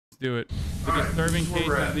do it. The disturbing case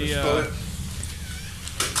of the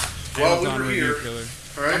Amazon review killer.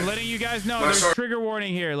 All right. I'm letting you guys know there's trigger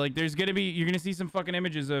warning here. Like there's gonna be, you're gonna see some fucking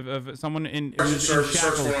images of someone in search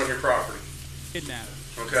shackles. on your property. Kidnapped.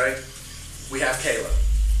 Okay. We have Kayla.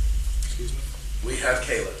 Excuse me. We have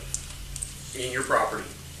Kayla in your property.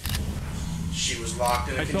 She was locked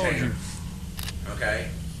in a container. Okay.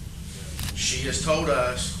 She has told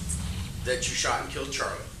us that you shot and killed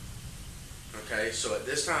Charlie. Okay. So at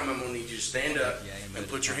this time, I'm gonna need you to stand up and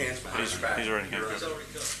put your hands behind your back. He's already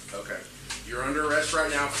handcuffed. Okay. You're under arrest right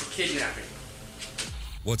now for kidnapping.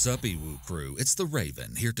 What's up, Iwu crew? It's the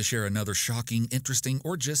Raven, here to share another shocking, interesting,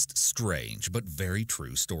 or just strange, but very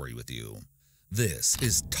true story with you. This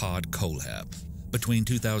is Todd Kohlhepp. Between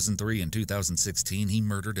 2003 and 2016, he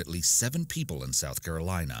murdered at least 7 people in South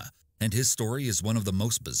Carolina, and his story is one of the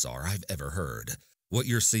most bizarre I've ever heard. What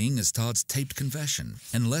you're seeing is Todd's taped confession,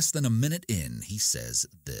 and less than a minute in, he says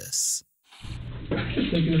this. I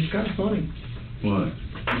just think it's kind of funny. What?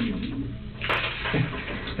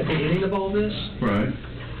 At the ending of all this, Right.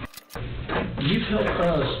 you've helped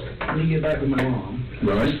us, me get back with my mom.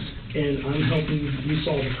 Right. And I'm helping you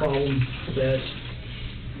solve a problem that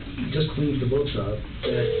just cleans the books up.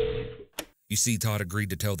 You see, Todd agreed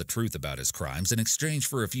to tell the truth about his crimes in exchange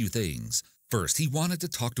for a few things. First, he wanted to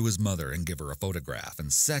talk to his mother and give her a photograph.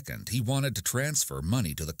 And second, he wanted to transfer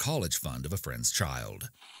money to the college fund of a friend's child.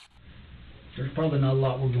 There's probably not a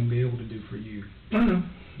lot we're going to be able to do for you.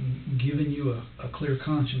 Giving you a clear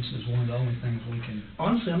conscience is one of the only things we can...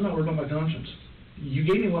 Honestly, I'm not worried about my conscience. You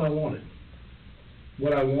gave me what I wanted.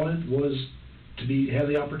 What I wanted was to have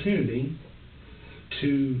the opportunity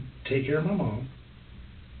to take care of my mom,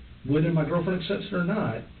 whether my girlfriend accepts it or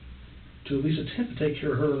not, to at least attempt to take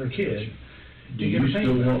care of her and her kid. Do you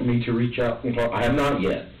still want me to reach out and talk? I have not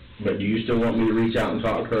yet, but do you still want me to reach out and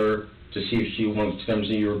talk to her to see if she wants to come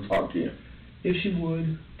see you or talk to you? If she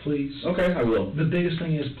would, please. Okay, I will. The biggest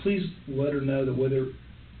thing is, please let her know that whether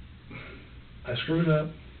I screwed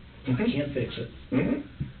up, I can't fix it.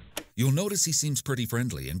 You'll notice he seems pretty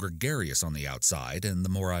friendly and gregarious on the outside, and the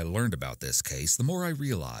more I learned about this case, the more I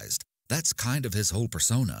realized that's kind of his whole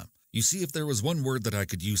persona. You see, if there was one word that I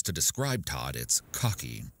could use to describe Todd, it's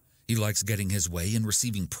cocky. He likes getting his way and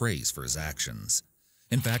receiving praise for his actions.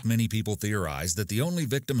 In fact, many people theorize that the only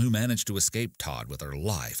victim who managed to escape Todd with her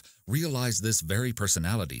life realized this very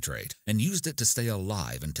personality trait and used it to stay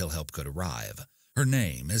alive until help could arrive. Her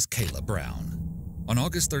name is Kayla Brown. On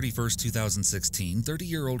August 31st, 2016,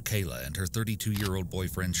 30-year-old Kayla and her 32-year-old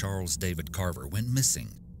boyfriend Charles David Carver went missing.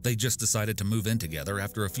 They just decided to move in together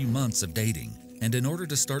after a few months of dating, and in order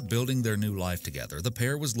to start building their new life together, the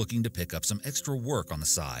pair was looking to pick up some extra work on the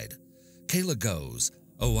side. Kayla goes,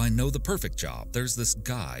 "Oh, I know the perfect job. There's this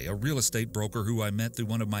guy, a real estate broker who I met through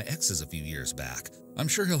one of my exes a few years back. I'm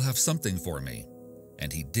sure he'll have something for me."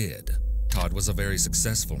 And he did. Todd was a very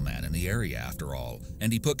successful man in the area after all,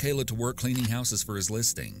 and he put Kayla to work cleaning houses for his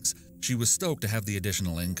listings. She was stoked to have the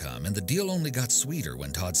additional income, and the deal only got sweeter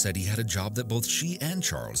when Todd said he had a job that both she and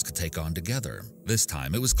Charles could take on together. This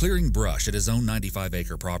time, it was clearing brush at his own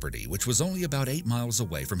 95-acre property, which was only about 8 miles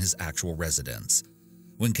away from his actual residence.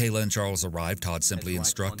 When Kayla and Charles arrived, Todd simply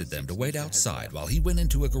instructed them to wait outside while he went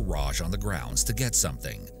into a garage on the grounds to get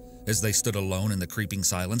something. As they stood alone in the creeping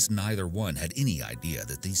silence, neither one had any idea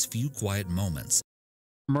that these few quiet moments...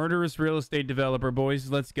 Murderous real estate developer,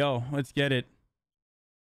 boys. Let's go. Let's get it.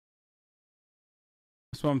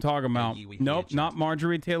 That's what I'm talking about. Nope, not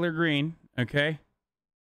Marjorie Taylor Greene. Okay.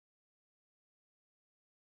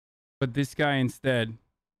 But this guy instead.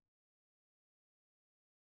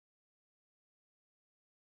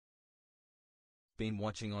 Been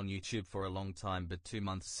watching on YouTube for a long time, but 2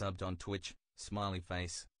 months subbed on Twitch. Smiley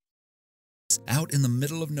face. Out in the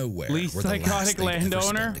middle of nowhere, Least were the last psychotic they'd ever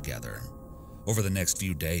landowner spent together. Over the next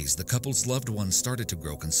few days, the couple's loved ones started to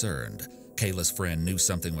grow concerned. Kayla's friend knew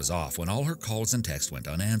something was off when all her calls and texts went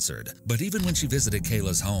unanswered. But even when she visited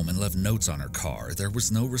Kayla's home and left notes on her car, there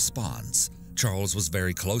was no response. Charles was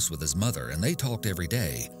very close with his mother, and they talked every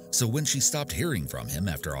day. So when she stopped hearing from him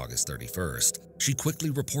after August 31st, she quickly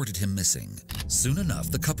reported him missing. Soon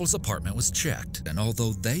enough, the couple's apartment was checked, and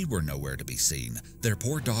although they were nowhere to be seen, their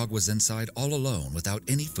poor dog was inside all alone without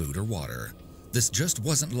any food or water. This just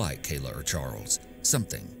wasn't like Kayla or Charles.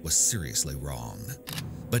 Something was seriously wrong.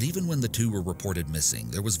 But even when the two were reported missing,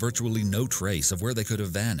 there was virtually no trace of where they could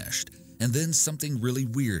have vanished. And then something really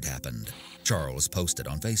weird happened. Charles posted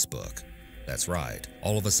on Facebook. That's right.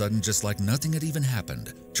 All of a sudden, just like nothing had even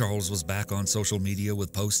happened, Charles was back on social media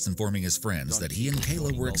with posts informing his friends that he and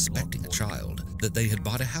Kayla were expecting a child, that they had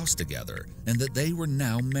bought a house together, and that they were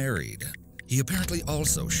now married. He apparently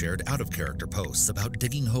also shared out-of-character posts about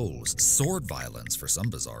digging holes, sword violence for some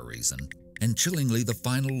bizarre reason, and chillingly the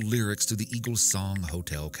final lyrics to the Eagles song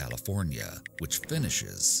Hotel California, which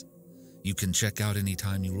finishes, "You can check out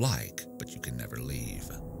anytime you like, but you can never leave."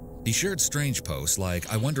 He shared strange posts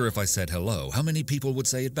like, "I wonder if I said hello, how many people would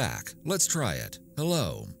say it back? Let's try it.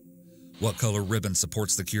 Hello." What color ribbon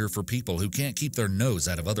supports the cure for people who can't keep their nose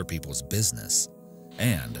out of other people's business?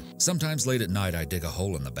 And sometimes late at night I dig a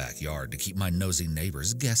hole in the backyard to keep my nosy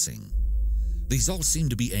neighbors guessing. These all seem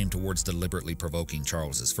to be aimed towards deliberately provoking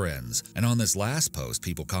Charles's friends, and on this last post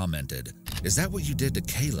people commented, "Is that what you did to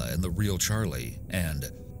Kayla and the real Charlie?" And,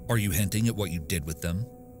 "Are you hinting at what you did with them?"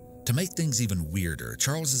 To make things even weirder,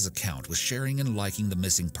 Charles's account was sharing and liking the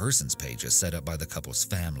missing persons pages set up by the couple's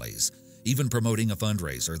families, even promoting a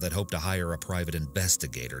fundraiser that hoped to hire a private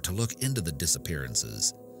investigator to look into the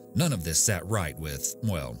disappearances. None of this sat right with,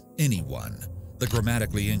 well, anyone. The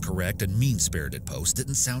grammatically incorrect and mean-spirited post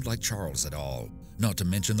didn't sound like Charles at all. Not to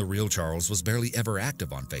mention the real Charles was barely ever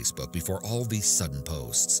active on Facebook before all these sudden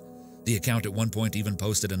posts. The account at one point even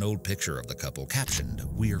posted an old picture of the couple captioned,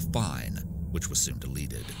 "We're fine," which was soon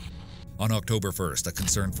deleted. On October 1st, a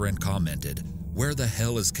concerned friend commented, "Where the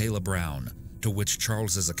hell is Kayla Brown?" To which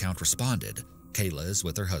Charles's account responded, "Kayla is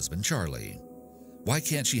with her husband Charlie. Why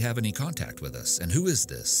can't she have any contact with us? And who is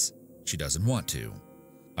this? She doesn't want to."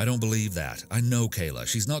 I don't believe that. I know Kayla.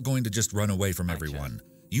 She's not going to just run away from everyone.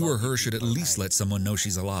 You or her should at least let someone know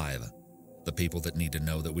she's alive. The people that need to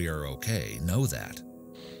know that we are okay know that.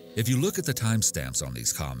 If you look at the timestamps on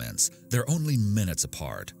these comments, they're only minutes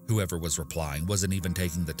apart. Whoever was replying wasn't even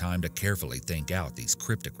taking the time to carefully think out these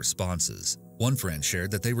cryptic responses. One friend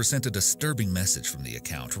shared that they were sent a disturbing message from the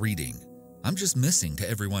account reading, "I'm just missing to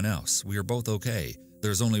everyone else. We are both okay.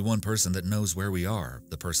 There's only one person that knows where we are,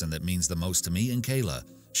 the person that means the most to me and Kayla.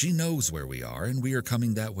 She knows where we are, and we are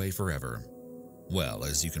coming that way forever." Well,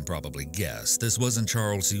 as you can probably guess, this wasn't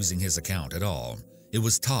Charles using his account at all. It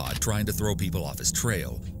was Todd trying to throw people off his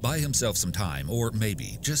trail, buy himself some time, or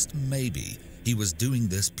maybe, just maybe, he was doing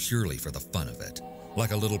this purely for the fun of it,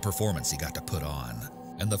 like a little performance he got to put on.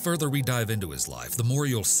 And the further we dive into his life, the more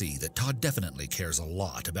you'll see that Todd definitely cares a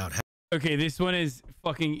lot about how— Okay, this one is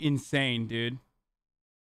fucking insane, dude.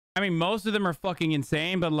 I mean, most of them are fucking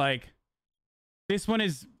insane, but like, this one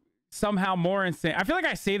is somehow more insane. I feel like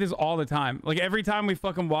I say this all the time. Like every time we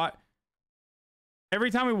fucking watch,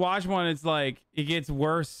 one, it's like it gets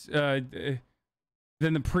worse than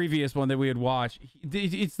the previous one that we had watched.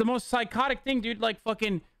 It's the most psychotic thing, dude. Like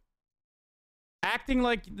fucking acting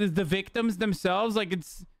like the victims themselves. Like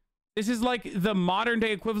this is like the modern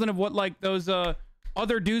day equivalent of what like those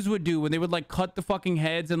other dudes would do when they would like cut the fucking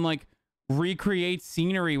heads and like recreate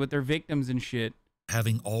scenery with their victims and shit.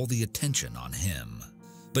 Having all the attention on him.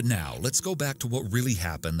 But now, let's go back to what really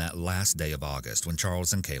happened that last day of August when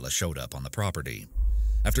Charles and Kayla showed up on the property.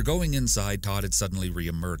 After going inside, Todd had suddenly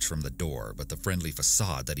re-emerged from the door, but the friendly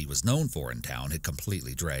facade that he was known for in town had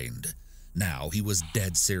completely drained. Now, he was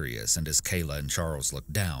dead serious, and as Kayla and Charles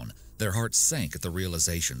looked down, their hearts sank at the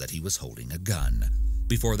realization that he was holding a gun.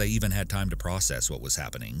 Before they even had time to process what was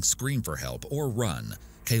happening, scream for help, or run,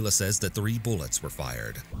 Kayla says that 3 bullets were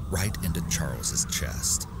fired, right into Charles's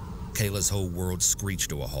chest. Kayla's whole world screeched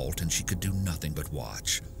to a halt and she could do nothing but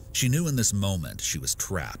watch. She knew in this moment she was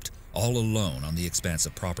trapped, all alone on the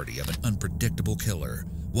expansive property of an unpredictable killer,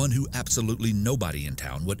 one who absolutely nobody in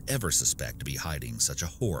town would ever suspect to be hiding such a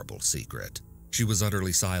horrible secret. She was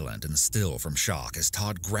utterly silent and still from shock as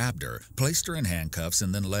Todd grabbed her, placed her in handcuffs,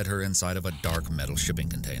 and then led her inside of a dark metal shipping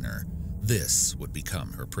container. This would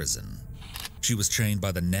become her prison. She was chained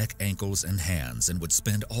by the neck, ankles, and hands and would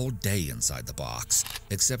spend all day inside the box,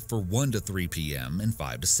 except for 1 to 3 p.m. and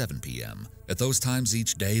 5 to 7 p.m. At those times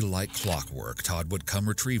each day, like clockwork, Todd would come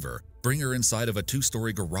retrieve her, bring her inside of a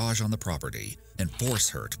 2-story garage on the property, and force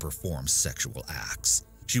her to perform sexual acts.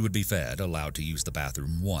 She would be fed, allowed to use the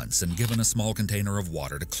bathroom once, and given a small container of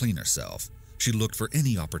water to clean herself. She looked for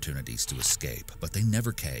any opportunities to escape, but they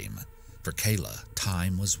never came. For Kayla,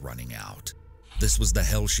 time was running out. This was the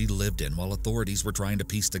hell she lived in while authorities were trying to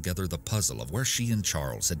piece together the puzzle of where she and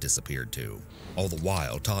Charles had disappeared to. All the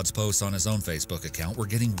while, Todd's posts on his own Facebook account were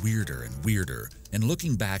getting weirder and weirder, and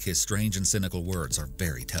looking back, his strange and cynical words are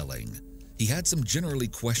very telling. He had some generally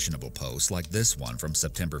questionable posts like this one from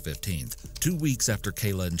September 15th, 2 weeks after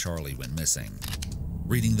Kayla and Charlie went missing.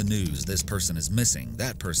 Reading the news, this person is missing,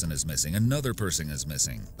 that person is missing, another person is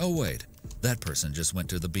missing. Oh wait, that person just went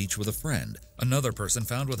to the beach with a friend. Another person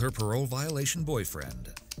found with her parole violation boyfriend.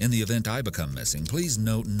 In the event I become missing, please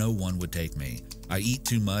note no one would take me. I eat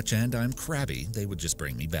too much and I'm crabby, they would just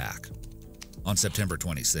bring me back. On September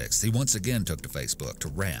 26th, he once again took to Facebook to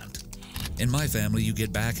rant. In my family, you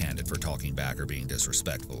get backhanded for talking back or being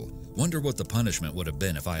disrespectful. Wonder what the punishment would have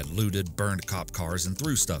been if I had looted, burned cop cars, and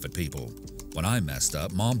threw stuff at people. When I messed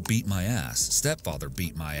up, Mom beat my ass. Stepfather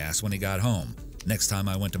beat my ass when he got home. Next time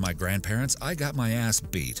I went to my grandparents, I got my ass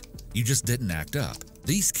beat. You just didn't act up.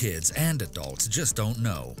 These kids and adults just don't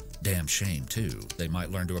know. Damn shame, too. They might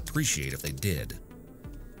learn to appreciate if they did.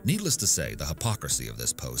 Needless to say, the hypocrisy of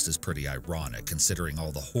this post is pretty ironic considering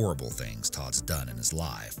all the horrible things Todd's done in his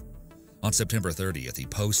life. On September 30th, he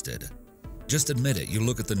posted, "Just admit it, you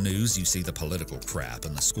look at the news, you see the political crap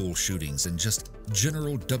and the school shootings and just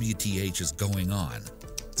general WTH is going on.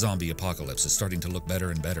 Zombie apocalypse is starting to look better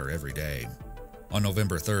and better every day." On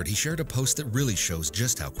November 3rd, he shared a post that really shows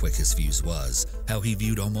just how quick his fuse was, how he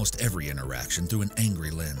viewed almost every interaction through an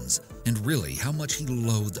angry lens, and really how much he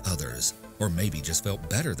loathed others, or maybe just felt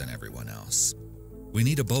better than everyone else. "We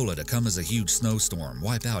need Ebola to come as a huge snowstorm,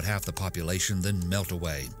 wipe out half the population, then melt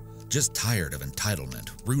away. Just tired of entitlement,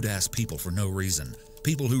 rude-ass people for no reason,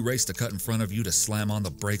 people who race to cut in front of you to slam on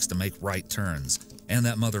the brakes to make right turns, and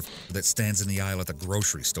that motherfucker that stands in the aisle at the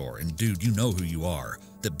grocery store, and dude, you know who you are,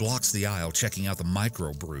 that blocks the aisle checking out the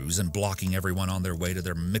microbrews and blocking everyone on their way to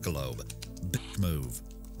their Michelob. Bitch move."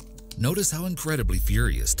 Notice how incredibly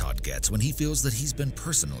furious Todd gets when he feels that he's been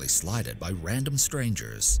personally slighted by random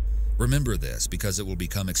strangers. Remember this because it will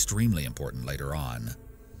become extremely important later on.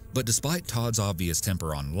 But despite Todd's obvious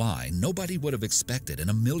temper online, nobody would have expected in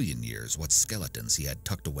a million years what skeletons he had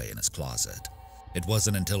tucked away in his closet. It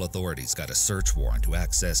wasn't until authorities got a search warrant to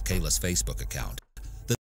access Kayla's Facebook account.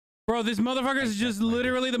 Bro, this motherfucker is just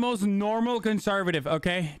literally the most normal conservative,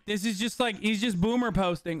 okay? This is just like, he's just boomer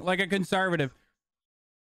posting like a conservative.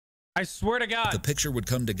 I swear to God. The picture would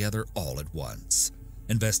come together all at once.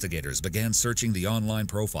 Investigators began searching the online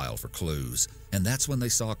profile for clues, and that's when they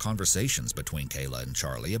saw conversations between Kayla and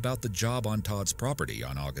Charlie about the job on Todd's property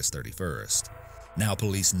on August 31st. Now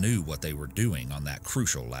police knew what they were doing on that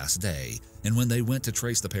crucial last day, and when they went to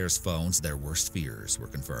trace the pair's phones, their worst fears were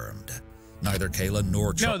confirmed. Neither Kayla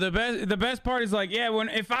nor Charlie. No, the best part is like, yeah,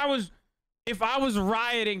 if I was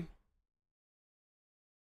rioting,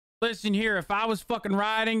 listen here, if I was fucking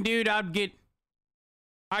rioting, dude, I'd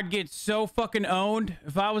get so fucking owned.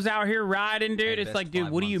 If I was out here riding, dude, it's like, dude,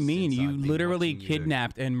 what do you mean? You literally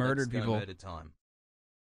kidnapped and murdered people. Murder time.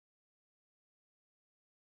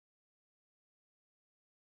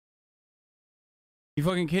 You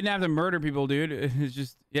fucking kidnapped and murdered people, dude. It's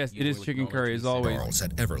just, yes, it is chicken curry as always. Girls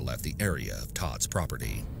had ever left the area of Todd's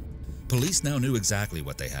property. Police now knew exactly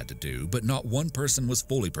what they had to do, but not one person was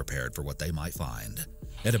fully prepared for what they might find.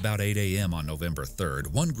 At about 8 a.m. on November 3rd,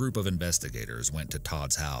 one group of investigators went to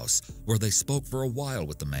Todd's house, where they spoke for a while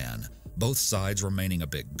with the man, both sides remaining a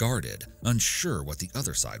bit guarded, unsure what the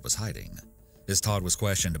other side was hiding. As Todd was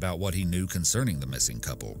questioned about what he knew concerning the missing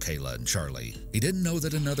couple, Kayla and Charlie, he didn't know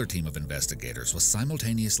that another team of investigators was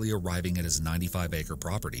simultaneously arriving at his 95-acre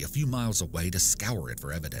property a few miles away to scour it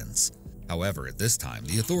for evidence. However, at this time,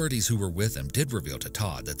 the authorities who were with him did reveal to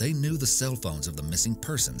Todd that they knew the cell phones of the missing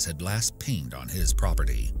persons had last pinged on his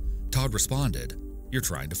property. Todd responded, "You're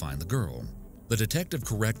trying to find the girl." The detective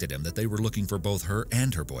corrected him that they were looking for both her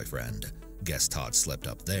and her boyfriend. Guess Todd slipped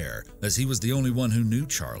up there, as he was the only one who knew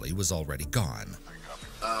Charlie was already gone.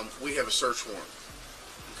 We have a search warrant,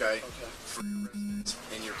 okay? For your residence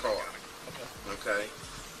and your car, okay?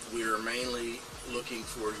 We are mainly looking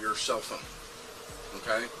for your cell phone,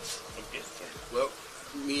 okay? Well,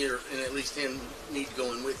 me and at least him need to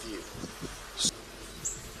go in with you.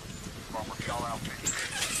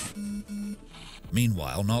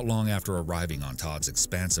 Meanwhile, not long after arriving on Todd's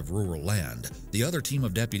expansive rural land, the other team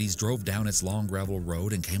of deputies drove down its long gravel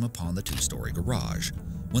road and came upon the two-story garage.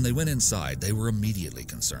 When they went inside, they were immediately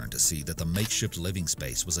concerned to see that the makeshift living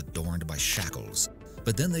space was adorned by shackles.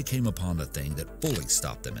 But then they came upon the thing that fully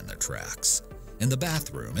stopped them in their tracks. In the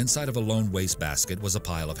bathroom, inside of a lone wastebasket, was a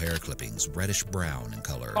pile of hair clippings, reddish-brown in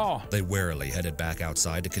color. Oh. They warily headed back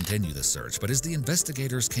outside to continue the search, but as the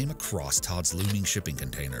investigators came across Todd's looming shipping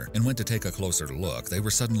container and went to take a closer look, they were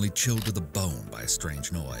suddenly chilled to the bone by a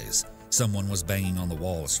strange noise. Someone was banging on the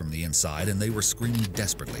walls from the inside, and they were screaming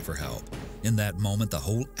desperately for help. In that moment, the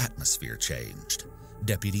whole atmosphere changed.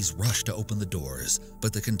 Deputies rushed to open the doors,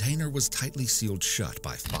 but the container was tightly sealed shut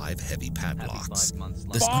by 5 heavy padlocks.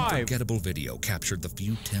 This unforgettable video captured the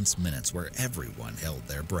few tense minutes where everyone held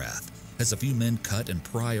their breath, as a few men cut and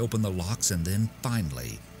pry open the locks, and then,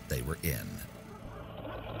 finally, they were in.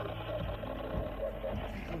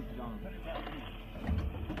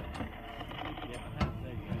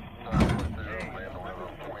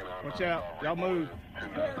 Watch out, y'all move.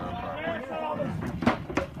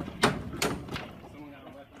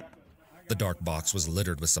 The dark box was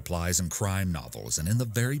littered with supplies and crime novels, and in the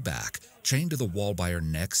very back, chained to the wall by her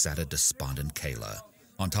neck, sat a despondent Kayla.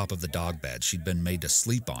 On top of the dog bed she'd been made to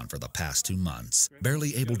sleep on for the past 2 months,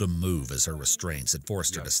 barely able to move as her restraints had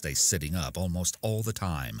forced her to stay sitting up almost all the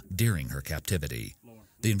time during her captivity.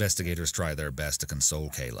 The investigators try their best to console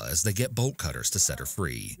Kayla as they get bolt cutters to set her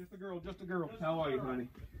free. Just a girl, just a girl. How are you, honey?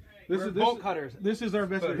 This is bolt cutters. This is our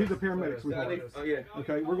investigator. He's a paramedic, sweetheart. Oh, yeah.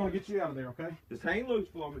 Okay, we're going to get you out of there, okay? Just hang loose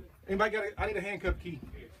for me. Anybody got I need a handcuff key.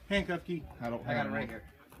 Handcuff key. I got it right here.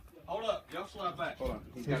 Hold up. Y'all slide back. Hold on.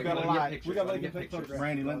 He's got a light. We got to let him take photographs.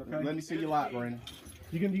 Brandy, let me see your light, Brandy.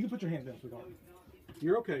 You can put your hands down, sweetheart.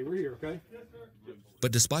 You're okay. We're here, okay?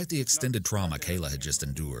 But despite the extended trauma Kayla had just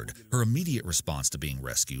endured, her immediate response to being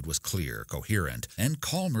rescued was clear, coherent, and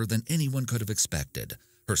calmer than anyone could have expected.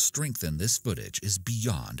 Her strength in this footage is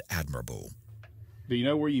beyond admirable. Do you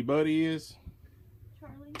know where your buddy is?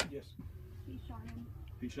 Charlie? Yes. He shot him.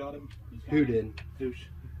 He shot him? Who did? Who?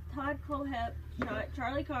 Todd Colehep shot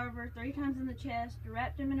Charlie Carver 3 times in the chest,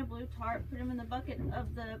 wrapped him in a blue tarp, put him in the bucket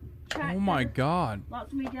of the tractor. Oh my God.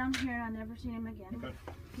 Locked me down here and I never seen him again. Okay.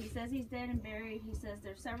 He says he's dead and buried. He says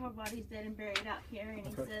there's several bodies dead and buried out here, and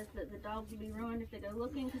he says that the dogs will be ruined if they go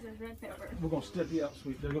looking because there's red pepper. We're going to step you out,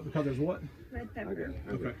 sweet. Because there's what? Red pepper.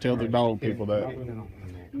 Okay. Tell the dog people that.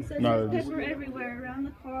 He says there's pepper everywhere around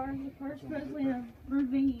the car. The car's presently in a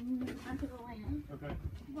ravine under the land. Okay.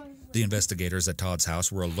 The investigators at Todd's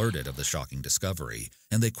house were alerted of the shocking discovery,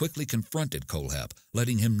 and they quickly confronted Colehep,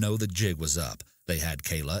 letting him know the jig was up. They had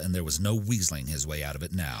Kayla, and there was no weaseling his way out of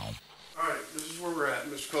it now. All right, this is where we're at,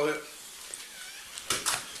 Mr. Colehep.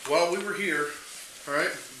 While we were here, all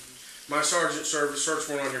right, my sergeant served a search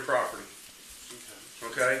warrant on your property.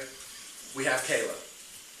 Okay? We have Kayla.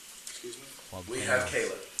 Excuse me? We have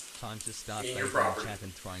Kayla. Time to start in your banking property. chat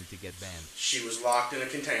and trying to get banned. She was locked in a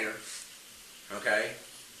container. Okay?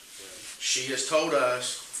 She has told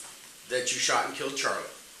us that you shot and killed Charlie.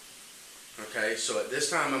 Okay? So at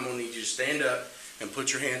this time, I'm going to need you to stand up and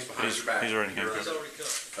put your hands behind your back. He's already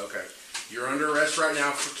handcuffed. Okay. You're under arrest right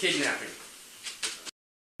now for kidnapping.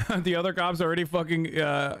 The other cops already fucking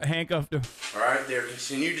handcuffed him. All right? They're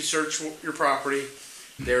continuing to search your property.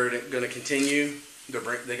 They're going to continue.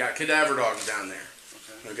 They got cadaver dogs down there.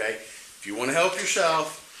 Okay? If you want to help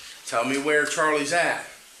yourself, tell me where Charlie's at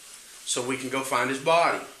so we can go find his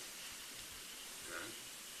body.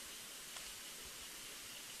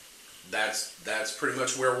 That's pretty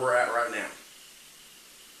much where we're at right now.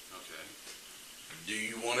 Okay. Do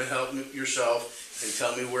you want to help yourself and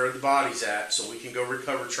tell me where the body's at so we can go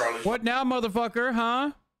recover Charlie's? What now, motherfucker,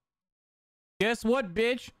 huh? Guess what,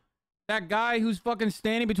 bitch? That guy who's fucking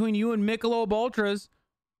standing between you and Michelob Ultras,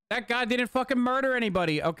 that guy didn't fucking murder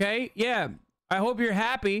anybody, okay? Yeah. I hope you're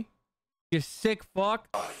happy, you sick fuck.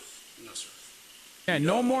 No, sir. Yeah,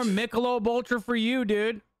 no more Michelob Ultra for you,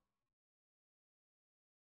 dude.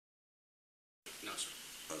 No, sir.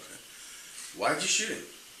 Okay. Why'd you shoot him?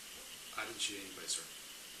 I didn't shoot anybody, sir.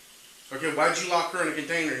 Okay, why'd you lock her in a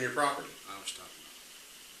container in your property? I was talking about.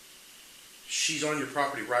 She's on your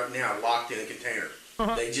property right now, locked in a container.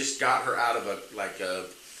 They just got her out of a,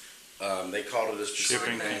 they called it a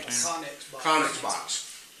specific name. Connex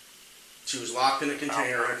box. She was locked in a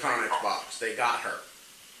container in a Connex box. They got her.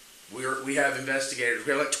 We have investigators.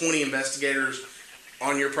 We have like 20 investigators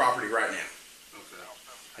on your property right now. Okay.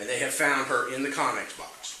 And they have found her in the Connex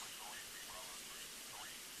box.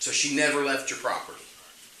 So she never left your property.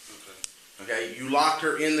 Okay, you locked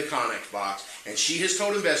her in the Connex box, and she has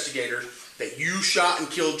told investigators that you shot and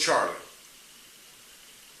killed Charlie.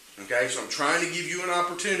 Okay, so I'm trying to give you an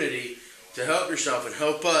opportunity to help yourself and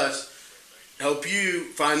help us, help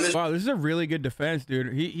you find this. Wow, this is a really good defense,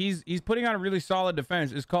 dude. He's putting on a really solid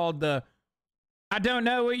defense. It's called the I don't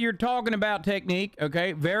know what you're talking about technique.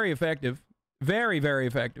 Okay, very effective. Very, very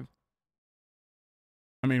effective.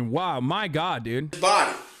 I mean, wow, my God, dude.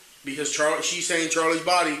 Body. Because she's saying Charlie's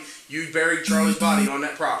body, you buried Charlie's body on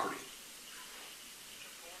that property.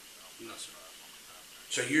 No, sir.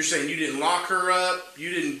 So you're saying you didn't lock her up,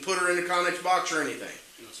 you didn't put her in a Connex box or anything?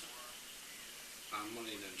 No, sir. I'm going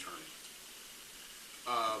to need an attorney.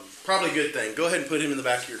 Probably a good thing. Go ahead and put him in the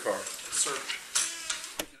back of your car. Sir.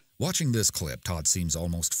 Watching this clip, Todd seems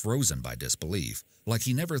almost frozen by disbelief, like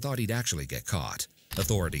he never thought he'd actually get caught.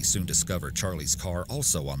 Authorities soon discovered Charlie's car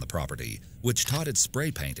also on the property, which Todd had spray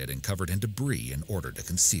painted and covered in debris in order to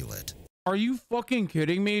conceal it. Are you fucking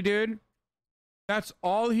kidding me, dude? That's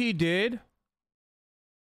all he did?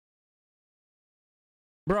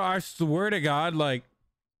 Bro, I swear to God, like,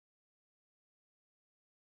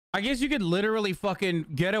 I guess you could literally fucking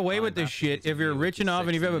get away with this shit if you're rich enough and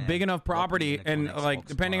if you have a big enough property and like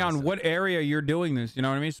depending on what area you're doing this, you know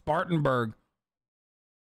what I mean? Spartanburg.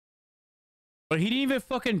 But he didn't even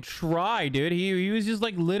fucking try, dude. He was just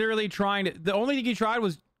like literally trying to. The only thing he tried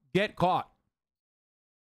was get caught.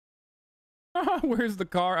 Where's the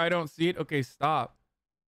car? I don't see it. Okay, stop.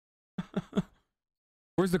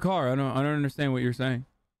 Where's the car? I don't understand what you're saying.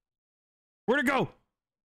 Where'd it go?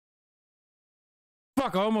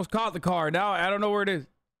 Fuck, I almost caught the car. Now I don't know where it is.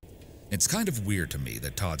 It's kind of weird to me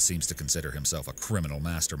that Todd seems to consider himself a criminal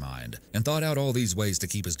mastermind and thought out all these ways to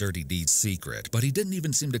keep his dirty deeds secret, but he didn't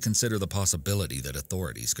even seem to consider the possibility that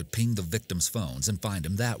authorities could ping the victims' phones and find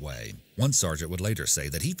him that way. One sergeant would later say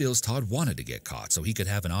that he feels Todd wanted to get caught so he could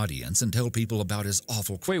have an audience and tell people about his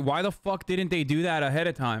awful... Wait, why the fuck didn't they do that ahead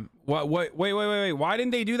of time? Wait. Why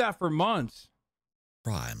didn't they do that for months?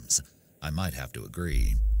 ...crimes. I might have to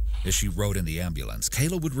agree. As she rode in the ambulance,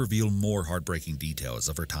 Kayla would reveal more heartbreaking details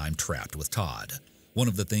of her time trapped with Todd. One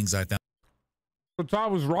of the things I found... But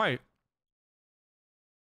Todd was right.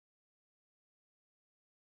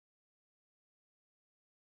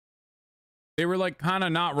 They were like kind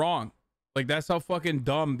of not wrong. Like that's how fucking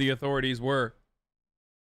dumb the authorities were.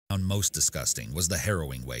 Most disgusting was the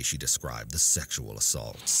harrowing way she described the sexual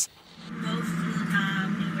assaults. Most of the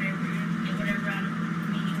time, he would ever out of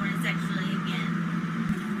me, he wanted sexually again.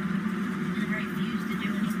 And I refused to do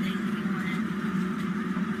anything that he wanted.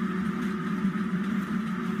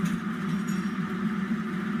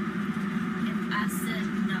 If I said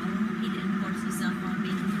no, he didn't force himself on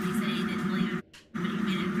me because he said he didn't believe it, but he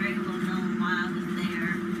made it very well known why I was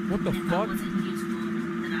there. What the if fuck? I wasn't useful,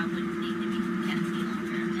 that I wouldn't need to be kept any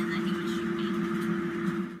longer, and that he would shoot me.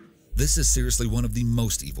 This is seriously one of the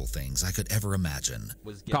most evil things I could ever imagine.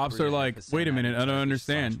 Cops are like, wait a minute, I don't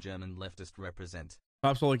understand. German leftist represent.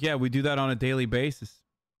 Cops are like, yeah, we do that on a daily basis.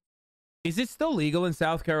 Is it still legal in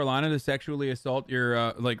South Carolina to sexually assault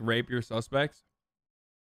your, like, rape your suspects?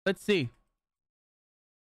 Let's see.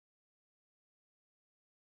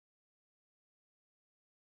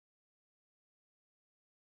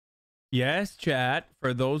 Yes, chat.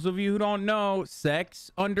 For those of you who don't know,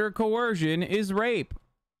 sex under coercion is rape.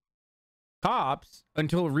 Cops,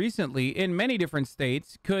 until recently, in many different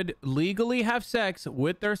states, could legally have sex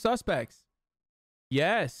with their suspects.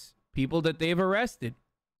 Yes, people that they've arrested.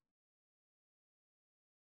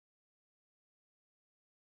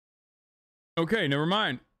 Okay, never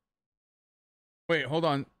mind. Wait, hold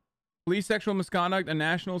on. Police sexual misconduct, a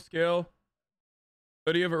national scale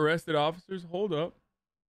study of arrested officers. Hold up.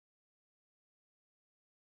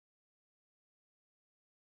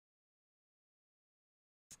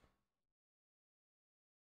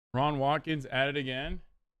 Ron Watkins at it again.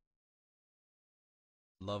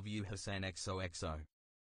 Love you, Hasan XOXO.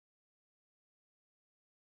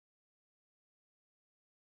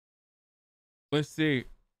 Let's see.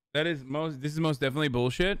 This is most definitely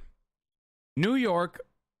bullshit. New York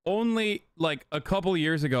only like a couple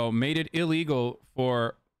years ago made it illegal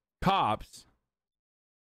for cops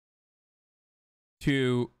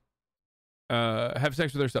to have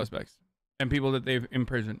sex with their suspects and people that they've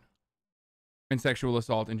imprisoned in sexual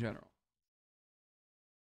assault in general.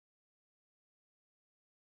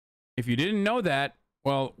 If you didn't know that,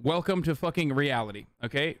 well, welcome to fucking reality,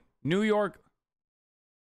 okay? New York.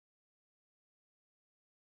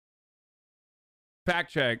 Fact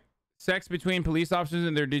check. Sex between police officers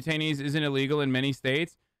and their detainees isn't illegal in many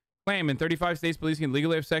states. Claim in 35 states, police can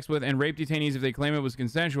legally have sex with and rape detainees if they claim it was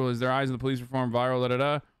consensual. As their eyes on the police reform viral,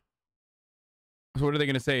 So what are they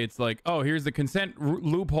going to say? It's like, oh, here's the consent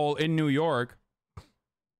loophole in New York.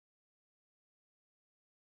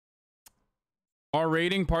 Our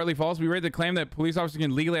rating, partly false. We rate the claim that police officers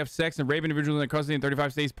can legally have sex and rape individuals in their custody in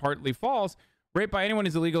 35 states partly false. Rape by anyone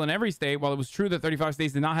is illegal in every state. While it was true that 35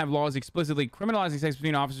 states did not have laws explicitly criminalizing sex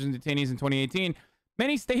between officers and detainees in 2018,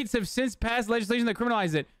 many states have since passed legislation that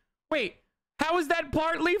criminalizes it. Wait, how is that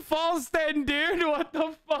partly false then, dude? What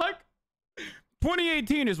the fuck?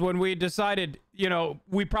 2018 is when we decided, you know,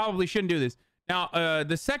 we probably shouldn't do this. Now,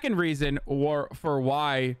 the second reason for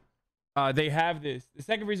why they have this,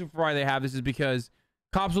 is because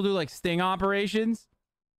cops will do like sting operations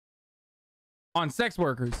on sex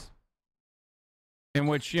workers, in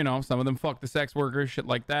which, you know, some of them fuck the sex workers, shit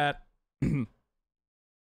like that.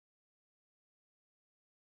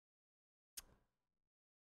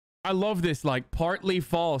 I love this, like, partly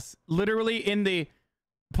false. Literally in the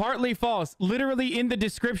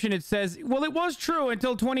description, it says, well, it was true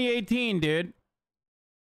until 2018, dude.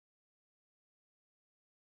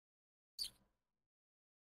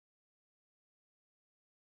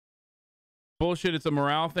 Bullshit. It's a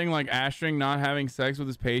morale thing, like Ashring not having sex with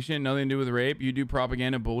his patient. Nothing to do with rape. You do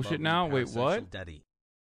propaganda bullshit now. Wait, what? Daddy.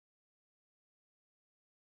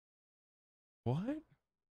 What?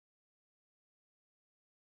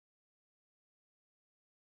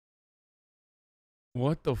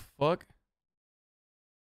 What the fuck?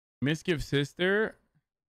 Misgive sister?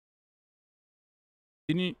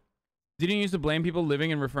 Didn't you used to blame people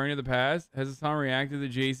living and referring to the past? Has Hasan reacted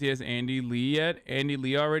to JCS Andy Lee yet? Andy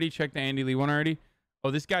Lee already? Check the Andy Lee one already?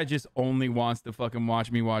 Oh, this guy just only wants to fucking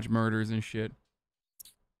watch me watch murders and shit.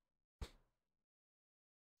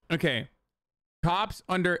 Okay. Cops,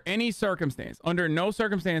 under any circumstance, under no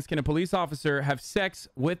circumstance can a police officer have sex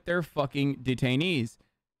with their fucking detainees.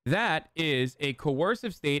 That is a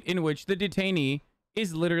coercive state in which the detainee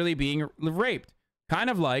is literally being raped. Kind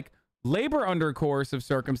of like labor under coercive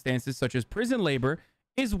circumstances, such as prison labor,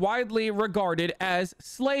 is widely regarded as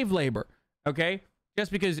slave labor. Okay?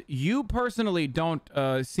 Just because you personally don't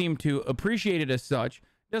seem to appreciate it as such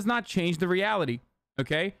does not change the reality.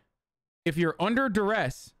 Okay? If you're under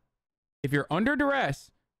duress,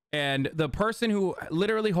 and the person who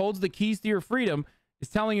literally holds the keys to your freedom is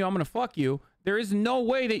telling you, I'm going to fuck you, there is no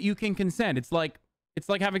way that you can consent. It's like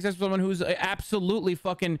having sex with someone who's absolutely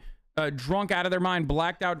fucking drunk out of their mind,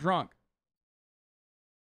 blacked out drunk.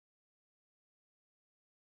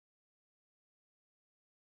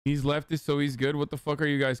 He's leftist, so he's good. What the fuck are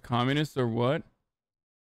you guys, communists or what?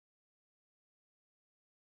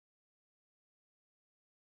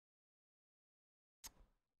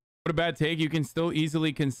 What a bad take. You can still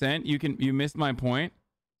easily consent. You missed my point.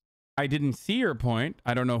 I didn't see your point.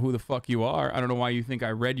 I don't know who the fuck you are. I don't know why you think I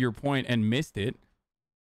read your point and missed it.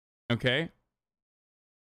 Okay?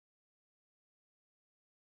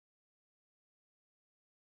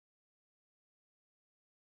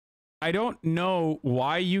 I don't know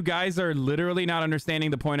why you guys are literally not understanding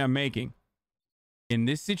the point I'm making. In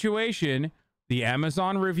this situation, the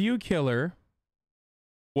Amazon review killer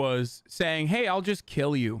was saying, hey, I'll just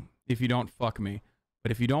kill you if you don't fuck me.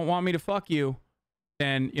 But if you don't want me to fuck you,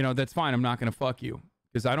 then, you know, that's fine. I'm not going to fuck you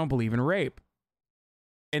because I don't believe in rape.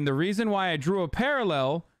 And the reason why I drew a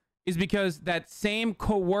parallel is because that same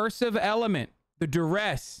coercive element, the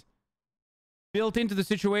duress built into the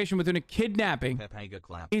situation within a kidnapping,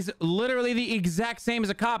 is literally the exact same as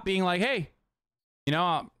a cop being like, hey, you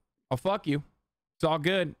know, I'll fuck you. It's all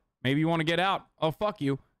good. Maybe you want to get out. I'll fuck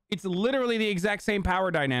you. It's literally the exact same power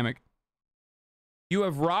dynamic. You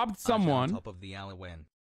have robbed someone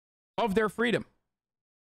of their freedom.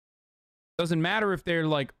 Doesn't matter if they're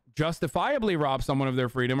like justifiably robbed someone of their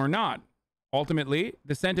freedom or not. Ultimately,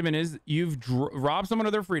 the sentiment is you've robbed someone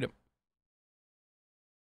of their freedom.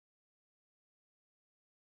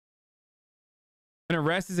 An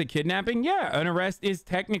arrest is a kidnapping? Yeah, an arrest is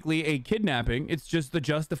technically a kidnapping. It's just the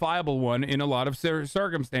justifiable one in a lot of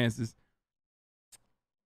circumstances.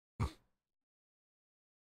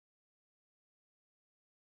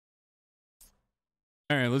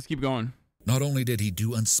 All right, let's keep going. Not only did he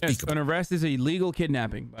do unspeakable... Yes, an arrest is a legal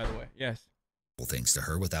kidnapping, by the way. Yes. ...things to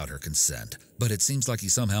her without her consent, but it seems like he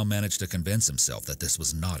somehow managed to convince himself that this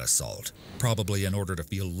was not assault, probably in order to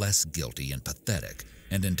feel less guilty and pathetic,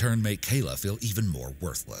 and in turn make Kayla feel even more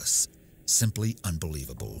worthless. Simply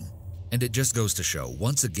unbelievable. And it just goes to show,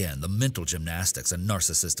 once again, the mental gymnastics a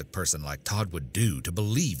narcissistic person like Todd would do to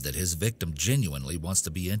believe that his victim genuinely wants to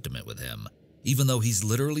be intimate with him, even though he's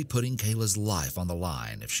literally putting Kayla's life on the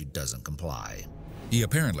line if she doesn't comply. He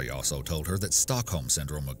apparently also told her that Stockholm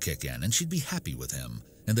Syndrome would kick in and she'd be happy with him,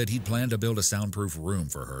 and that he'd planned to build a soundproof room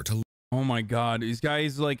for her to... Oh my god, this guy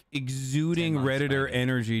is like exuding Redditor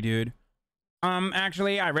energy, dude.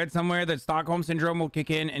 Actually, I read somewhere that Stockholm Syndrome will kick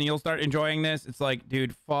in and you'll start enjoying this. It's like,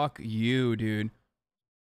 dude, fuck you, dude.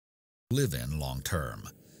 ...live in long term.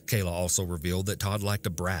 Kayla also revealed that Todd liked to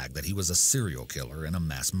brag that he was a serial killer and a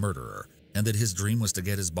mass murderer, and that his dream was to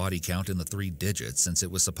get his body count in the 3 digits since it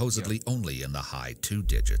was supposedly only in the high 2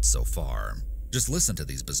 digits so far. Just listen to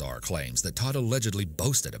these bizarre claims that Todd allegedly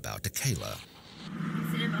boasted about to Kayla. He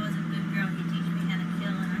said if I was a good girl, he'd teach me how to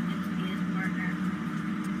kill and I'd get to be his partner.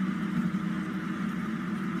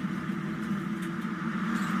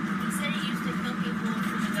 He said he used to kill people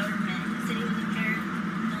for the government. He said he was a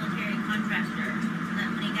paramilitary contractor, so that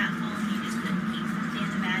when he got home, he just couldn't keep from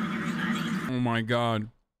seeing the bad in everybody. Oh my god.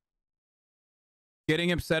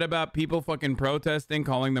 Getting upset about people fucking protesting,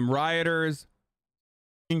 calling them rioters.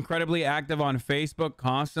 Incredibly active on Facebook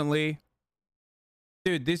constantly.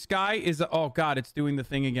 Dude, this guy is... Oh, God, it's doing the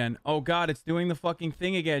thing again. Oh, God, it's doing the fucking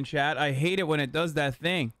thing again, chat. I hate it when it does that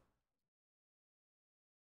thing.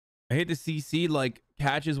 I hate the CC, like,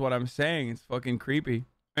 catches what I'm saying. It's fucking creepy.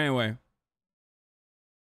 Anyway.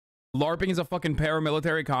 LARPing is a fucking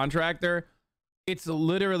paramilitary contractor. It's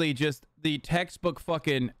literally just the textbook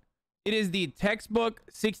fucking... It is the textbook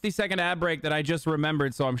 60-second ad break that I just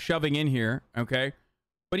remembered, so I'm shoving in here, okay?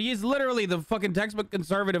 But he is literally the fucking textbook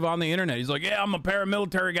conservative on the internet. He's like, yeah, I'm a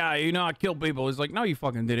paramilitary guy. You know, I kill people. He's like, no, you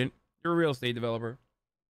fucking didn't. You're a real estate developer.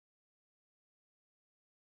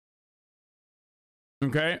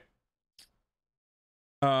 Okay.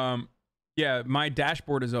 Yeah, my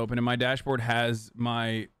dashboard is open, and my dashboard has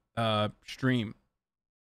my stream.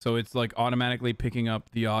 So it's like automatically picking up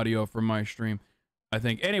the audio from my stream, I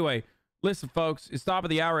think. Anyway, listen, folks, it's top of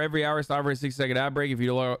the hour. Every hour, it's time for a 60-second ad break. If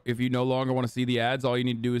you no longer want to see the ads, all you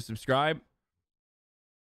need to do is subscribe.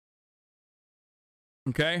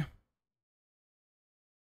 Okay.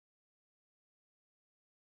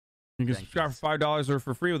 You can subscribe for $5 or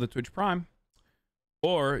for free with a Twitch Prime.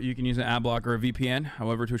 Or you can use an ad block or a VPN.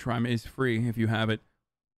 However, Twitch Prime is free if you have it.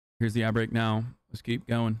 Here's the ad break now. Let's keep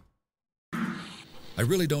going. I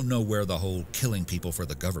really don't know where the whole killing people for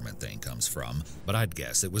the government thing comes from, but I'd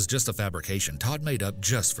guess it was just a fabrication Todd made up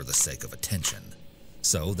just for the sake of attention.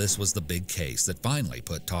 So this was the big case that finally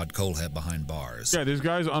put Todd Kohlhepp behind bars. Yeah, this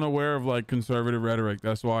guy's unaware of like conservative rhetoric.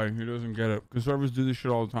 That's why he doesn't get it. Conservatives do this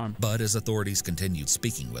shit all the time. But as authorities continued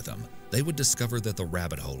speaking with him, they would discover that the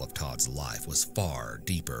rabbit hole of Todd's life was far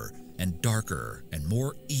deeper and darker and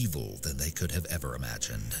more evil than they could have ever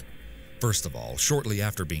imagined. First of all, shortly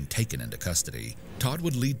after being taken into custody, Todd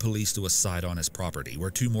would lead police to a site on his property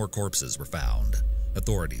where 2 more corpses were found.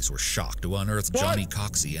 Authorities were shocked to unearth Johnny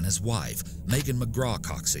Coxey and his wife, Megan McGraw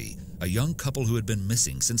Coxey, a young couple who had been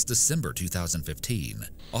missing since December 2015.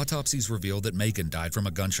 Autopsies revealed that Megan died from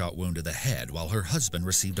a gunshot wound to the head while her husband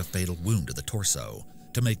received a fatal wound to the torso.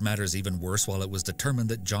 To make matters even worse, while it was determined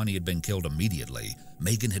that Johnny had been killed immediately,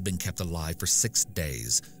 Megan had been kept alive for 6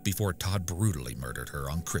 days before Todd brutally murdered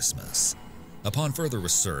her on Christmas. Upon further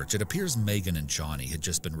research, it appears Megan and Johnny had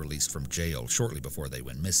just been released from jail shortly before they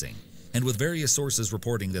went missing, and with various sources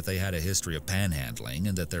reporting that they had a history of panhandling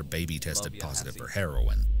and that their baby tested positive for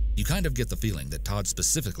heroin, you kind of get the feeling that Todd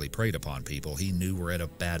specifically preyed upon people he knew were at a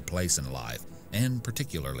bad place in life, and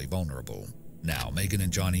particularly vulnerable. Now, Megan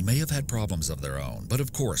and Johnny may have had problems of their own, but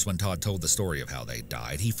of course when Todd told the story of how they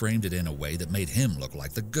died, he framed it in a way that made him look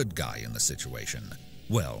like the good guy in the situation.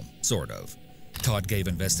 Well, sort of. Todd gave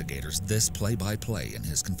investigators this play-by-play in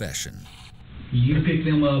his confession. You picked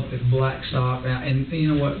them up at Blackstock, and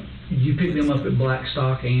you know what? You picked them up at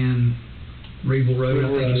Blackstock and Reeville Road, I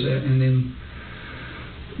think you said, and then...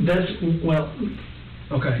 That's, well...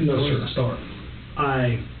 Okay, no, sir. Start.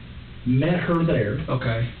 I met her there.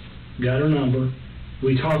 Okay. Got her number.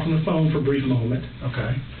 We talked on the phone for a brief moment.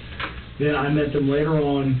 Okay. Then I met them later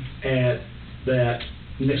on at that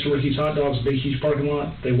next to Ricky's Hot Dogs, big huge parking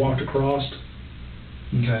lot. They walked across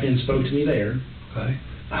and spoke to me there. Okay.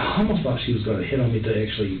 I almost thought she was going to hit on me to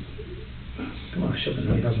actually, come on, shove the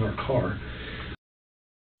 $90,000 in our car.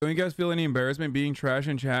 Don't you guys feel any embarrassment being trash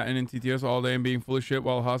and chatting in TTS all day and being full of shit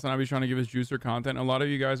while HasanAbi trying to give us juicer content? A lot of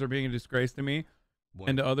you guys are being a disgrace to me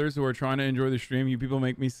and to others who are trying to enjoy the stream. You people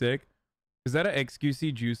make me sick. Is that an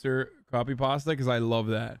XQC juicer copy pasta? Because I love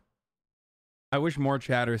that. I wish more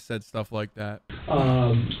chatters said stuff like that.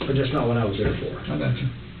 But that's not what I was there for. I got you.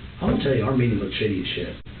 I'm going to tell you, our meeting looked shady as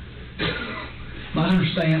shit. I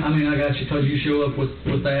understand. I mean, I got you because you show up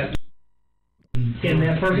with that. In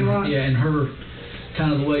that parking lot? Yeah, and her,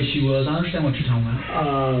 kind of the way she was. I understand what you're talking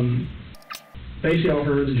about. Basically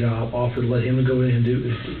offered her the job, offered to let him go in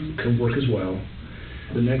and come work as well.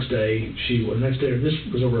 The next day, this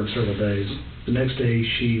was over several days. The next day,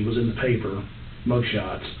 she was in the paper,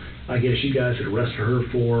 mugshots. I guess you guys had arrested her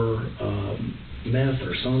for meth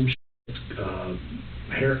or some shit,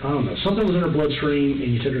 hair, I don't know. Something was in her bloodstream,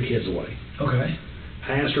 and you took her kids away. Okay.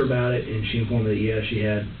 I asked her about it, and she informed me that, yeah, she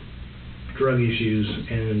had drug issues,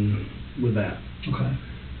 and with that. Okay.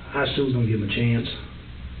 I still was going to give him a chance.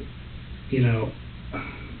 You know,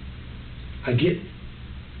 I get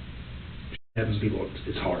happens to people,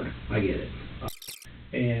 it's hard. I get it.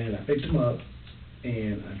 And I picked him up,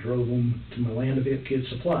 and I drove him to my Land of It Kids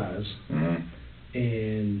Supplies,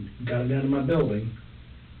 and got him down to my building,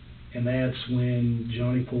 and that's when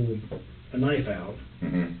Johnny pulled a knife out,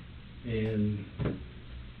 and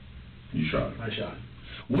you shot. I shot.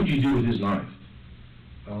 What'd you do with his knife?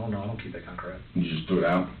 I don't know. I don't keep that kind of crap. You just threw it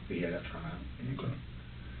out? Yeah, I got thrown out.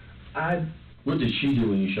 Okay. What did she do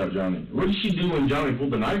when you shot Johnny? What did she do when Johnny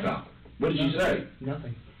pulled the knife out? What did she say?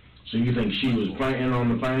 Nothing. So you think she was planning on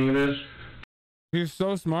the planning of this? He's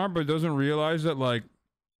so smart, but doesn't realize that, like,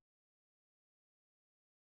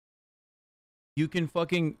 you can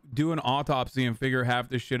fucking do an autopsy and figure half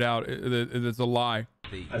this shit out. It's a lie.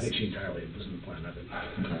 I think she entirely was in the plan of it.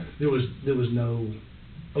 Okay. There was no,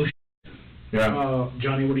 oh, Yeah.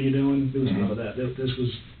 Johnny, what are you doing? There was none of that. This was,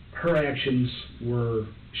 her actions were,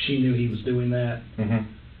 she knew he was doing that.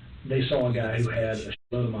 They saw a guy who had a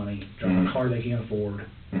load of money, driving a car they can't afford.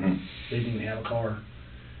 They didn't even have a car,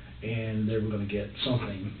 and they were going to get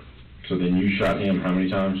something. So then you shot him how many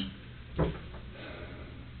times?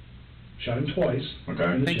 Shot him twice.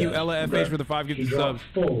 Okay. Thank you, LFH, for the 5 gifted He dropped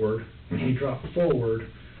subs. forward. He dropped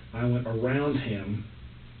forward. I went around him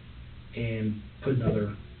and put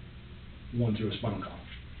another one through his spinal column.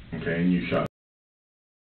 Okay, and you shot.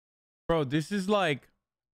 Bro, this is like,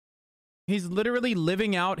 he's literally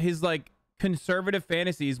living out his like conservative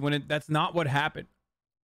fantasies when that's not what happened.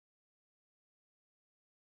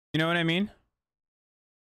 You know what I mean?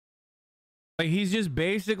 Like, he's just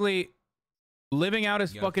basically living out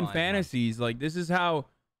his fucking fantasies. Like, this is how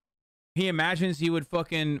he imagines he would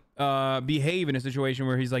fucking behave in a situation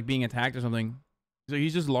where he's like being attacked or something. So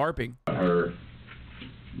he's just LARPing.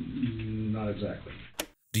 Not exactly.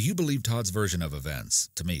 Do you believe Todd's version of events?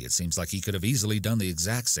 To me, it seems like he could have easily done the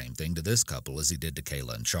exact same thing to this couple as he did to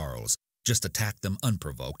Kayla and Charles. Just attack them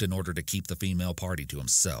unprovoked in order to keep the female party to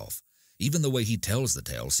himself. Even the way he tells the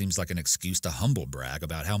tale seems like an excuse to humble brag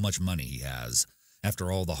about how much money he has.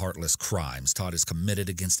 After all the heartless crimes Todd has committed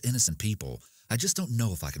against innocent people, I just don't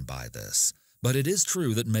know if I can buy this. But it is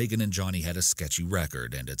true that Megan and Johnny had a sketchy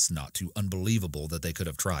record, and it's not too unbelievable that they could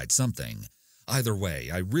have tried something. Either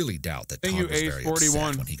way, I really doubt that Todd was very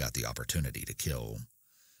upset when he got the opportunity to kill.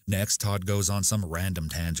 Next, Todd goes on some random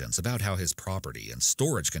tangents about how his property and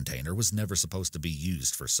storage container was never supposed to be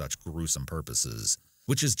used for such gruesome purposes,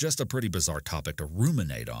 which is just a pretty bizarre topic to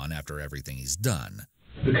ruminate on after everything he's done.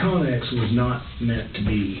 The Connex was not meant to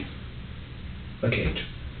be a cage.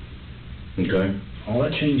 Okay. All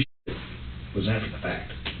that change was after the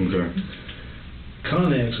fact. Okay.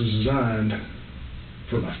 Connex was designed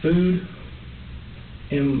for my food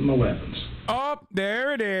and my weapons. Oh,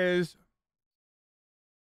 there it is.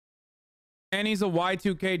 And he's a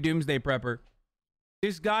Y2K doomsday prepper.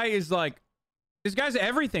 This guy is like, this guy's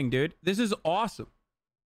everything, dude. This is awesome.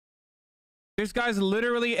 This guy's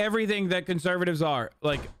literally everything that conservatives are,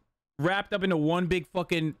 like, wrapped up into one big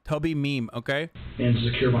fucking tubby meme, okay? And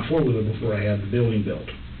to secure my four-wheeler before I had the building built.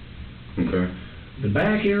 Okay. The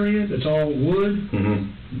back area that's all wood,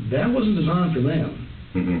 that wasn't designed for them.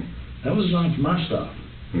 That was designed for my stuff.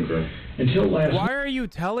 Okay. Until last. Why are you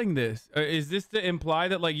telling this? Is this to imply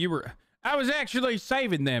that, like, you were... I was actually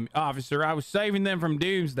saving them, officer. I was saving them from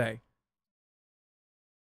doomsday.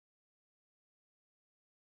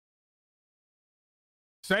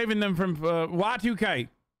 Saving them from Y2K.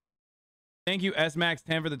 Thank you,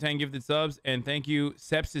 SMAX10 for the 10 gifted subs. And thank you,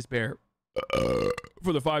 Sepsis Bear,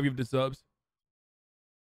 for the 5 gifted subs.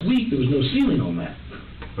 Week, there was no ceiling on that.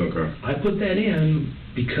 Okay. I put that in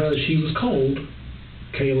because she was cold.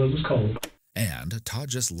 Kayla was cold. And Todd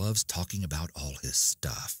just loves talking about all his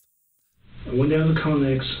stuff. I went down to the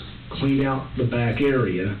Connex, cleaned out the back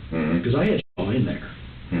area, because I had all in there.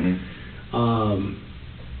 And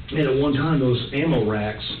at one time, those ammo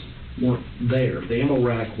racks weren't there. The ammo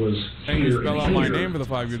rack was Thank you, spell out my name for the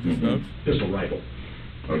 5 gifted subs. Pistol rifle.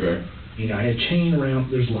 Okay. You know, I had chain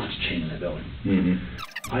around. There's lots of chain in that building.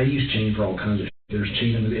 I use chain for all kinds of shit. There's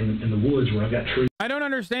chain in the woods where I've got trees. I don't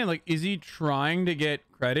understand. Like, is he trying to get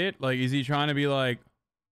credit? Like, is he trying to be like...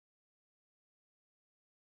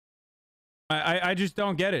 I just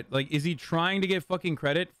don't get it. Like, is he trying to get fucking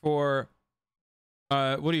credit for...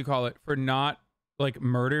 what do you call it? For not, like,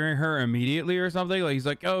 murdering her immediately or something? Like, he's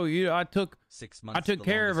like, oh, I took 6 months. I took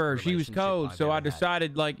care of her. She was cold, so I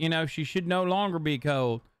decided, like, you know, she should no longer be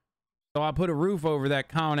cold. So I put a roof over that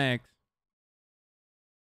Connex.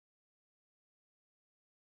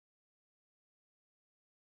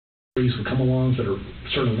 Trees would come along that are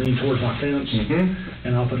starting to lean towards my fence,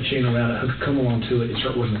 and I'll put a chain around it, hook a come along to it, and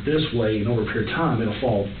start working it this way, and over a period of time, it'll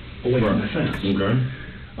fall away from my fence.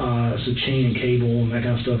 Okay. So chain and cable and that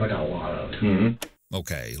kind of stuff, I got a lot of it.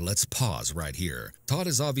 Okay, let's pause right here. Todd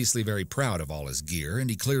is obviously very proud of all his gear, and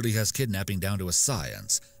he clearly has kidnapping down to a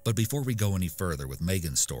science. But before we go any further with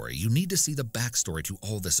Megan's story, you need to see the backstory to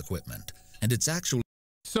all this equipment. And it's actually...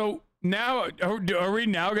 So now, are we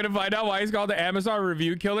now going to find out why he's called the Amazon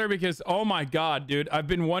review killer? Because, oh my God, dude, I've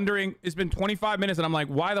been wondering, it's been 25 minutes and I'm like,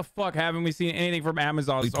 why the fuck haven't we seen anything from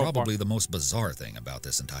Amazon so far? Probably the most bizarre thing about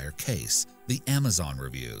this entire case, the Amazon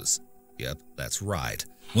reviews. Yep, that's right.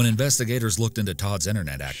 When investigators looked into Todd's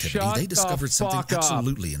internet activity, they discovered something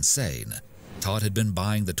absolutely insane. Todd had been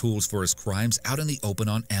buying the tools for his crimes out in the open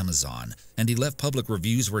on Amazon, and he left public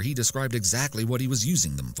reviews where he described exactly what he was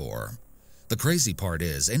using them for. The crazy part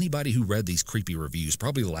is, anybody who read these creepy reviews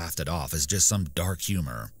probably laughed it off as just some dark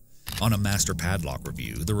humor. On a master padlock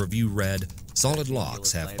review, the review read, "Solid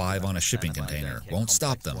locks have 5 on a shipping container. Won't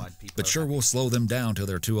stop them, but sure will slow them down till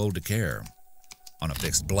they're too old to care." On a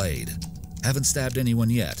fixed blade, "Haven't stabbed anyone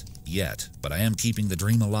yet, but I am keeping the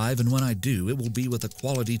dream alive, and when I do, it will be with a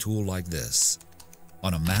quality tool like this."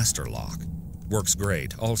 On a master lock, "Works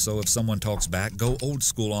great. Also, if someone talks back, go old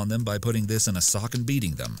school on them by putting this in a sock and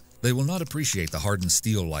beating them. They will not appreciate the hardened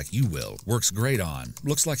steel like you will. Works great on.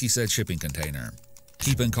 Looks like he said shipping container.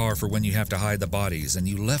 Keep in car for when you have to hide the bodies and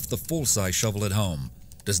you left the full-size shovel at home.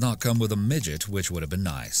 Does not come with a midget, which would have been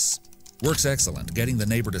nice. Works excellent. Getting the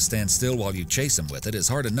neighbor to stand still while you chase him with it is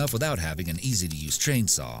hard enough without having an easy-to-use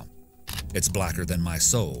chainsaw. It's blacker than my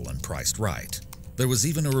soul and priced right." There was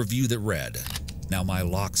even a review that read, "Now my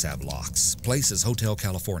locks have locks. Place is Hotel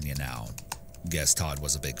California now." Guess Todd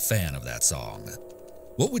was a big fan of that song.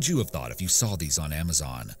 What would you have thought if you saw these on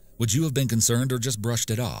Amazon? Would you have been concerned or just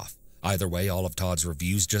brushed it off? Either way, all of Todd's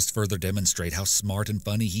reviews just further demonstrate how smart and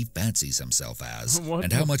funny he fancies himself as,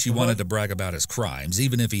 and how much he wanted to brag about his crimes,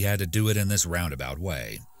 even if he had to do it in this roundabout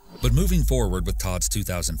way. But moving forward with Todd's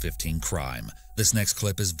 2015 crime, this next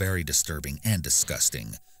clip is very disturbing and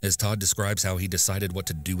disgusting. As Todd describes how he decided what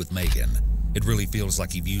to do with Megan, it really feels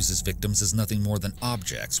like he views his victims as nothing more than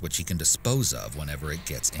objects which he can dispose of whenever it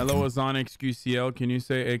gets Hello, Hasan XQCL. Can you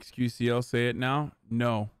say XQCL? Say it now?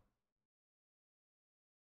 No.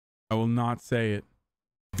 I will not say it.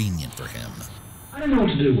 Convenient for him. I didn't know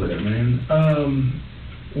what to do with her, man.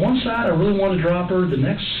 One side I really wanted to drop her. The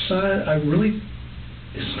next side I really,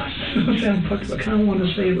 it's not sound fucked up. I kind of wanted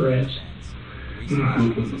to save her ass.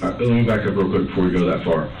 Let me back up real quick before we go that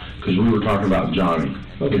far, because we were talking about Johnny.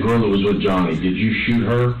 Okay. The girl that was with Johnny, did you shoot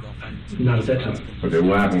her? Not at that time. Okay,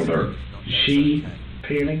 what happened with her? She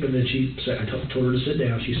panicked, but then I told her to sit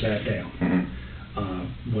down. She sat down.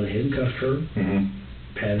 Mm-hmm. Went ahead and cuffed her. Mm-hmm.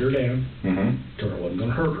 Patted her down. Mm-hmm. Told her I wasn't going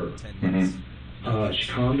to hurt her. Mm-hmm. She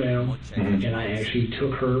calmed down, mm-hmm. and I actually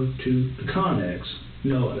took her to the Connex.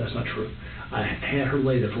 No, that's not true. I had her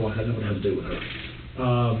lay there for a while. I didn't know what the hell to do with her.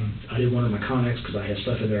 I didn't want her in my Connex because I had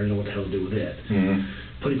stuff in there. I didn't know what the hell to do with it. Mm-hmm.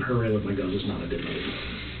 Putting her in with my guns is not a good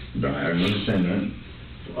move. I understand that.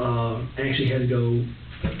 I actually had to go.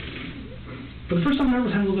 For the first time, I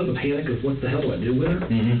was having a little bit of a panic of what the hell do I do with her.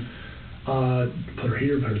 Mm-hmm. Put her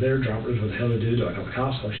here, put her there, drop her. What the hell do I do? Do I call the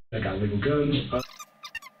cops? I got illegal guns.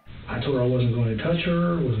 I told her I wasn't going to touch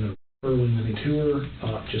her, wasn't going to hurt her, wasn't going to to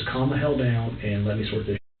her. Just calm the hell down and let me sort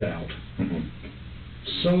this shit out. Mm-hmm.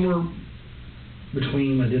 Somewhere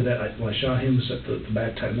between when I did that, when I shot him, set the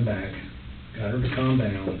back tight in the back, got her to calm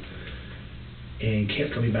down, and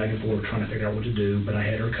kept coming back and forth trying to figure out what to do, but I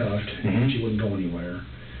had her cuffed, mm-hmm. and she wouldn't go anywhere.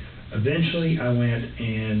 Eventually, I went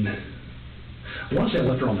and, I want to say I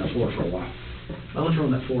left her on that floor for a while. I left her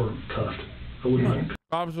on that floor cuffed. I would not.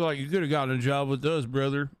 Cops were like, you could have gotten a job with us,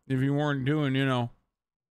 brother, if you weren't doing, you know.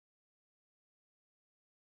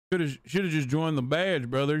 Should have just joined the badge,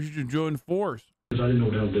 brother. You should join the force. I didn't know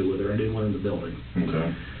what to do with her. I didn't want her in the building.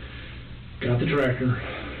 Okay. Got the tractor,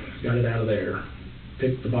 got it out of there,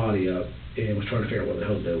 picked the body up, and was trying to figure out what the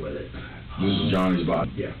hell to do with it. This is Johnny's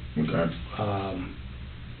body? Yeah. Okay.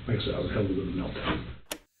 Like I said, I was having a little bit of a meltdown.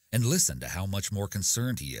 And listen to how much more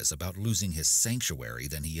concerned he is about losing his sanctuary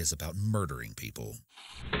than he is about murdering people.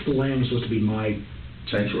 The land was supposed to be my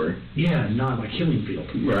sanctuary. Yeah, not my killing field.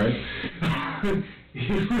 Right. I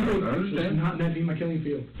understand. Not meant to be my killing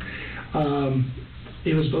field.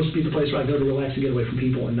 It was supposed to be the place where I go to relax and get away from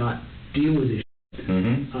people and not deal with this.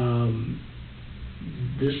 Mm-hmm.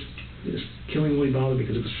 This killing really bothered me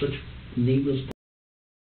because it was such needless.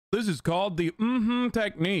 This is called the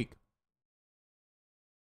technique,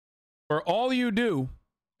 where all you do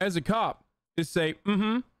as a cop is say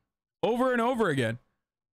over and over again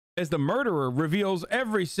as the murderer reveals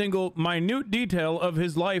every single minute detail of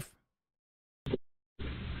his life.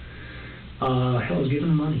 Hell, I was giving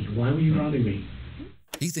him money. Why were you robbing me?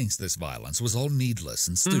 He thinks this violence was all needless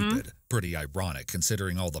and stupid. Pretty ironic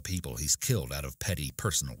considering all the people he's killed out of petty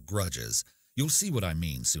personal grudges. You'll see what I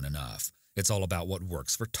mean soon enough. It's all about what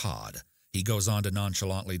works for Todd. He goes on to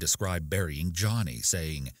nonchalantly describe burying Johnny,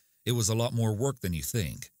 saying, "It was a lot more work than you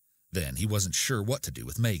think." Then he wasn't sure what to do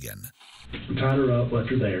with Megan. Tied her up, left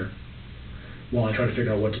her there, while I tried to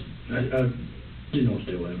figure out what to... I didn't know what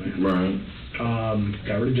to do with it, man. Right.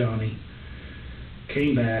 Got rid of Johnny.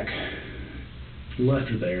 Came back, left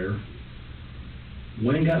her there,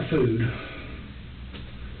 went and got food,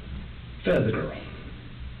 fed the girl.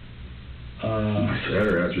 Fed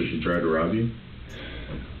her after she tried to rob you?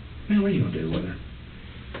 Man, what are you going to do with her?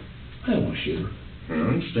 I don't want to shoot her. I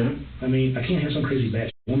understand. I mean, I can't have some crazy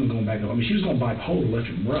bad woman going back. I mean, she was going bipolar left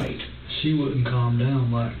and right. She wouldn't calm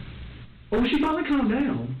down, like... Oh, she finally calmed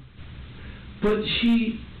down. But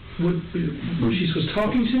she was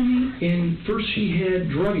talking to me, and first she had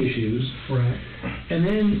drug issues. Right. And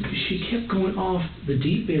then she kept going off the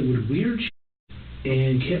deep end with weird shit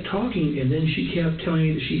and kept talking, and then she kept telling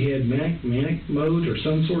me that she had manic modes or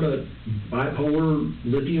some sort of bipolar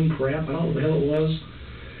lithium crap, I don't know what the hell it was,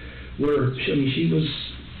 where, she was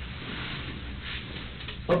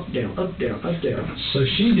up, down, up, down, up, down. So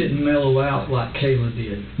she didn't mellow out like Kayla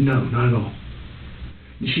did? No, not at all.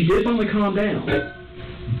 She did finally calm down,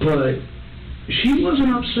 but she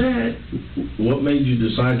wasn't upset. What made you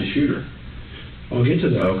decide to shoot her? I'll get to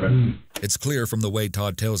that. Okay. It's clear from the way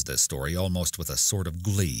Todd tells this story, almost with a sort of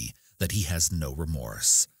glee, that he has no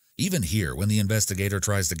remorse. Even here, when the investigator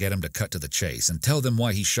tries to get him to cut to the chase and tell them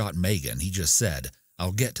why he shot Megan, he just said,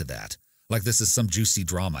 "I'll get to that," like this is some juicy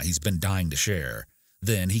drama he's been dying to share.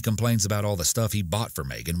 Then he complains about all the stuff he bought for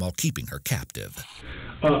Megan while keeping her captive.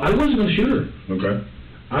 I wasn't going to shoot her. Okay.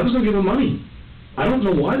 I was going to give her money. I don't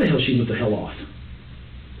know why the hell she went the hell off.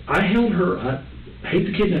 I held her, I hate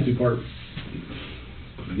the kidnapping part.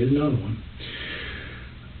 I get another one.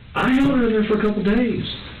 I held her there for a couple days.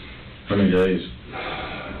 How many days?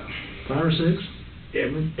 5 or 6.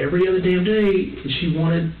 Every other damn day, she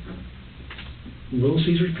wanted Little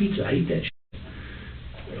Caesar's Pizza. I hate that shit.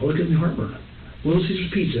 Oh, it gives me heartburn. Little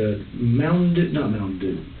Caesar's Pizza, not Mountain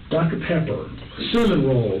Dew, Dr. Pepper, cinnamon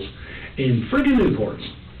rolls, and friggin' Newports.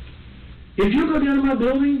 If you go down to my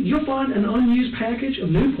building, you'll find an unused package of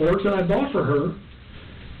Newports that I bought for her,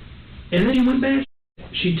 and then she went back.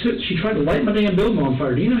 She tried to light my damn building on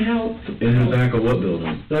fire. Do you know how? In the back of what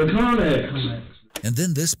building? The Connex. And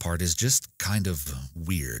then this part is just kind of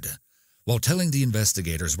weird. While telling the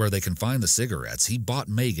investigators where they can find the cigarettes he bought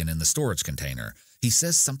Megan in the storage container, he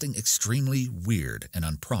says something extremely weird and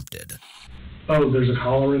unprompted. Oh, there's a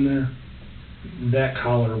collar in there? That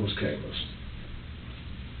collar was Kayla's.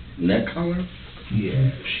 Neck collar?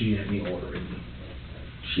 Yeah, she had me order it.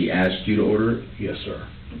 She asked you to order it? Yes, sir.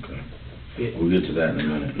 Okay. We'll get to that in a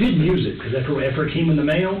minute. Didn't use it, because after it came in the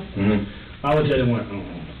mail, I looked at it and went,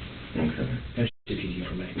 oh. Okay. That's shit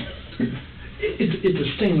for me. It's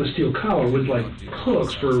a stainless steel collar with, like,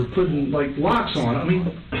 hooks for putting, like, locks on. I mean,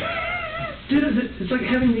 dude, it's like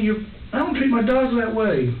having I don't treat my dogs that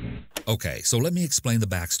way. Okay, so let me explain the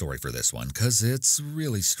backstory for this one, because it's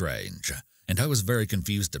really strange. And I was very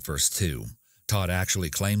confused at first, too. Todd actually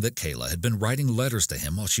claimed that Kayla had been writing letters to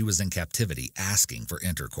him while she was in captivity, asking for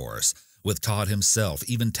intercourse, with Todd himself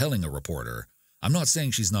even telling a reporter, "I'm not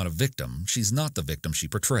saying she's not a victim. She's not the victim she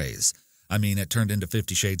portrays. I mean, it turned into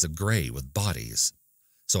 50 Shades of Grey with bodies."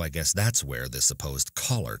 So I guess that's where this supposed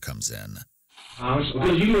collar comes in.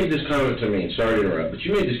 Because you made this comment to me, sorry to interrupt, but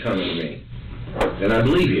you made this comment to me, and I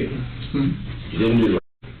believe you. You didn't do it.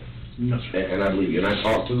 No, sir. And I believe you. And I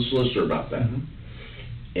talked to the solicitor about that.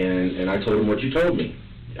 And I told him what you told me.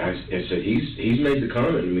 I said, he's made the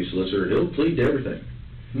comment to me, solicitor, he'll plead to everything.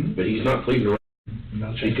 But he's not pleading to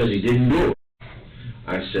because he didn't do it.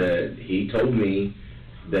 I said, he told me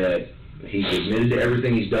that he's admitted to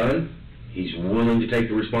everything he's done. He's willing to take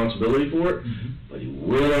the responsibility for it, but he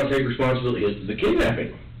will not take responsibility for the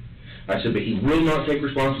kidnapping. I said, but he will not take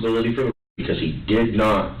responsibility for it because he did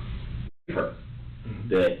not her.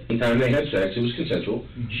 That anytime they had sex, it was consensual.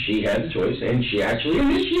 She had the choice, and she actually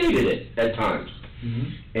initiated it at times.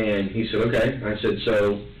 And he said, okay. I said,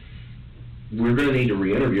 so we're going to need to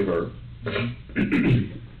re-interview her,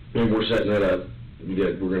 and we're setting that up.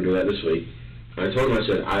 We're going to do that this week. I told him, I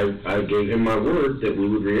said, I gave him my word that we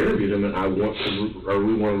would re-interview him, and we want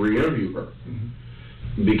to re-interview her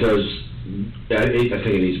because I think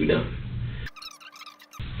it needs to be done.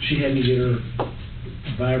 She had me get her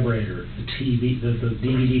vibrator, the TV, the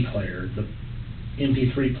DVD player, the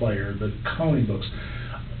MP3 player, the coloring books.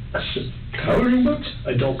 Coloring books?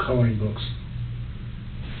 Adult coloring books.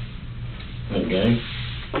 Okay.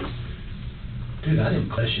 Dude, I didn't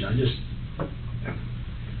question.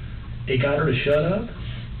 It got her to shut up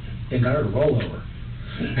and got her to roll over.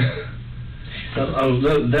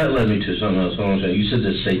 That led me to something else. You said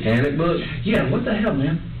the satanic book? Yeah, what the hell,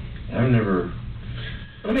 man? I've never...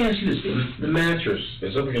 Let me ask you this. The mattress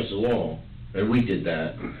is up against the wall, and we did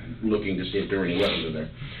that, looking to see if there were any weapons in there.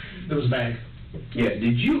 There was a bag. Yeah,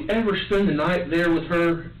 did you ever spend the night there with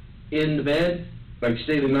her in the bed? Like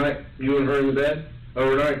stay the night, you and her in the bed,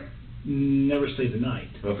 overnight? Never stayed the night.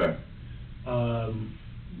 Okay.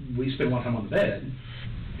 We spent a lot of time on the bed.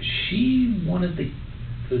 She wanted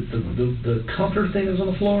the comforter thing that was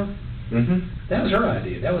on the floor. That was her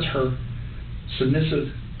idea. That was her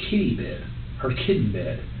submissive kitty bed. Her kitten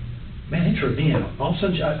bed. Man, it tripped me out. All of a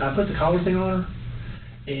sudden, I put the collar thing on her.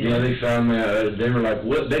 And yeah, they found that. They were like,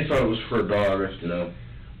 what? They thought it was for a dog, you know.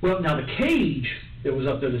 Well, now the cage that was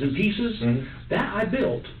up there that's in pieces, that I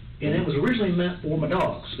built, and it was originally meant for my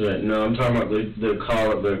dogs. Yeah, no, I'm talking about the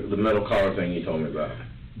collar, the metal collar thing you told me about.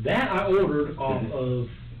 That I ordered off of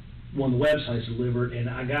one of the websites delivered, and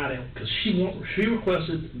I got it because she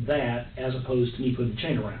requested that as opposed to me putting the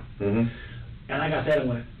chain around. And I got that and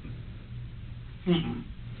went,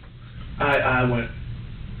 I went,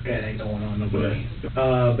 that ain't going on, no way.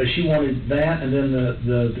 But she wanted that, and then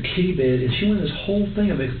the kitty bed, and she wanted this whole thing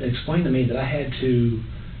of explaining to me that I had to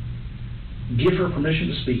give her permission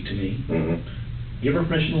to speak to me, give her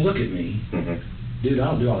permission to look at me. Dude, I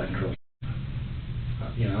don't do all that control.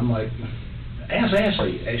 You know, I'm like, ask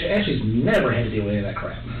Ashley. Ashley's never had to deal with any of that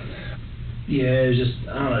crap. Yeah, it was just,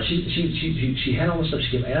 I don't know, she had all this stuff,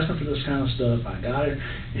 she kept asking for this kind of stuff, I got it,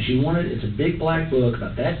 and she wanted, it's a big black book,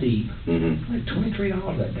 about that deep, like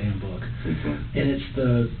 $23 that damn book, and it's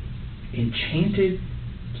the Enchanted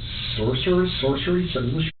Sorcery,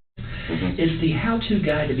 it's the how-to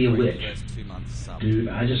guide to be a witch. Dude,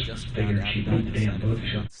 I just figured she'd need the damn book,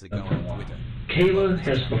 she'll up for a while. Kayla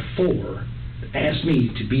has before asked me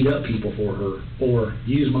to beat up people for her, or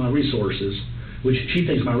use my resources, which she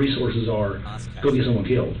thinks my resources are go get someone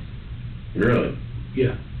killed. Really?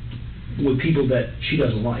 Yeah. With people that she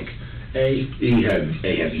doesn't like.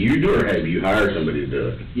 Have you do or have you hired somebody to do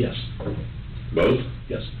it? Yes. Both?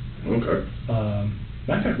 Yes. Okay. Matter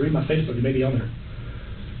of fact, read my Facebook, it may be on there.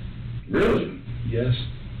 Really? Yes.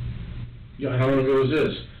 How long ago was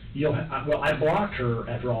this? Well, I blocked her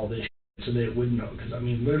after all this so that it wouldn't know, because I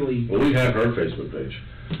mean, literally... Well, we have her Facebook page.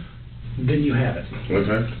 Then you have it.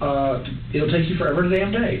 Okay. It'll take you forever a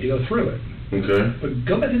damn day to go through it. Okay. But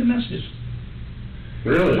go back to the messages.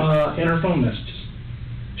 Really? In her phone messages.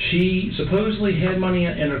 She supposedly had money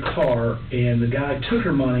in her car, and the guy took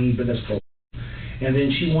her money, but that's bull. And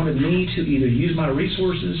then she wanted me to either use my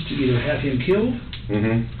resources to either have him killed,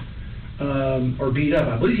 or beat up.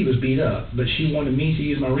 I believe he was beat up, but she wanted me to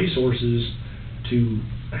use my resources to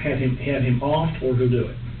have him offed or go do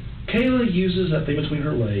it. Kayla uses that thing between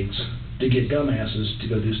her legs to get dumbasses to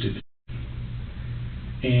go do stupid.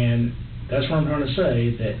 And that's what I'm trying to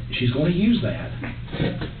say, that she's going to use that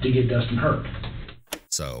to get Dustin hurt.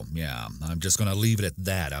 So, yeah, I'm just going to leave it at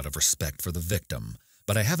that out of respect for the victim.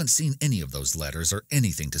 But I haven't seen any of those letters or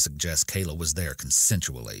anything to suggest Kayla was there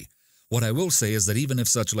consensually. What I will say is that even if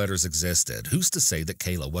such letters existed, who's to say that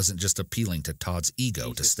Kayla wasn't just appealing to Todd's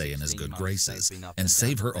ego to stay in his good graces and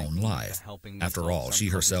save her own life? After all, she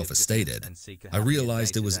herself has stated, I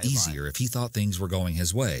realized it was easier if he thought things were going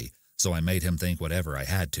his way, so I made him think whatever I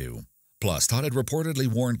had to. Plus, Todd had reportedly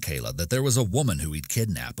warned Kayla that there was a woman who he'd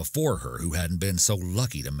kidnapped before her who hadn't been so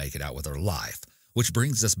lucky to make it out with her life, which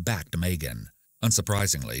brings us back to Megan.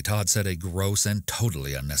 Unsurprisingly, Todd said a gross and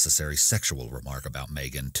totally unnecessary sexual remark about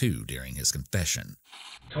Megan, too, during his confession.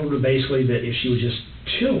 Told her basically that if she would just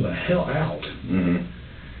chill the hell out.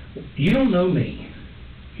 You don't know me.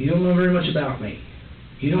 You don't know very much about me.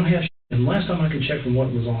 You don't have... And last time I could check from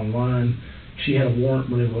what was online, she had a warrant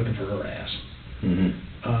when they were looking for her ass.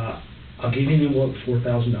 I'll give you an envelope for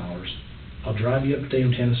 $4,000. I'll drive you up to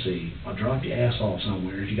Dayton, Tennessee. I'll drop your ass off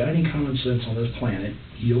somewhere. If you got any common sense on this planet,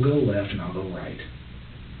 you'll go left and I'll go right.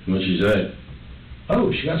 What'd she say?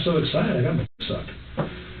 Oh, she got so excited, I got my sucked.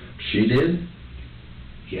 She did?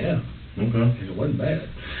 Yeah. Okay. And it wasn't bad.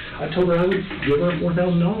 I told her I would give her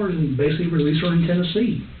 $4,000 and basically release her in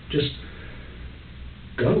Tennessee. Just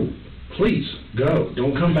go. Please, go.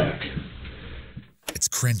 Don't come back. It's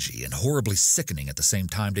cringy and horribly sickening at the same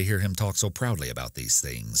time to hear him talk so proudly about these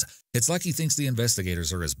things. It's like he thinks the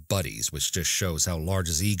investigators are his buddies, which just shows how large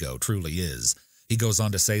his ego truly is. He goes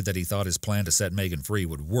on to say that he thought his plan to set Megan free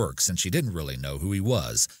would work since she didn't really know who he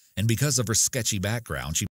was, and because of her sketchy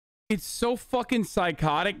background, she... It's so fucking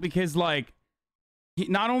psychotic because, like,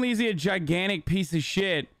 not only is he a gigantic piece of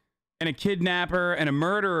shit and a kidnapper and a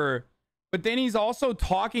murderer, but then he's also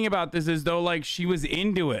talking about this as though, like, she was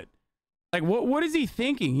into it. Like, what is he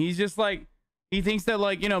thinking? He's just like, he thinks that,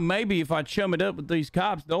 like, you know, maybe if I chum it up with these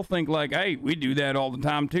cops, they'll think like, hey, we do that all the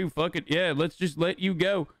time too. Fuck it. Yeah, let's just let you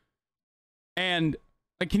go. And,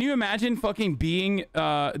 like, can you imagine fucking being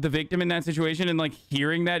the victim in that situation and, like,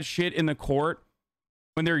 hearing that shit in the court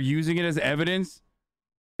when they're using it as evidence?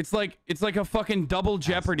 It's like a fucking double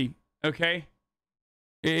jeopardy, okay?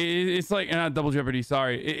 It's like, not double jeopardy,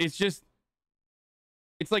 sorry. It's just,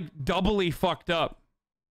 it's like doubly fucked up.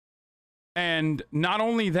 And not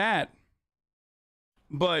only that,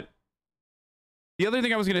 but the other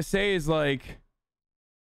thing I was going to say is like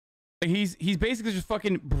he's basically just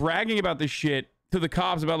fucking bragging about this shit to the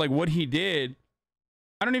cops about like what he did.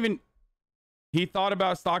 He thought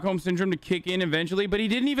about Stockholm syndrome to kick in eventually, but he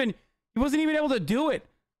wasn't even able to do it.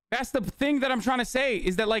 That's the thing that I'm trying to say,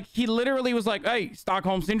 is that like he literally was like, hey,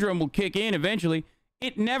 Stockholm Syndrome will kick in eventually.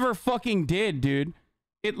 It never fucking did, dude.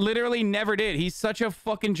 It literally never did. He's such a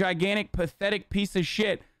fucking gigantic, pathetic piece of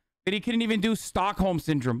shit that he couldn't even do Stockholm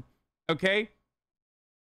Syndrome. Okay?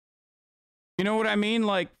 You know what I mean?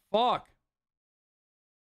 Like, fuck.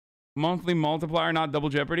 Monthly multiplier, not double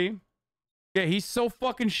jeopardy. Yeah, he's so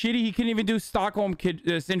fucking shitty, he couldn't even do Stockholm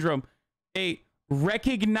Syndrome. A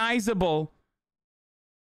recognizable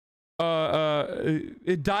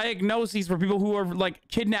diagnoses for people who are like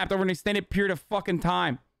kidnapped over an extended period of fucking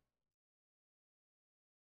time.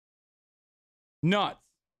 Nuts.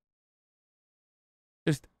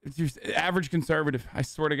 Just average conservative, I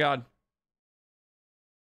swear to God.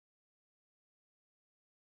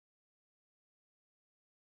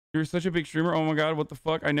 You're such a big streamer. Oh my God, what the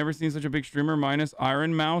fuck? I never seen such a big streamer minus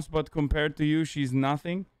Iron Mouse, but compared to you, she's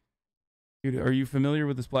nothing. Dude, are you familiar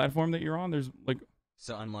with this platform that you're on? There's like...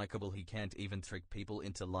 So unlikable he can't even trick people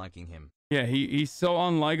into liking him. Yeah, he's so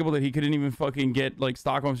unlikable that he couldn't even fucking get like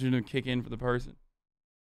Stockholm Syndrome to kick in for the person.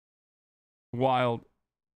 Wild.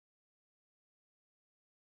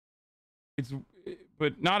 It's,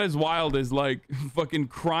 but not as wild as like fucking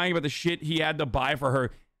crying about the shit he had to buy for her.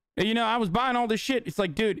 And, you know, I was buying all this shit. It's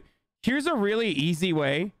like, dude, here's a really easy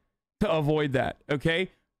way to avoid that, okay?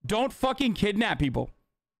 Don't fucking kidnap people.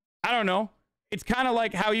 I don't know. It's kind of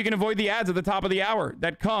like how you can avoid the ads at the top of the hour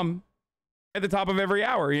that come at the top of every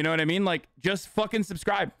hour. You know what I mean? Like, just fucking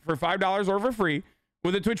subscribe for $5 or for free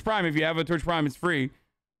with a Twitch Prime. If you have a Twitch Prime, it's free.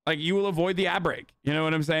 Like, you will avoid the ad break. You know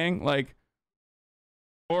what I'm saying? Like,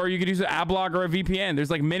 or you could use an ad block or a VPN.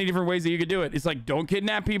 There's like many different ways that you could do it. It's like, don't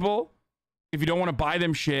kidnap people if you don't want to buy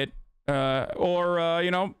them shit. You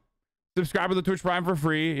know, subscribe to the Twitch Prime for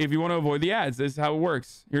free if you want to avoid the ads. This is how it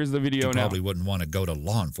works. Here's the video now. You probably wouldn't want to go to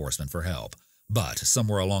law enforcement for help. But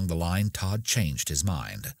somewhere along the line, Todd changed his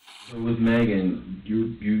mind. So with Megan,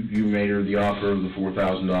 you made her the offer of the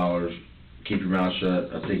 $4,000. Keep your mouth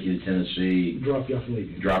shut. I'll take you to Tennessee. Drop you off and leave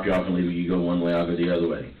you. Drop you off and leave you. You go one way, I'll go the other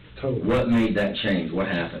way. Totally. What made that change? What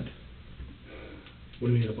happened? What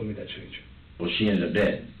do you mean, what made that change? Well, she ended up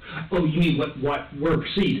dead. Oh, you mean what word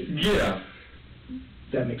proceeded? Yeah.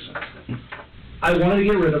 That makes sense. I wanted to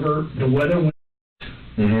get rid of her. The weather went.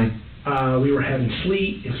 Mm-hmm. We were having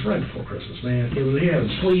sleet. It was right before Christmas, man. We were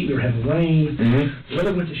having sleet. We were having rain. Mm-hmm. The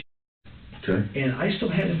weather went to shit. Okay. And I still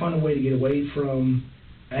had to find a way to get away from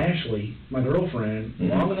Ashley, my girlfriend,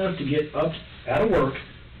 long enough to get up out of work,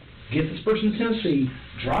 get this person to Tennessee,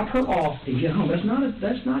 drop her off, and get home.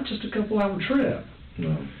 That's not just a couple-hour trip.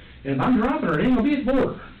 No. And if I'm dropping her, it ain't gonna be at the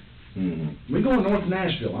border. Mm-hmm. We're going north of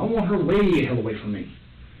Nashville. I want her way the hell away from me.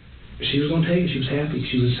 She was gonna take it. She was happy.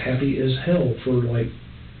 She was happy as hell for like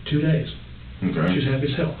 2 days. Okay. She was happy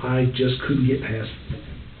as hell. I just couldn't get past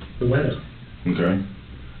the weather. Okay.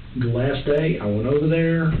 The last day, I went over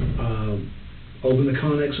there, opened the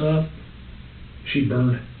Connex up. She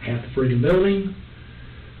burned half the freaking building.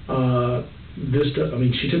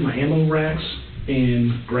 She took my ammo racks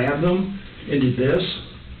and grabbed them and did this.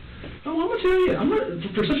 Oh, I'm gonna tell you, I'm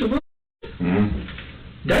not for such a little.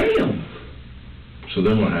 Mm-hmm. Damn. So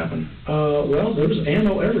then what happened? Well, there was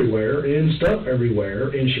ammo everywhere and stuff everywhere,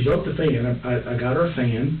 and she broke the fan. I got her a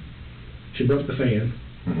fan. She broke the fan.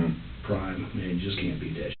 Mm-hmm. Prime, man, you just can't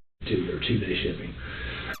beat that. They're 2-day shipping.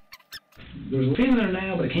 There's a fan there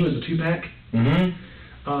now, but it came as a 2-pack. Mm-hmm.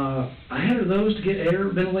 I had her those to get air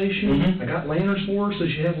ventilation. Mm-hmm. I got lanterns for her so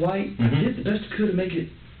she'd have light. Mm-hmm. I did the best I could to make it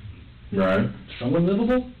right. somewhat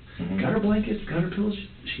livable. Mm-hmm. Got her blankets, got her pillows.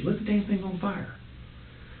 She lit the damn thing on fire.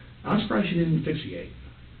 I'm surprised she didn't asphyxiate.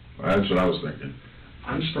 Well, that's what I was thinking.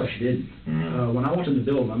 I'm surprised she didn't. Mm-hmm. When I walked in the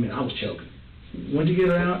building, I mean, I was choking. Went to get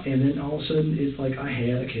her out, and then all of a sudden, it's like I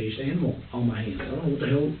had a caged animal on my hands. I don't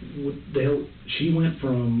know what the hell. She went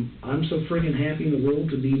from, I'm so freaking happy in the world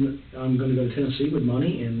to be, I'm going to go to Tennessee with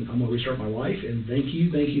money, and I'm going to restart my life, and thank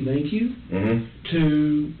you, mm-hmm.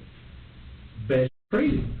 to bad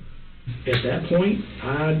crazy. At that point,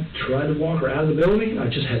 I tried to walk her out of the building. I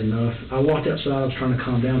just had enough. I walked outside. I was trying to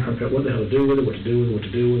calm down her, what the hell to do with it, what to do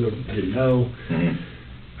with it. I didn't know. Mm-hmm.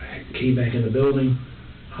 I came back in the building.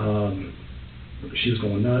 She was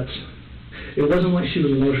going nuts. It wasn't like she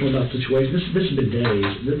was emotional about the situation. This has been days.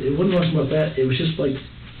 It wasn't emotional about that. It was just like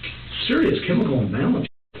serious chemical imbalance.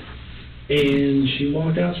 And she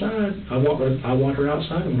walked outside. I walked her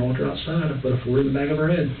outside, and when I walked her outside, I put a 40 in the back of her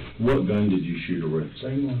head. What gun did you shoot her with?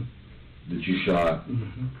 Same one. That you shot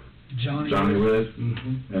Johnny with?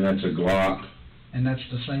 Mm-hmm. And that's a Glock? And that's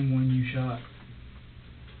the same one you shot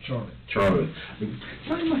Charlie. It's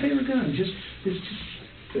not my favorite gun.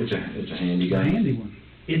 It's a handy gun. A handy one.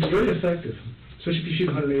 It's very effective, especially if you shoot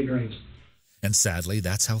 180 grains. And sadly,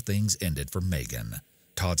 that's how things ended for Megan.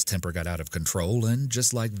 Todd's temper got out of control, and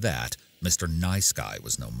just like that, Mr. Nice Guy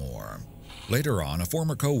was no more. Later on, a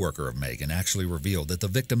former co-worker of Megan actually revealed that the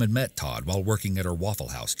victim had met Todd while working at her Waffle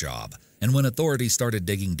House job. And when authorities started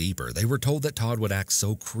digging deeper, they were told that Todd would act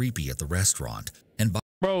so creepy at the restaurant. And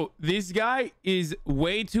bro, this guy is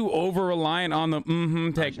way too over-reliant on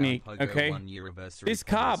the technique, okay? This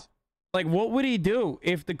cop, like, what would he do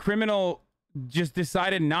if the criminal just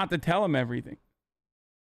decided not to tell him everything?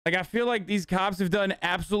 Like, I feel like these cops have done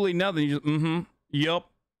absolutely nothing. You just,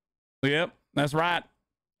 yep, that's right.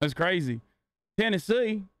 That's crazy.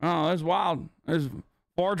 Tennessee, oh, that's wild. That's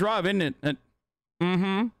far drive, isn't it?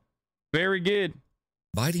 Very good.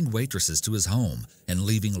 Inviting waitresses to his home and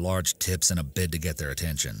leaving large tips in a bid to get their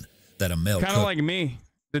attention. That a male kind of like me.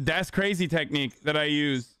 The that's crazy technique that I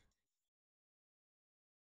use.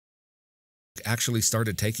 Actually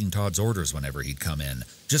started taking Todd's orders whenever he'd come in,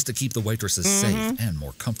 just to keep the waitresses safe and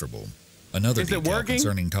more comfortable. Another detail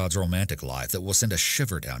concerning Todd's romantic life that will send a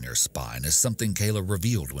shiver down your spine is something Kayla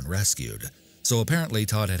revealed when rescued. So apparently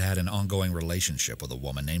Todd had had an ongoing relationship with a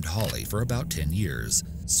woman named Holly for about 10 years.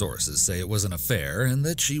 Sources say it was an affair and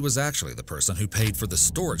that she was actually the person who paid for the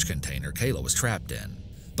storage container Kayla was trapped in.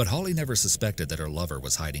 But Holly never suspected that her lover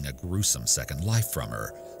was hiding a gruesome second life from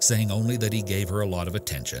her, saying only that he gave her a lot of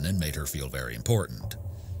attention and made her feel very important.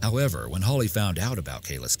 However, when Holly found out about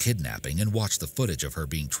Kayla's kidnapping and watched the footage of her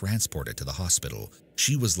being transported to the hospital,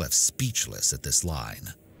 she was left speechless at this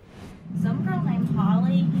line. Some girl named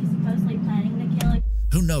Holly, he's supposedly planning to kill her.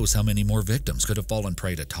 Who knows how many more victims could have fallen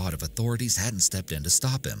prey to Todd if authorities hadn't stepped in to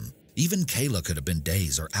stop him. Even Kayla could have been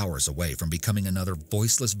days or hours away from becoming another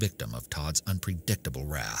voiceless victim of Todd's unpredictable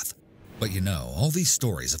wrath. But you know, all these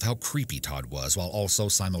stories of how creepy Todd was while also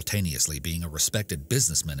simultaneously being a respected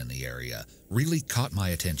businessman in the area really caught my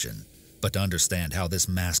attention. But to understand how this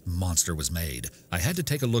masked monster was made, I had to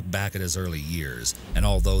take a look back at his early years, and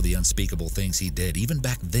although the unspeakable things he did even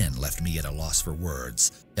back then left me at a loss for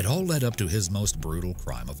words, it all led up to his most brutal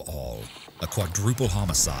crime of all, a quadruple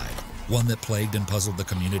homicide, one that plagued and puzzled the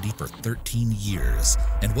community for 13 years,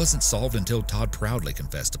 and wasn't solved until Todd proudly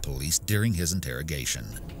confessed to police during his interrogation.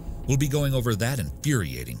 We'll be going over that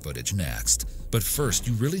infuriating footage next, but first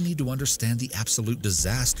you really need to understand the absolute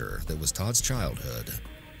disaster that was Todd's childhood.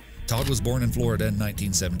 Todd was born in Florida in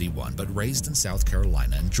 1971, but raised in South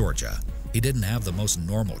Carolina and Georgia. He didn't have the most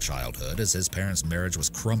normal childhood as his parents' marriage was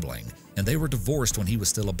crumbling, and they were divorced when he was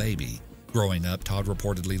still a baby. Growing up, Todd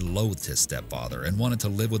reportedly loathed his stepfather and wanted to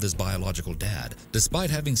live with his biological dad, despite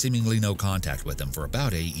having seemingly no contact with him for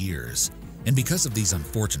about 8 years. And because of these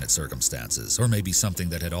unfortunate circumstances, or maybe something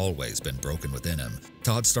that had always been broken within him,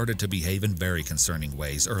 Todd started to behave in very concerning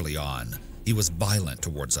ways early on. He was violent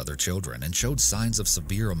towards other children and showed signs of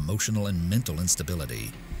severe emotional and mental instability.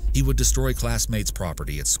 He would destroy classmates'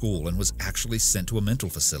 property at school and was actually sent to a mental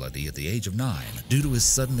facility at the age of 9 due to his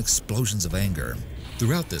sudden explosions of anger.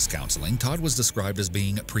 Throughout this counseling, Todd was described as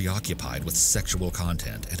being preoccupied with sexual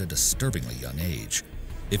content at a disturbingly young age.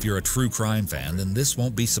 If you're a true crime fan, then this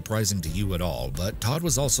won't be surprising to you at all, but Todd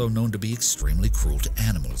was also known to be extremely cruel to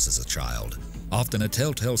animals as a child, often a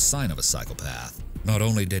telltale sign of a psychopath. Not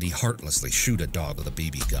only did he heartlessly shoot a dog with a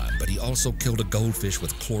BB gun, but he also killed a goldfish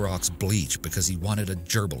with Clorox bleach because he wanted a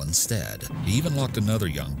gerbil instead. He even locked another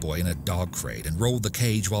young boy in a dog crate and rolled the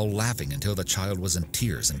cage while laughing until the child was in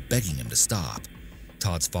tears and begging him to stop.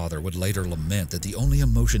 Todd's father would later lament that the only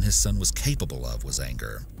emotion his son was capable of was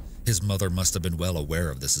anger. His mother must have been well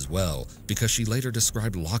aware of this as well, because she later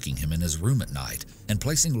described locking him in his room at night and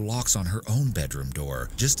placing locks on her own bedroom door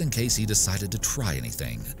just in case he decided to try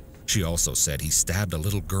anything. She also said he stabbed a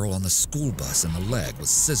little girl on the school bus in the leg with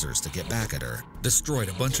scissors to get back at her, destroyed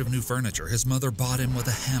a bunch of new furniture his mother bought him with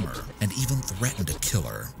a hammer, and even threatened to kill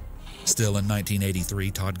her. Still in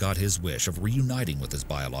 1983, Todd got his wish of reuniting with his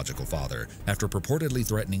biological father after purportedly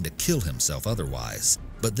threatening to kill himself otherwise.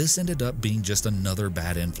 But this ended up being just another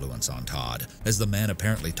bad influence on Todd, as the man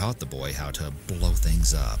apparently taught the boy how to blow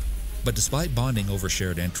things up. But despite bonding over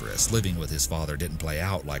shared interests, living with his father didn't play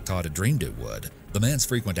out like Todd had dreamed it would. The man's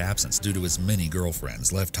frequent absence due to his many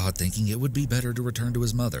girlfriends left Todd thinking it would be better to return to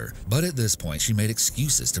his mother. But at this point, she made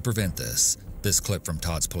excuses to prevent this. This clip from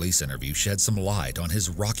Todd's police interview shed some light on his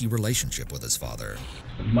rocky relationship with his father.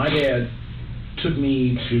 My dad took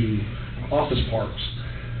me to office parks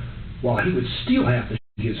while he would still have to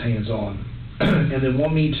get his hands on, and then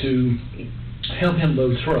want me to help him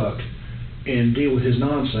load truck and deal with his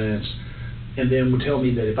nonsense, and then would tell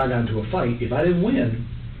me that if I got into a fight, if I didn't win,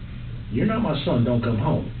 you're not my son, don't come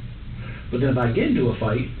home. But then if I get into a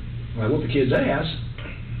fight, I whoop the kid's ass,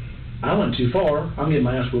 I went too far, I'm getting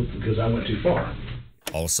my ass whooped because I went too far.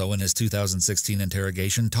 Also, in his 2016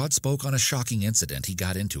 interrogation, Todd spoke on a shocking incident he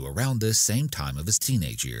got into around this same time of his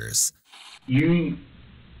teenage years. You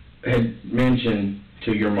had mentioned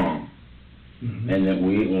to your mom, and that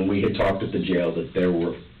when we had talked at the jail, that there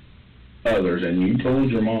were others, and you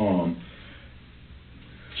told your mom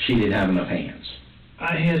she didn't have enough hands.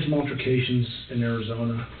 I had some altercations in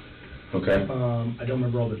Arizona. Okay. I don't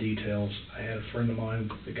remember all the details. I had a friend of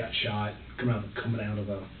mine that got shot coming out of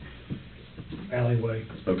a alleyway.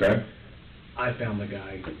 Okay. I found the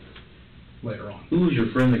guy later on. Who was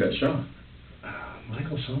your friend that got shot?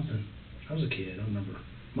 Michael something. I was a kid. I don't remember.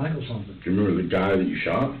 Michael something. Do you remember the guy that you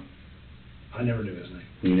shot? I never knew his name.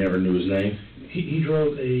 You never knew his name? He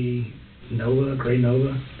drove a Nova, gray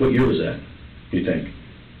Nova. What year was that, you think?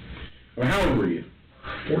 Well, how old were you?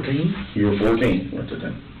 14. You were 14 at the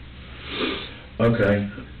time. Okay.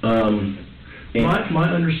 My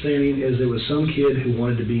understanding is there was some kid who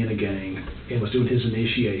wanted to be in a gang and was doing his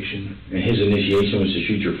initiation. And his initiation was to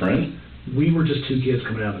shoot your friend? We were just two kids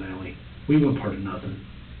coming out of an alley. We weren't part of nothing.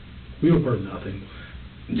 We were part of nothing.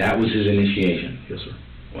 That was his initiation? Yes, sir.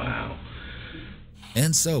 Wow.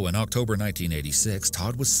 And so, in October 1986,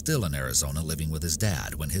 Todd was still in Arizona living with his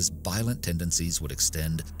dad when his violent tendencies would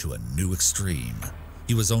extend to a new extreme.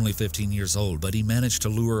 He was only 15 years old, but he managed to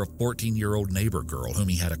lure a 14-year-old neighbor girl whom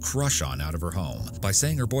he had a crush on out of her home by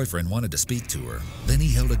saying her boyfriend wanted to speak to her. Then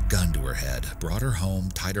he held a gun to her head, brought her home,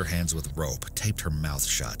 tied her hands with rope, taped her mouth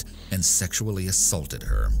shut, and sexually assaulted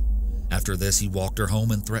her. After this, he walked her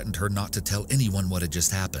home and threatened her not to tell anyone what had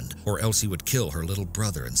just happened, or else he would kill her little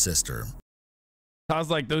brother and sister. I was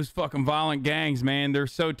like, those fucking violent gangs, man, they're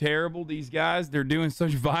so terrible, these guys. They're doing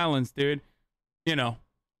such violence, dude. You know,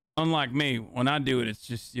 unlike me, when I do it, it's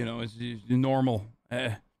just, you know, it's just normal.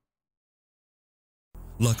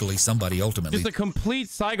 Luckily, somebody ultimately... Just a complete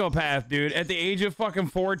psychopath, dude, at the age of fucking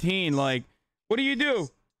 14. Like, what do you do?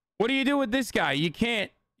 What do you do with this guy? You can't.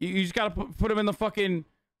 You just got to put him in the fucking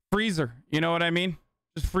freezer. You know what I mean?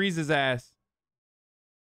 Just freeze his ass.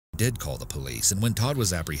 Did call the police, and when Todd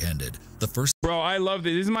was apprehended, the first... Bro, I love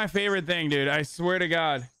this. This is my favorite thing, dude. I swear to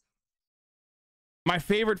God. My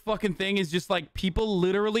favorite fucking thing is just like people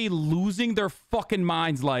literally losing their fucking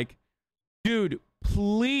minds. Like, dude,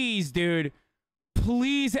 please, add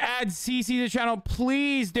CC to the channel.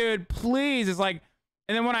 Please, dude, please. It's like,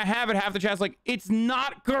 and then when I have it, half the chat's like, it's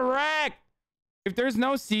not correct. If there's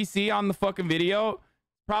no CC on the fucking video,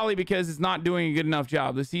 probably because it's not doing a good enough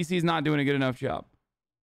job. The CC is not doing a good enough job.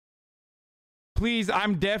 Please,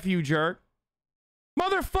 I'm deaf, you jerk.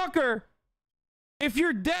 Motherfucker! If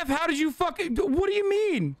you're deaf, how did you fucking... What do you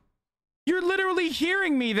mean? You're literally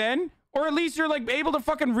hearing me then. Or at least you're like able to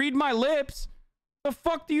fucking read my lips. The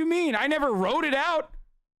fuck do you mean? I never wrote it out.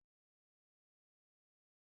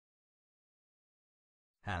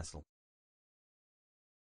 Hassle.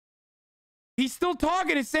 He's still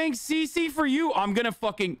talking. It's saying CC for you. I'm gonna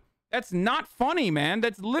fucking... That's not funny, man.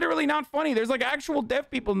 That's literally not funny. There's like actual deaf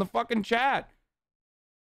people in the fucking chat.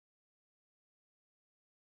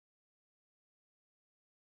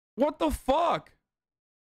 What the fuck?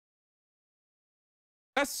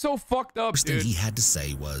 That's so fucked up, dude. The first thing he had to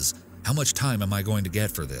say was, how much time am I going to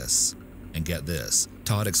get for this? And get this,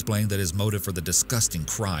 Todd explained that his motive for the disgusting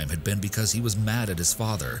crime had been because he was mad at his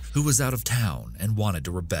father, who was out of town and wanted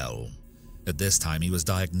to rebel. At this time, he was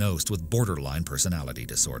diagnosed with borderline personality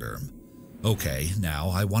disorder. Okay, now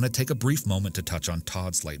I want to take a brief moment to touch on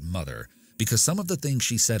Todd's late mother, because some of the things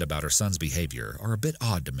she said about her son's behavior are a bit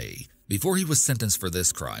odd to me. Before he was sentenced for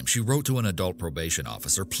this crime, she wrote to an adult probation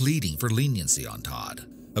officer pleading for leniency on Todd.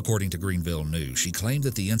 According to Greenville News, she claimed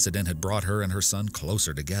that the incident had brought her and her son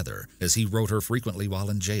closer together, as he wrote her frequently while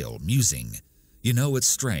in jail, musing, "You know, it's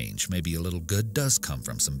strange, maybe a little good does come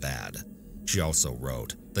from some bad." She also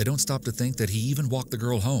wrote, "They don't stop to think that he even walked the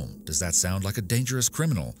girl home. Does that sound like a dangerous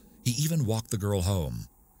criminal? He even walked the girl home."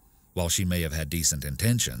 While she may have had decent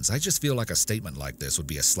intentions, I just feel like a statement like this would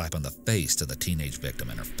be a slap in the face to the teenage victim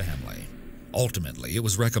and her family. Ultimately, it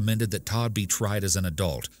was recommended that Todd be tried as an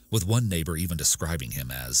adult, with one neighbor even describing him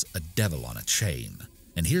as a devil on a chain.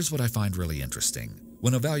 And here's what I find really interesting.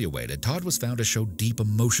 When evaluated, Todd was found to show deep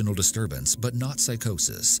emotional disturbance, but not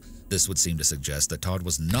psychosis. This would seem to suggest that Todd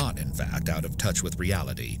was not, in fact, out of touch with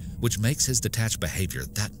reality, which makes his detached behavior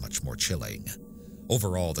that much more chilling.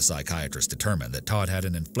 Overall, the psychiatrist determined that Todd had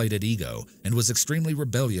an inflated ego and was extremely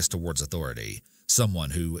rebellious towards authority,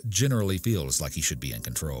 someone who generally feels like he should be in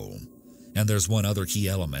control. And there's one other key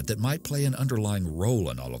element that might play an underlying role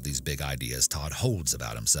in all of these big ideas Todd holds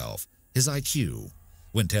about himself: his IQ.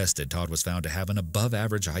 When tested, Todd was found to have an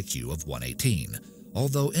above-average IQ of 118,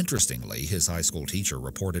 although interestingly, his high school teacher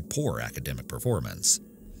reported poor academic performance.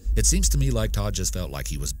 It seems to me like Todd just felt like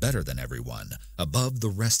he was better than everyone, above the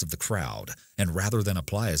rest of the crowd, and rather than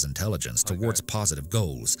apply his intelligence towards positive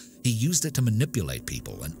goals, he used it to manipulate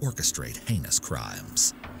people and orchestrate heinous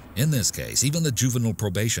crimes. In this case, even the juvenile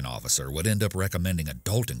probation officer would end up recommending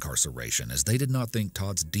adult incarceration as they did not think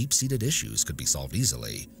Todd's deep-seated issues could be solved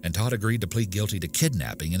easily, and Todd agreed to plead guilty to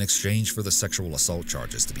kidnapping in exchange for the sexual assault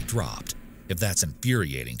charges to be dropped. If that's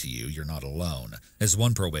infuriating to you, you're not alone, as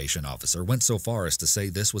one probation officer went so far as to say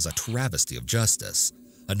this was a travesty of justice.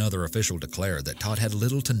 Another official declared that Todd had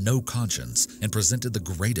little to no conscience and presented the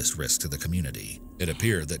greatest risk to the community. It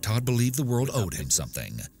appeared that Todd believed the world owed him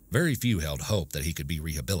something. Very few held hope that he could be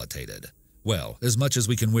rehabilitated. Well, as much as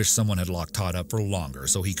we can wish someone had locked Todd up for longer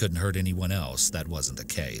so he couldn't hurt anyone else, that wasn't the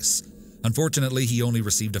case. Unfortunately, he only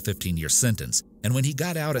received a 15-year sentence, and when he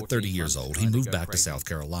got out at 30 years old, he moved back to South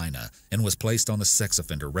Carolina and was placed on the sex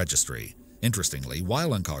offender registry. Interestingly,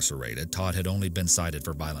 while incarcerated, Todd had only been cited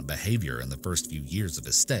for violent behavior in the first few years of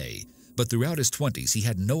his stay, but throughout his 20s, he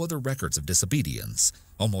had no other records of disobedience,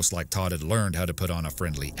 almost like Todd had learned how to put on a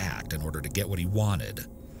friendly act in order to get what he wanted.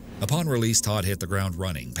 Upon release, Todd hit the ground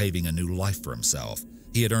running, paving a new life for himself.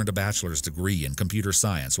 He had earned a bachelor's degree in computer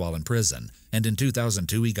science while in prison, and in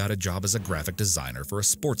 2002 he got a job as a graphic designer for a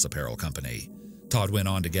sports apparel company. Todd went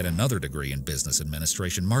on to get another degree in business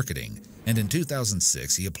administration marketing, and in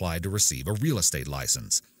 2006 he applied to receive a real estate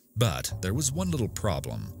license. But there was one little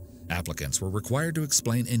problem. Applicants were required to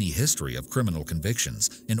explain any history of criminal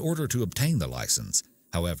convictions in order to obtain the license.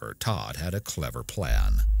 However, Todd had a clever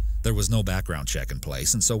plan. There was no background check in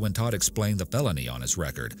place, and so when Todd explained the felony on his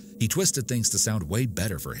record, he twisted things to sound way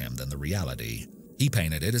better for him than the reality. He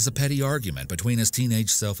painted it as a petty argument between his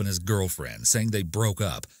teenage self and his girlfriend, saying they broke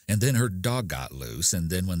up, and then her dog got loose, and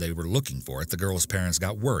then when they were looking for it, the girl's parents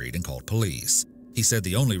got worried and called police. He said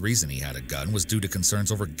the only reason he had a gun was due to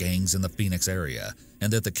concerns over gangs in the Phoenix area,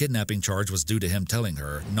 and that the kidnapping charge was due to him telling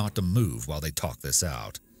her not to move while they talked this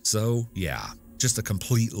out. So, yeah. Just a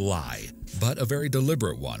complete lie, but a very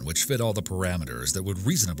deliberate one which fit all the parameters that would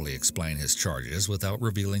reasonably explain his charges without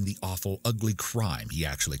revealing the awful, ugly crime he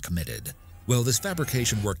actually committed. Well, this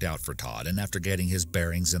fabrication worked out for Todd, and after getting his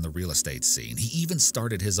bearings in the real estate scene, he even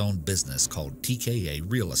started his own business called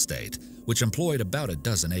TKA Real Estate, which employed about a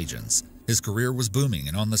dozen agents. His career was booming,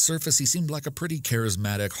 and on the surface he seemed like a pretty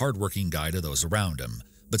charismatic, hardworking guy to those around him.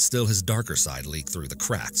 But still, his darker side leaked through the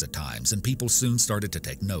cracks at times, and people soon started to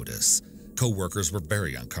take notice. Co-workers were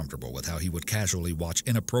very uncomfortable with how he would casually watch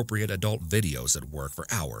inappropriate adult videos at work for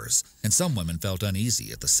hours, and some women felt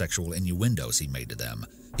uneasy at the sexual innuendos he made to them.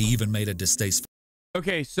 He even made a distasteful...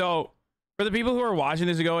 Okay, so for the people who are watching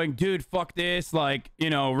this and going, dude, fuck this, like, you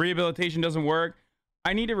know, rehabilitation doesn't work,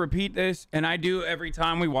 I need to repeat this, and I do every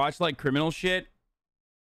time we watch, like, criminal shit.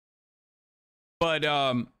 But,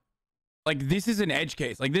 like, this is an edge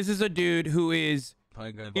case. Like, this is a dude who is...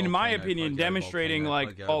 in my opinion, demonstrating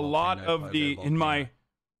like a lot of the, in my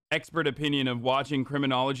expert opinion of watching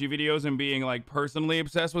criminology videos and being like personally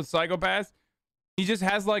obsessed with psychopaths, he just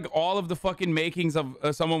has like all of the fucking makings of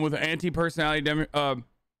someone with anti-personality,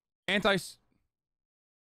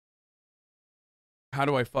 how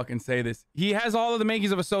do I fucking say this? He has all of the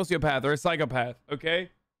makings of a sociopath or a psychopath,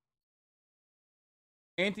 okay?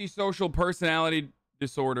 Antisocial personality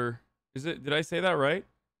disorder. Is it, did I say that right?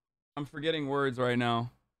 I'm forgetting words right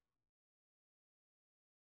now.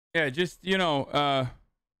 Yeah, just, you know,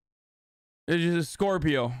 it's just a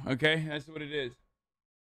Scorpio, okay? That's what it is.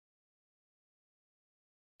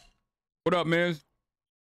 What up, Miz?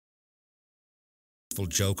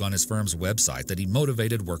 Joke on his firm's website that he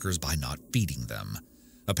motivated workers by not feeding them.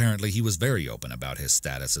 Apparently, he was very open about his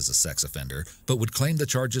status as a sex offender, but would claim the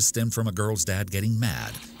charges stemmed from a girl's dad getting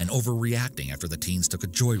mad and overreacting after the teens took a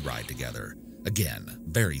joyride together. Again,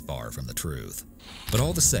 very far from the truth. But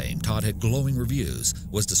all the same, Todd had glowing reviews,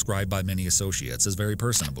 was described by many associates as very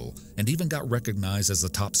personable, and even got recognized as the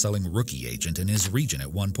top-selling rookie agent in his region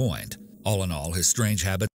at one point. All in all, his strange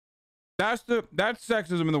habits... That's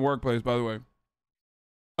sexism in the workplace, by the way.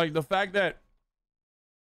 Like, the fact that...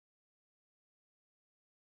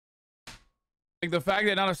 like, the fact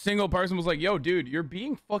that not a single person was like, yo, dude, you're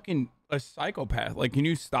being fucking a psychopath. Like, can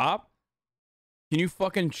you stop? Can you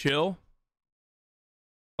fucking chill?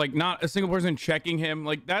 Like, not a single person checking him.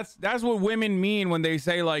 Like, that's what women mean when they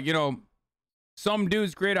say, like, you know, some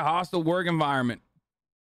dudes create a hostile work environment.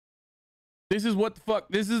 This is what the fuck,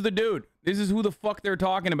 this is the dude. This is who the fuck they're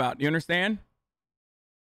talking about. You understand?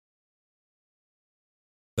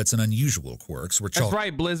 But some unusual quirks were chalked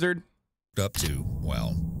right, Blizzard. up to,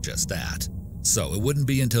 well, just that. So it wouldn't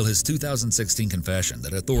be until his 2016 confession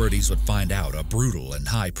that authorities would find out a brutal and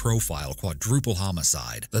high-profile quadruple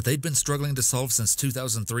homicide that they'd been struggling to solve since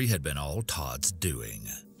 2003 had been all Todd's doing.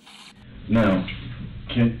 Now,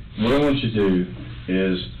 what I want you to do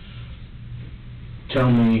is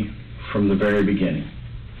tell me from the very beginning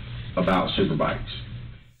about Superbikes.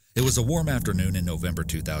 It was a warm afternoon in November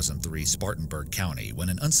 2003, Spartanburg County, when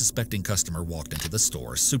an unsuspecting customer walked into the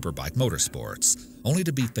store, Superbike Motorsports, only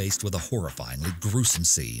to be faced with a horrifyingly gruesome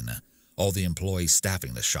scene. All the employees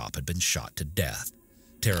staffing the shop had been shot to death.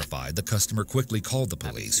 Terrified, the customer quickly called the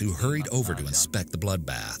police, who hurried over to inspect the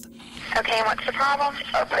bloodbath. Okay, what's the problem?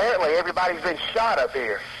 Apparently everybody's been shot up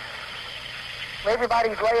here.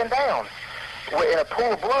 Everybody's laying down in a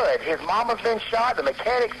pool of blood. His mama's been shot, the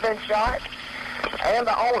mechanic's been shot, and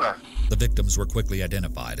the owner. The victims were quickly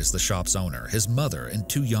identified as the shop's owner, his mother, and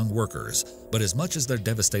 2 young workers. But as much as their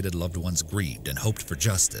devastated loved ones grieved and hoped for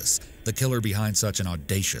justice, the killer behind such an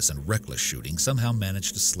audacious and reckless shooting somehow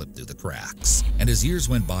managed to slip through the cracks. And as years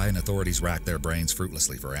went by and authorities racked their brains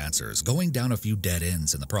fruitlessly for answers, going down a few dead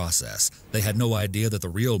ends in the process, they had no idea that the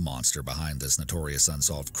real monster behind this notorious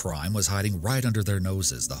unsolved crime was hiding right under their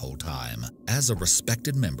noses the whole time, as a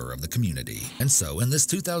respected member of the community. And so, in this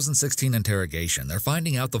 2016 interrogation, they're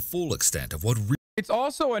finding out the full extent of what it's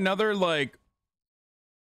also another, like,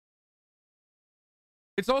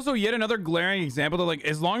 it's also yet another glaring example that, like,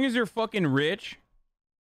 as long as you're fucking rich,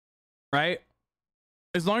 right?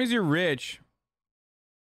 As long as you're rich,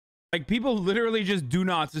 like, people literally just do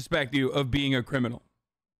not suspect you of being a criminal.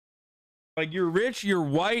 Like, you're rich, you're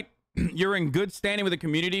white, you're in good standing with the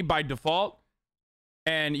community by default,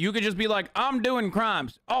 and you could just be like, I'm doing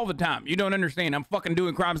crimes all the time. You don't understand. I'm fucking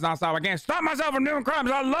doing crimes nonstop. I can't stop myself from doing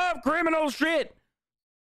crimes. I love criminal shit.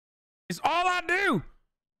 It's all I do.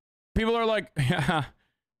 People are like, yeah,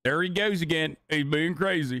 there he goes again. He's being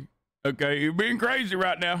crazy. Okay, he's being crazy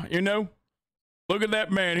right now, you know? Look at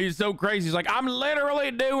that man. He's so crazy. He's like, I'm literally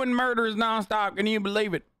doing murders nonstop. Can you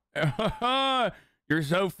believe it? You're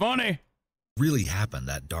so funny. Really happened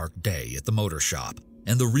that dark day at the motor shop.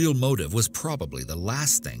 And the real motive was probably the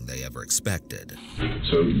last thing they ever expected.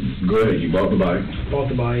 So, go ahead. You bought the bike. Bought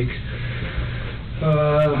the bike.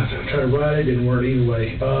 Tried to ride it. Didn't work either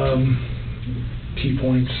way. Key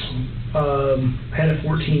points. Had it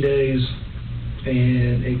 14 days,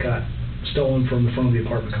 and it got stolen from the front of the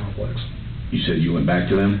apartment complex. You said you went back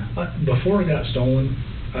to them? Before it got stolen,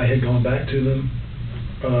 I had gone back to them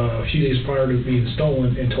a few days prior to it being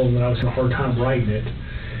stolen and told them that I was having a hard time riding it.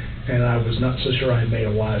 And I was not so sure I had made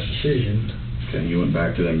a wise decision. And you went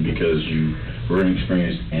back to them because you were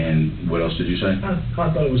inexperienced, and what else did you say? I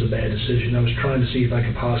thought it was a bad decision. I was trying to see if I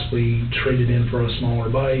could possibly trade it in for a smaller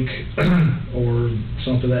bike or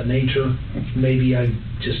something of that nature. Maybe I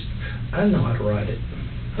didn't know how to ride it.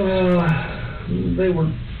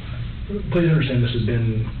 Please understand this has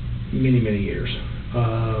been many, many years.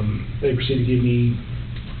 They proceeded to give me,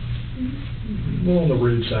 on the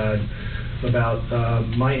rude side, about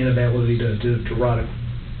my inability to ride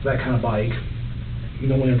that kind of bike.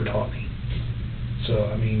 No one ever taught me. So,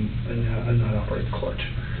 I mean, I know how to operate the clutch.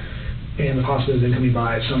 And the possibility of them coming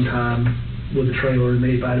by at some time with a trailer, and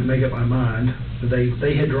if I didn't make up my mind,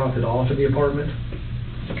 they had dropped it off at the apartment.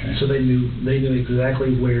 Okay. So they knew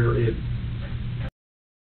exactly where it...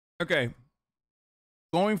 Okay.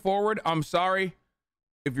 Going forward, I'm sorry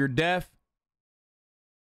if you're deaf.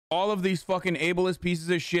 All of these fucking ableist pieces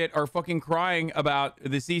of shit are fucking crying about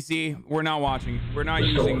the CC. We're not watching. We're not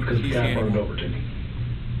using the CC anymore. Over to me.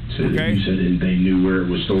 So okay. You said they knew where it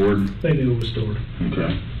was stored? They knew it was stored.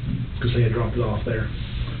 Okay. Because they had dropped it off there.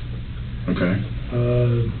 Okay.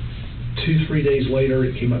 2-3 days later,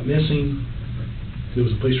 it came up missing. There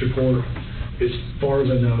was a police report. As far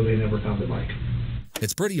as I know, they never found the bike.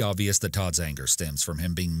 It's pretty obvious that Todd's anger stems from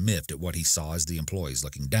him being miffed at what he saw as the employees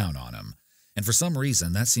looking down on him. And for some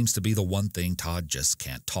reason, that seems to be the one thing Todd just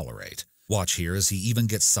can't tolerate. Watch here as he even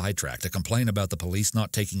gets sidetracked to complain about the police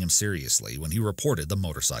not taking him seriously when he reported the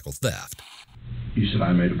motorcycle theft. You said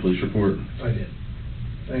I made a police report? I did.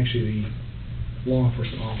 Actually, the law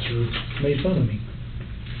enforcement officer made fun of me.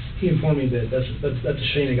 He informed me that that's a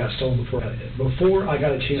shame it got stolen before I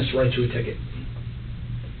got a chance to write you a ticket.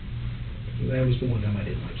 That was the one time I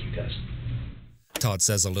didn't like you guys. Todd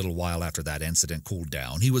says a little while after that incident cooled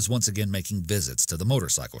down, he was once again making visits to the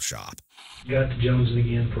motorcycle shop. Got to Jonesing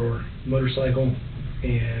again for a motorcycle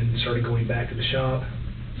and started going back to the shop.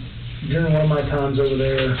 During one of my times over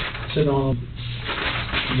there, sitting on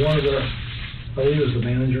one of the, I believe it was the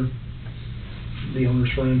manager, the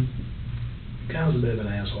owner's friend, the guy was a bit of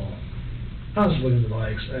an asshole. I was looking at the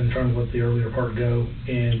bikes and trying to let the earlier part go,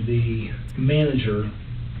 and the manager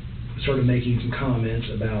started making some comments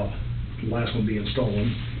about the last one being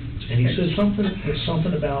stolen, and he said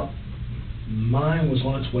something about mine was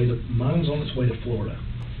on its way to Florida.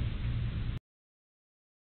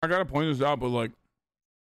 I gotta point this out, but like,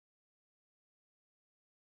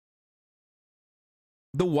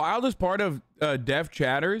 the wildest part of deaf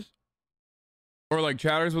chatters, or like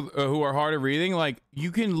chatters with who are hard of reading, like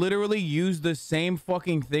you can literally use the same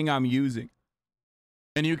fucking thing I'm using,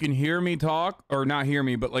 and you can hear me talk, or not hear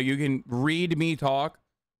me, but like you can read me talk.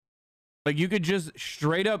 Like you could just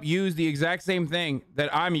straight up use the exact same thing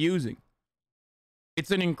that I'm using.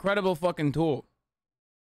 It's an incredible fucking tool.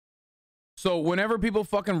 So whenever people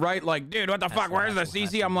fucking write like, dude, what the fuck, where's the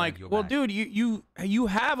CC? I'm like, well, dude, you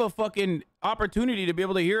have a fucking opportunity to be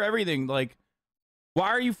able to hear everything. Like, why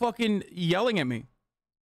are you fucking yelling at me?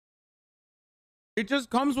 It just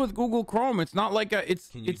comes with Google Chrome. It's not like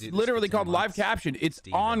it's literally called live caption. It's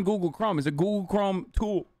on Google Chrome. It's a Google Chrome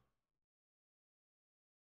tool.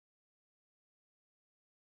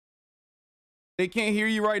 They can't hear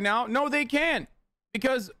you right now? No, they can,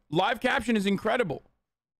 because live caption is incredible.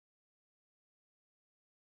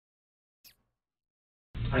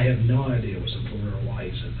 I have no idea what's in Florida or why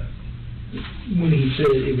he said that. When he said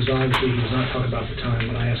it was obviously, he was not talking about the time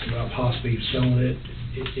when I asked him about possibly selling it.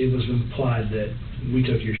 It was implied that we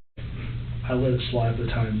took your shit. I let it slide for the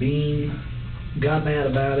time being, got mad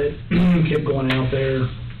about it, kept going out there.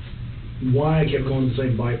 Why I kept going to the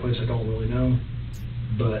same bike place, I don't really know.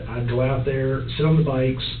 But I'd go out there, sit on the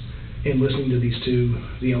bikes, and listening to these two,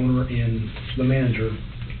 the owner and the manager,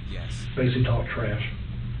 basically talk trash.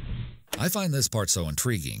 I find this part so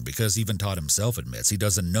intriguing because even Todd himself admits he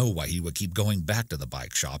doesn't know why he would keep going back to the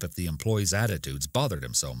bike shop if the employees' attitudes bothered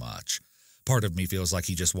him so much. Part of me feels like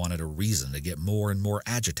he just wanted a reason to get more and more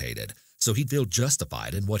agitated, so he'd feel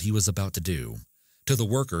justified in what he was about to do. To the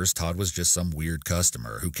workers, Todd was just some weird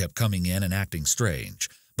customer who kept coming in and acting strange,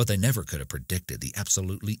 but they never could have predicted the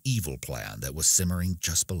absolutely evil plan that was simmering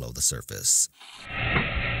just below the surface.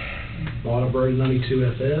 Bought a Bird 92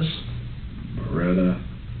 FS. Beretta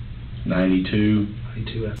 92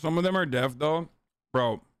 FS. Some of them are deaf though,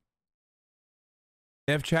 bro.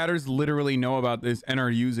 Deaf chatters literally know about this and are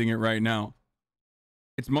using it right now.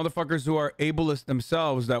 It's motherfuckers who are ableist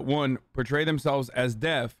themselves that, one, portray themselves as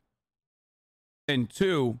deaf, and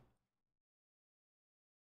two,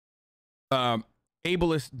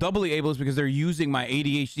 ableist, doubly ableist, because they're using my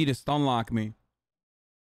ADHD to stun lock me.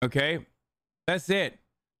 Okay, that's it.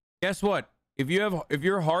 Guess what? If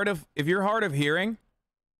you're hard of hearing,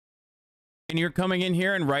 and you're coming in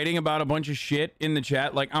here and writing about a bunch of shit in the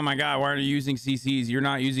chat, like, oh my god, why aren't you using CCs? You're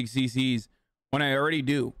not using CCs, when I already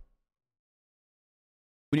do.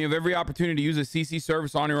 When you have every opportunity to use a CC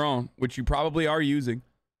service on your own, which you probably are using,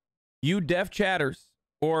 you deaf chatters,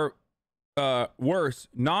 or worse,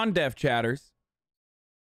 non-deaf chatters,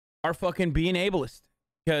 are fucking being ableist,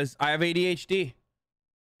 because I have ADHD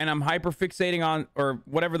and I'm hyper fixating on, or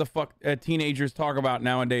whatever the fuck teenagers talk about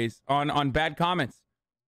nowadays, on bad comments,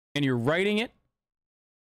 and you're writing it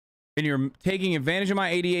and you're taking advantage of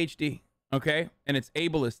my ADHD, okay? And it's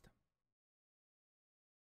ableist.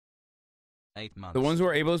 8 months. The ones who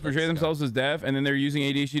are ableist portray themselves as deaf, and then they're using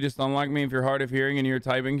ADHD to stun lock me. If you're hard of hearing and you're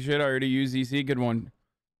typing shit, I already use EC. Good one.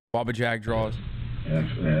 Baba Jack draws.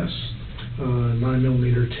 FS.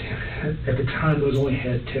 9mm. At the time, those only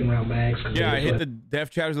had 10 round mags. Yeah, I hit the deaf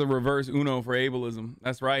chatters with the reverse Uno for ableism.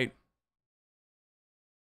 That's right.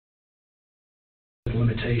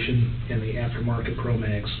 Limitation, and the aftermarket Pro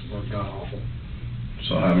Mags were god awful.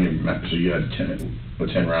 So how many? So you had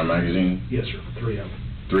 10 round magazine? Yes, sir. 3 of them.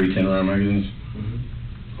 3 10-round magazines?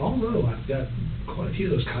 Mm-hmm. Although I've got quite a few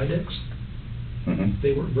of those Kydex. Mm-hmm.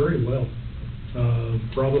 They work very well.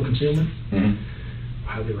 Bravo Concealment. Mm-hmm.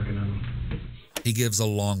 Highly recommend them. He gives a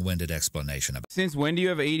long-winded explanation about... Since when do you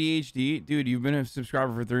have ADHD? Dude, you've been a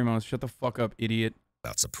subscriber for 3 months. Shut the fuck up, idiot.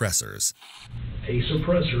 ...about suppressors. A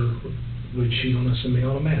suppressor would shoot on a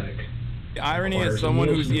semi-automatic. The irony is, someone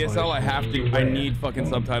who's ESL, I have to, I need fucking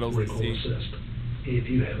subtitles to see. Assist if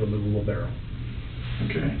you have a movable barrel.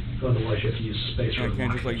 Okay. Otherwise, you have to use a spacer. I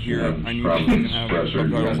can't just like hear it. I need to have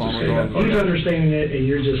subtitles on regardless. He's understanding it, and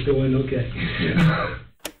you're just going, okay. Yeah.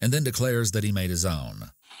 And then declares that he made his own.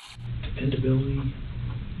 Dependability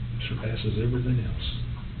surpasses everything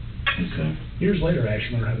else. Okay. Years later, I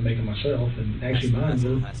actually learned how to make it myself, and actually mine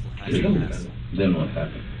were dependable. Then what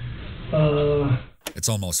happened? It's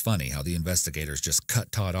almost funny how the investigators just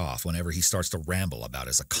cut Todd off whenever he starts to ramble about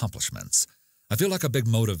his accomplishments. I feel like a big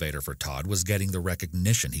motivator for Todd was getting the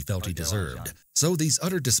recognition he felt he deserved. So these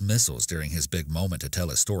utter dismissals during his big moment to tell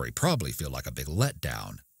his story probably feel like a big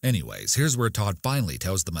letdown. Anyways, here's where Todd finally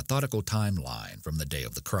tells the methodical timeline from the day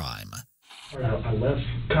of the crime. I left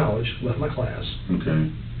college, left my class.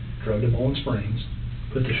 Okay. Drove to Bowling Springs,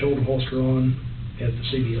 put the shoulder holster on at the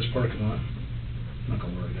CVS parking lot. I'm not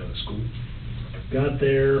going to worry, go to school. Got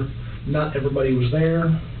there, not everybody was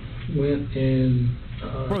there. Went in.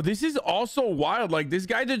 Bro, this is also wild. Like, this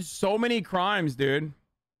guy did so many crimes, dude.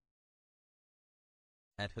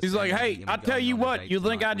 He's like, hey, I'll tell you what, you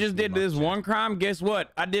think I just did this one crime? Guess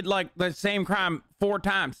what? I did like the same crime 4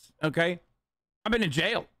 times, okay? I've been in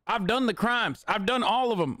jail. I've done the crimes. I've done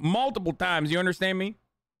all of them multiple times. You understand me?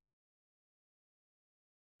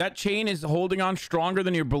 That chain is holding on stronger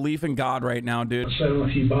than your belief in God right now, dude. I sat on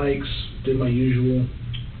a few bikes, did my usual,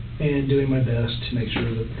 and doing my best to make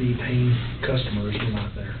sure that the paying customers were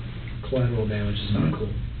not there. Collateral damage is not cool.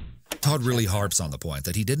 Todd really harps on the point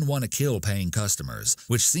that he didn't want to kill paying customers,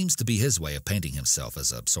 which seems to be his way of painting himself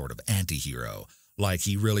as a sort of anti-hero, like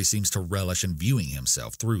he really seemes to relish in viewing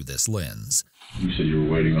himself through this lens. You said you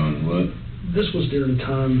were waiting on what? This was during a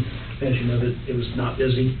time, as you know, that it was not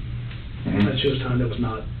busy. I chose time that was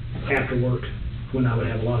not after work, when I would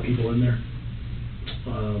have a lot of people in there.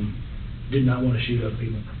 Did not want to shoot other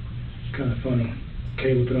people. Kind of funny.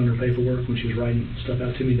 Kayla put on her paperwork when she was writing stuff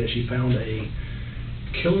out to me that she found a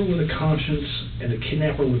killer with a conscience and a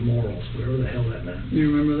kidnapper with morals, whatever the hell that meant.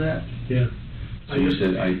 You remember that? Yeah. So you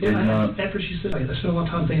said I did not... After she said, I spent a lot of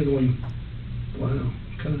time thinking, going, wow,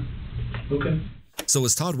 kind of, okay. So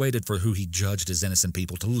as Todd waited for who he judged as innocent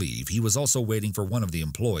people to leave, he was also waiting for one of the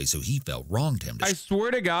employees who he felt wronged him to... I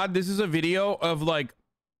swear to God, this is a video of, like,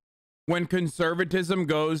 when conservatism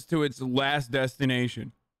goes to its last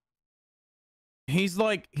destination. He's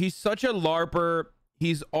like, he's such a LARPer.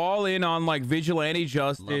 He's all in on, like, vigilante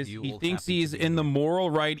justice. He thinks he's in the moral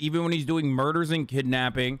right, even when he's doing murders and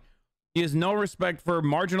kidnapping. He has no respect for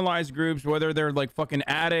marginalized groups, whether they're, like, fucking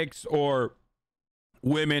addicts or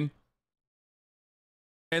women.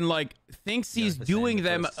 And, like, thinks he's doing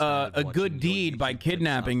them a good deed by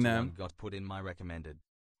kidnapping them. Got put in my recommended.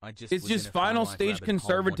 It's just final stage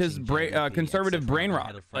conservative brain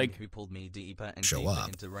rot. Like, show up.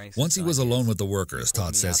 Once he was alone with the workers,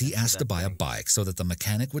 Todd says he asked to buy a bike so that the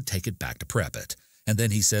mechanic would take it back to prep it. And then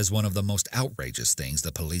he says one of the most outrageous things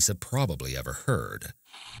the police have probably ever heard.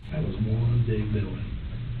 That was one big building.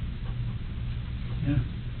 Yeah.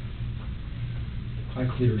 I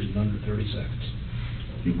cleared it in under 30 seconds.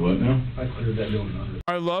 You what now? I cleared that building under.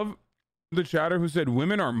 I love the chatter who said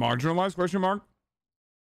women are marginalized, question mark.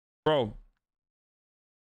 Bro,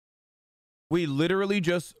 we literally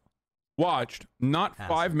just watched, not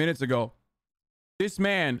 5 minutes ago, this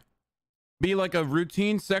man be like a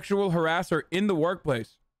routine sexual harasser in the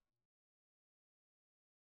workplace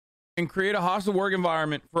and create a hostile work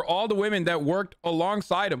environment for all the women that worked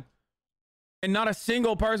alongside him. And not a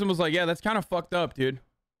single person was like, yeah, that's kind of fucked up, dude.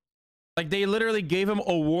 Like, they literally gave him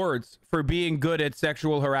awards for being good at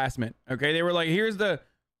sexual harassment. Okay, they were like, here's the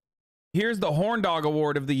horn dog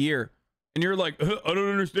award of the year. And you're like, I don't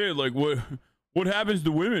understand. Like, what happens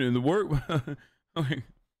to women in the work? Like,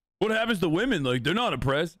 what happens to women? Like, they're not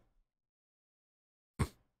oppressed.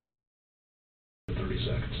 30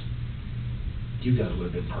 seconds. You got a little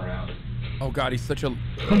bit proud. Oh God, he's such a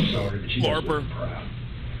I'm sorry, but you LARPer. Proud.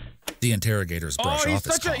 The interrogators brush off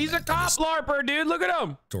his comment. He's a cop LARPer, dude. Look at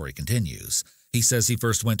him. Story continues. He says he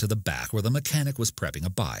first went to the back where the mechanic was prepping a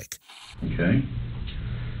bike. Okay.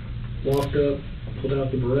 Walked up, pulled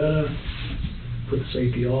out the Beretta, put the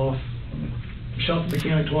safety off, shot the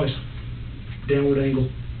mechanic twice. Downward angle.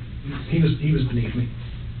 He was beneath me.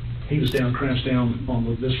 He was down, crouched down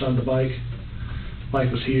on this side of the bike. Bike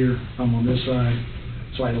was here. I'm on this side,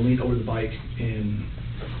 so I had to lean over the bike, and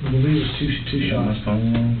I believe it was two shots.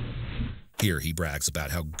 Here he brags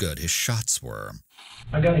about how good his shots were.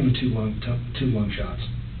 I got him in two lung shots.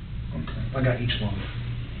 Okay. I got each lung.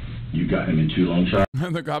 You got him in 2 long shots?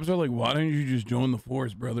 And the cops are like, why didn't you just join the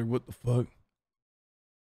force, brother? What the fuck?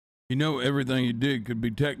 You know, everything you did could be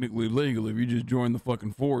technically legal if you just joined the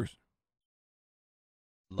fucking force.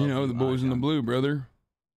 You know, the boys in the blue, brother.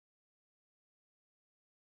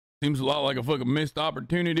 Seems a lot like a fucking missed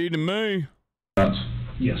opportunity to me.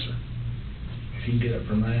 Yes, sir. If you can get up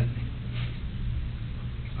from that,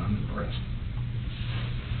 I'm impressed.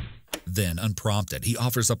 Then, unprompted, he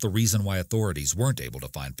offers up the reason why authorities weren't able to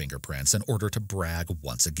find fingerprints in order to brag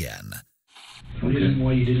once again. The reason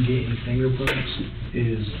why you didn't get any fingerprints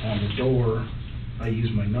is on the door, I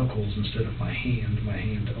used my knuckles instead of my hand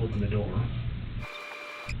to open the door.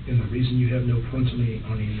 And the reason you have no prints on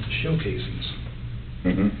any of the shell casings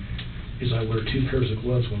is I wear 2 pairs of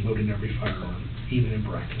gloves when loading every firearm, even in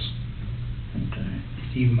practice. Okay.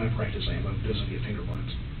 Even my practice ammo doesn't get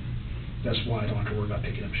fingerprints. That's why I don't have to worry about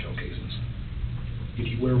picking up shell casings. If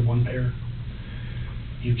you wear one pair,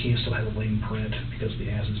 you can still have a lean print because of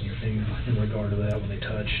the acids in your finger. In regard to that, when they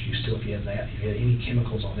touch, you still, if you had any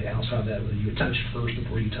chemicals on the outside of that, whether you had touched first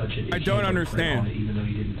before you touch it, I don't understand. on it, even though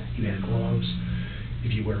you had gloves.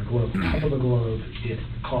 If you wear a glove on top of the glove, it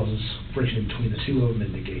causes friction between the two of them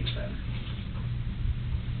and negates that.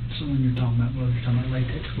 So when you're talking about gloves, you're talking about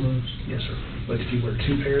latex gloves? Yes, sir. But if you wear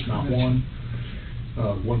two pairs, not one,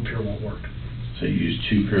 one pair won't work. So you use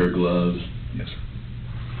 2 pair of gloves? Yes, sir.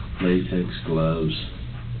 Latex gloves.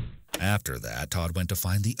 After that, Todd went to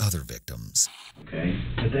find the other victims. Okay.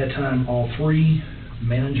 At that time, all 3,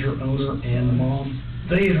 manager, owner, and the mom,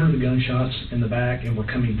 they had heard the gunshots in the back and were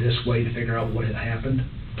coming this way to figure out what had happened.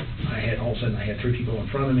 All of a sudden, I had 3 people in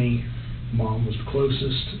front of me. Mom was the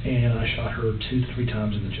closest, and I shot her 2 to 3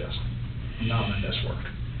 times in the chest. Not my best work.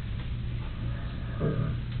 Her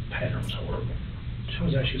pattern was horrible. I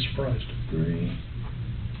was actually surprised. 3.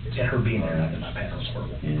 At her being there, not that my pattern was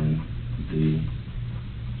horrible. In the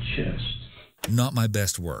chest. Not my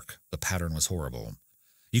best work. The pattern was horrible.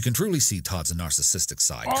 You can truly see Todd's narcissistic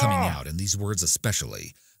side coming out in these words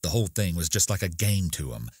especially. The whole thing was just like a game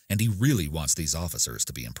to him, and he really wants these officers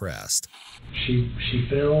to be impressed. She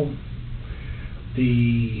fell.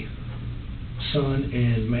 The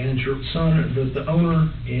the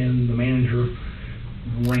owner and the manager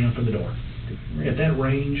ran for the door. At that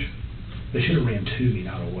range, they should have ran to me,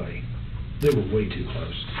 not away. They were way too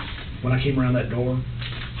close. When I came around that door,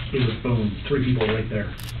 it was boom, 3 people right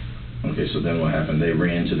there. Okay, so then what happened? They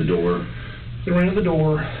ran to the door? They ran to the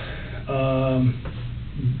door.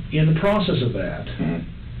 In the process of that,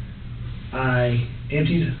 I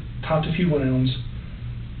topped a few rounds,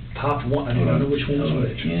 topped one, I don't know which one was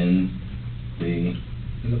which. In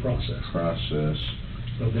the process.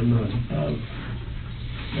 Of them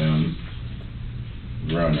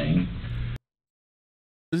running.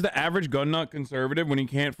 Is the average gun nut conservative when he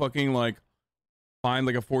can't fucking like find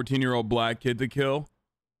like a 14-year-old black kid to kill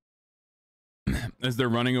as they're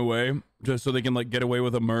running away just so they can like get away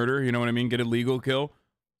with a murder? You know what I mean? Get a legal kill.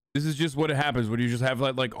 This is just what happens when you just have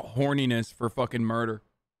like horniness for fucking murder.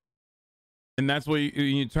 And that's what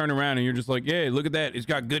you turn around and you're just like, yeah, look at that. It's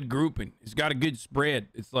got good grouping. It's got a good spread.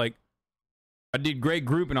 It's like, I did great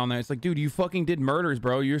grouping on that. It's like, dude, you fucking did murders,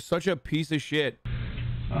 bro. You're such a piece of shit.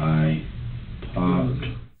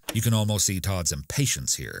 You can almost see Todd's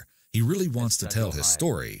impatience here. He really wants to tell his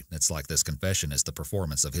story. It's like this confession is the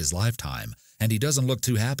performance of his lifetime, and he doesn't look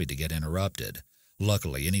too happy to get interrupted.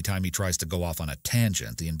 Luckily, anytime he tries to go off on a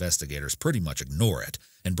tangent, the investigators pretty much ignore it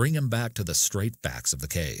and bring him back to the straight facts of the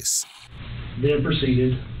case. Then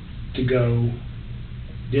proceeded to go,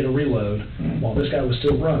 did a reload. While this guy was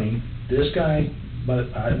still running, this guy,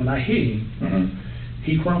 when I hit him,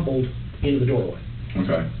 he crumpled into the doorway.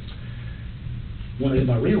 Okay. When I did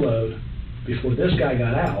my reload, before this guy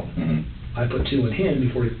got out, I put 2 in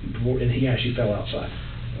him and he actually fell outside.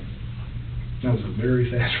 That was a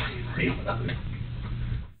very fast reload.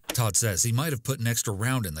 Todd says he might have put an extra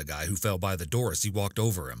round in the guy who fell by the door as he walked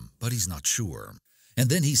over him, but he's not sure. And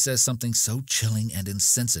then he says something so chilling and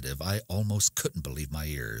insensitive, I almost couldn't believe my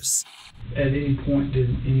ears. At any point, did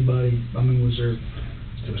anybody, I mean, was there...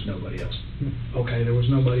 There was nobody else. Okay, there was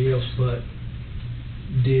nobody else, but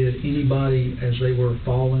did anybody, as they were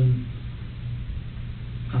falling,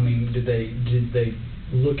 I mean, did they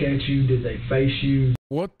look at you? Did they face you?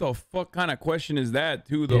 What the fuck kind of question is that,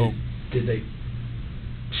 too, though? Did they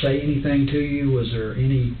say anything to you? Was there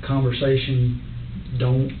any conversation,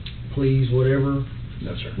 don't, please, whatever?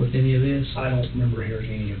 No, sir. With any of this? I don't remember hearing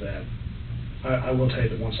any of that. I will tell you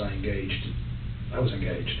that once I was engaged.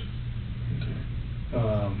 Okay.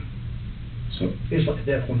 So it's like, at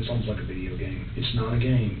that point, it's almost like a video game. It's not a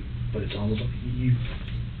game, but it's almost like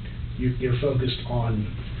you're focused on.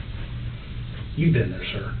 You've been there,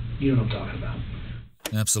 sir. You know what I'm talking about.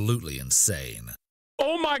 Absolutely insane.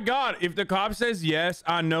 Oh my God, if the cop says yes,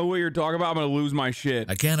 I know what you're talking about, I'm gonna lose my shit.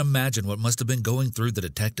 I can't imagine what must have been going through the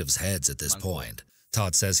detectives' heads at this point.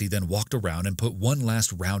 Todd says he then walked around and put one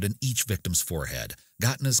last round in each victim's forehead,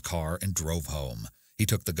 got in his car, and drove home. He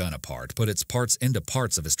took the gun apart, put its parts into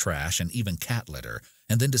parts of his trash and even cat litter,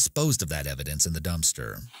 and then disposed of that evidence in the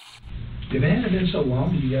dumpster. If it hadn't been so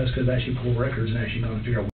long, you guys could have actually pulled records and actually gone to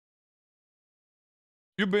figure out.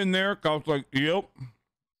 You been there? Cop's like, yep.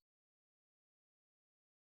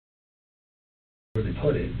 Where they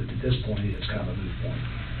put it, but at this point, it's kind of a moot point.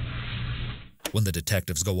 When the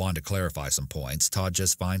detectives go on to clarify some points, Todd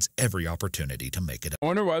just finds every opportunity to make it up. I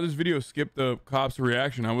wonder why this video skipped the cop's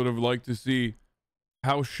reaction. I would have liked to see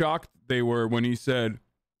how shocked they were when he said,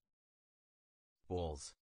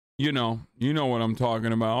 balls. You know what I'm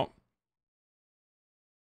talking about.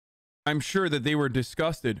 I'm sure that they were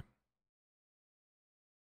disgusted.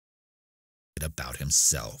 About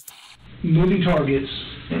himself. Moving targets,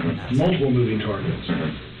 multiple moving targets.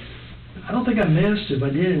 I don't think I missed. If I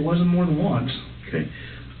did, it wasn't more than once. Okay.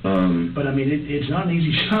 But I mean, it's not an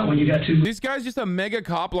easy shot when you got two. This guy's just a mega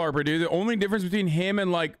cop larper, dude. The only difference between him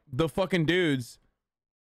and like the fucking dudes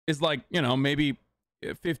is like, you know, maybe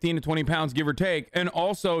 15 to 20 pounds, give or take, and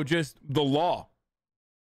also just the law.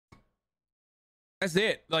 That's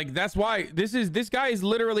it. Like, that's why this guy is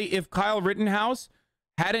literally, if Kyle Rittenhouse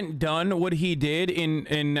hadn't done what he did in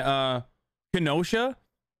Kenosha,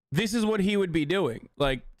 this is what he would be doing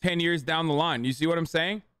like 10 years down the line. You see what I'm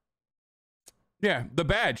saying? Yeah, the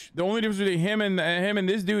badge. The only difference between him and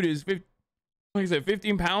this dude is, like I said,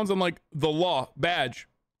 15 pounds and like the law badge,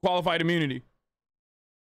 qualified immunity.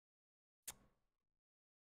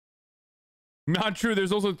 Not true.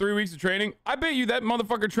 There's also 3 weeks of training. I bet you that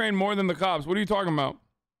motherfucker trained more than the cops. What are you talking about?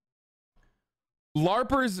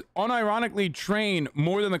 LARPers unironically train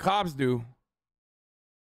more than the cops do.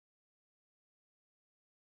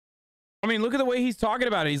 I mean, look at the way he's talking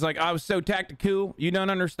about it. He's like, I was so tactical. You don't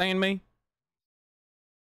understand me.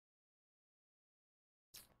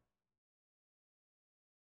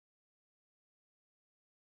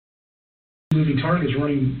 Moving targets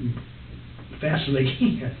running fast as they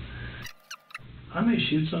can. I may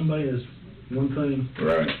shoot somebody as one thing.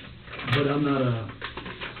 Right. But I'm not a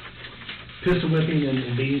pistol whipping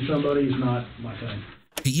and beating somebody is not my thing.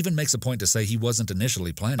 He even makes a point to say he wasn't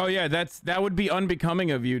initially planning. Oh yeah, that would be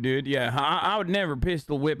unbecoming of you, dude. Yeah, I would never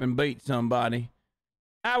pistol whip and beat somebody.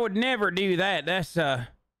 I would never do that. That's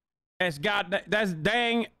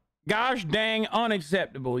dang, gosh dang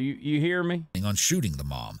unacceptable. You hear me? On shooting the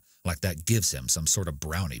mom, like that gives him some sort of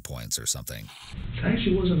brownie points or something. I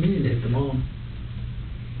actually wasn't meaning to hit the mom.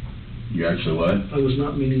 You actually what? I was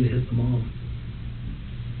not meaning to hit the mom.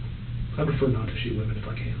 I prefer not to shoot women if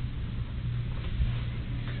I can.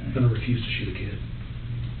 I'm going to refuse to shoot a kid.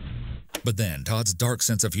 But then Todd's dark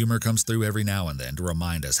sense of humor comes through every now and then to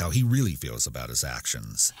remind us how he really feels about his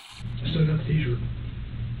actions. I still got the t-shirt.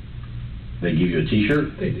 They give you a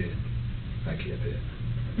t-shirt? They did. I kept it.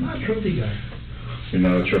 I'm not a trophy guy. You're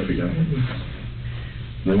not a trophy guy?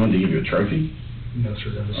 Mm-hmm. They wanted to give you a trophy? No, sir.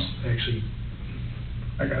 That was actually...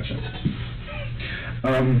 I gotcha.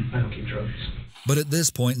 I don't keep trophies. But at this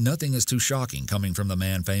point, nothing is too shocking coming from the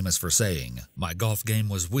man famous for saying, "My golf game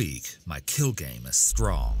was weak, my kill game is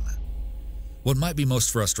strong." What might be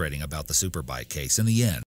most frustrating about the Superbike case in the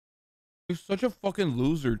end? He's such a fucking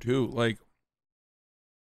loser too. Like,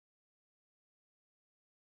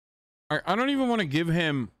 I don't even want to give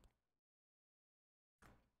him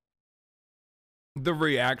the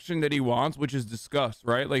reaction that he wants, which is disgust,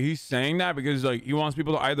 right? Like, he's saying that because like he wants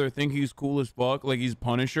people to either think he's cool as fuck, like he's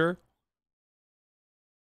Punisher.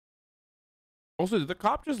 Also, did the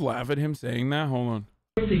cop just laugh at him saying that? Hold on.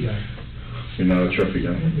 Trophy guy. You're not a trophy guy?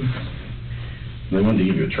 Mm-hmm. They wanted to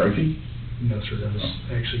give you a trophy? No, sir. That was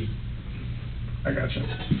actually... I gotcha.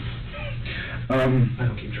 I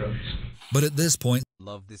don't keep trophies. But at this point...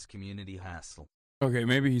 Love this community hassle. Okay,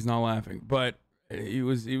 maybe he's not laughing, but he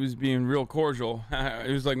was being real cordial.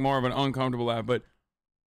 It was like more of an uncomfortable laugh, but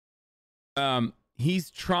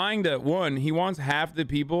he's trying to, one, he wants half the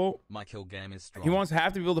people, My kill game is strong. he wants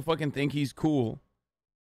half the people to fucking think he's cool,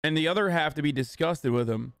 and the other half to be disgusted with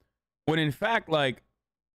him, when in fact, like,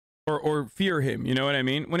 or fear him, you know what I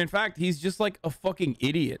mean? When in fact, he's just like a fucking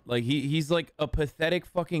idiot. Like, he's like a pathetic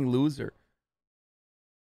fucking loser.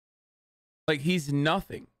 Like, he's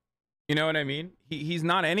nothing. You know what I mean? He's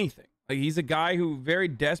not anything. Like, he's a guy who very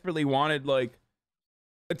desperately wanted, like,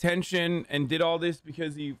 attention and did all this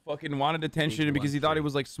because he fucking wanted attention and because he thought he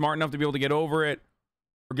was, like, smart enough to be able to get over it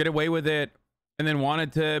or get away with it, and then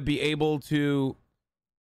wanted to be able to,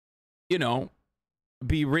 you know,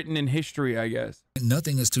 be written in history, I guess.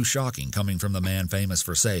 Nothing is too shocking coming from the man famous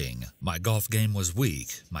for saying, "My golf game was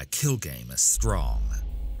weak, my kill game is strong."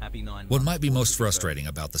 Happy 9 What months might be for most the frustrating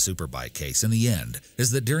about the Superbike case in the end is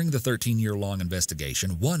that during the 13-year-long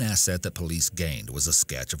investigation, one asset that police gained was a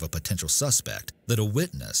sketch of a potential suspect that a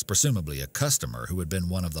witness, presumably a customer who had been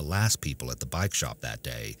one of the last people at the bike shop that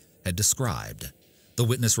day, had described. The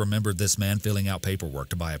witness remembered this man filling out paperwork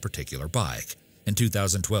to buy a particular bike. In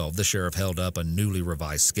 2012, the sheriff held up a newly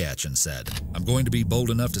revised sketch and said, "I'm going to be bold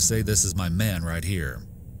enough to say this is my man right here."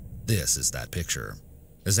 This is that picture.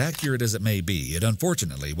 As accurate as it may be, it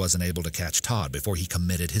unfortunately wasn't able to catch Todd before he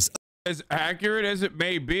committed his... As accurate as it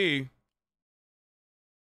may be,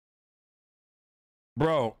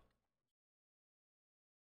 bro,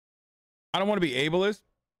 I don't want to be ableist,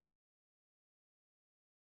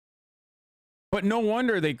 But no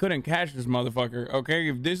wonder they couldn't catch this motherfucker. Okay,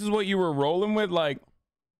 if this is what you were rolling with, like.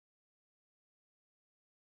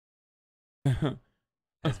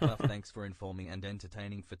 Buff, thanks for informing and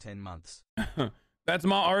entertaining for 10 months. That's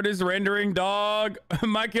my artist rendering, dog.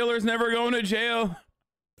 My killer's never going to jail.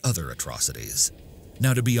 Other atrocities.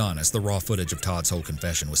 Now, to be honest, the raw footage of Todd's whole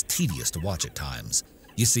confession was tedious to watch at times.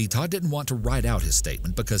 You see, Todd didn't want to write out his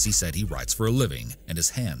statement because he said he writes for a living and his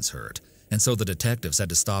hands hurt, and so the detectives had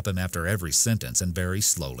to stop him after every sentence and very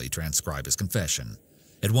slowly transcribe his confession.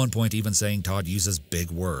 At one point even saying Todd uses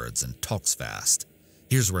big words and talks fast.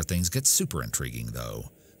 Here's where things get super intriguing,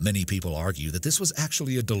 though. Many people argue that this was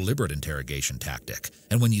actually a deliberate interrogation tactic,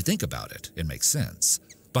 and when you think about it, it makes sense.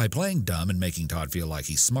 By playing dumb and making Todd feel like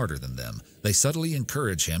he's smarter than them, they subtly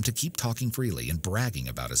encourage him to keep talking freely and bragging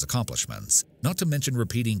about his accomplishments, not to mention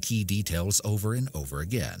repeating key details over and over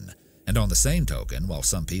again. And on the same token, while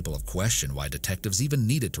some people have questioned why detectives even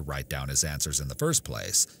needed to write down his answers in the first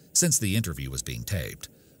place, since the interview was being taped,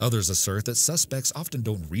 others assert that suspects often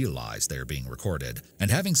don't realize they are being recorded, and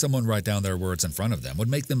having someone write down their words in front of them would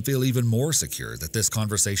make them feel even more secure that this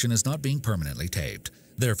conversation is not being permanently taped,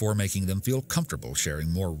 therefore making them feel comfortable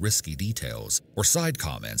sharing more risky details or side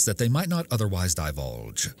comments that they might not otherwise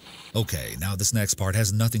divulge. Okay, now this next part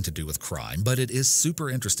has nothing to do with crime, but it is super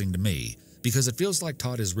interesting to me because it feels like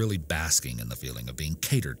Todd is really basking in the feeling of being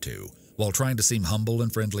catered to, while trying to seem humble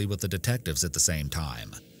and friendly with the detectives at the same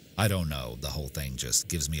time. I don't know, the whole thing just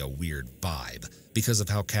gives me a weird vibe because of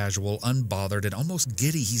how casual, unbothered, and almost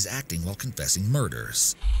giddy he's acting while confessing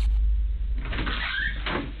murders.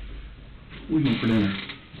 What do you want for dinner?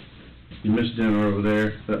 You missed dinner over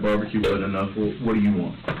there. That barbecue wasn't enough. Well, what do you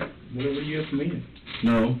want? Whatever you have for me.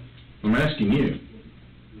 No, I'm asking you.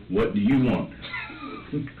 What do you want?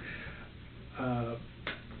 I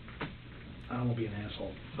don't want to be an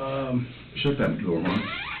asshole. Shut that door, man.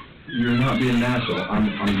 You're not being an asshole.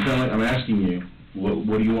 I'm asking you. What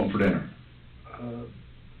do you want for dinner? I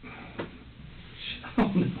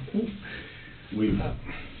don't know. We've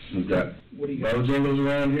got Bojangles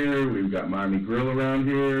around here. We've got Miami Grill around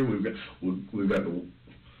here. We've got the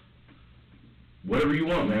whatever you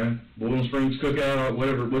want, man. Boiling Springs Cookout,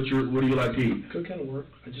 whatever. What do you like to eat? Cookout will work.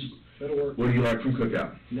 That'll work. What do you like from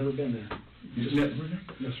Cookout? Never been there. You've never been there?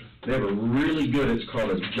 Yes, sir. They have a really good. It's called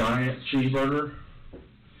a giant cheeseburger,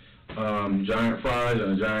 giant fries,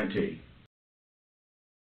 and a giant tea.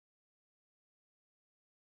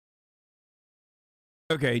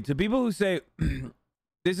 Okay, to people who say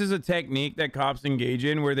this is a technique that cops engage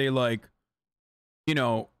in where they, like, you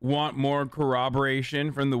know, want more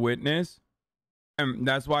corroboration from the witness, and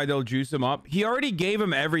that's why they'll juice him up. He already gave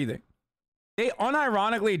him everything. They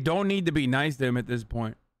unironically don't need to be nice to him at this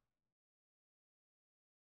point.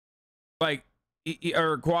 Like,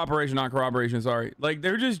 or cooperation, not corroboration, sorry. Like,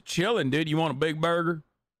 they're just chilling, dude. You want a big burger?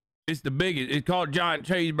 It's the biggest. It's called giant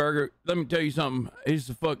cheeseburger. Let me tell you something. It's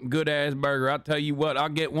a fucking good ass burger. I'll tell you what, I'll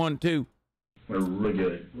get one too. They're really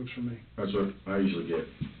good. Works for me. That's what I usually get.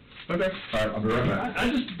 Okay. All right, I'll be right back. I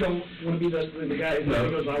just don't want to be the guy who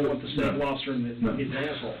goes, I want the steak lobster and he's an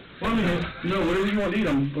asshole. Well, I mean, you know, whatever you want to eat,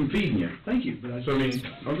 I'm feeding you. Thank you. But So, I mean,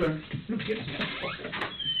 okay.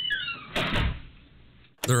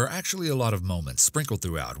 There are actually a lot of moments sprinkled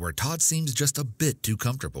throughout where Todd seems just a bit too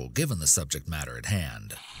comfortable given the subject matter at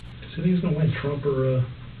hand. So he's going to win, Trump or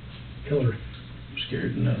Hillary? I'm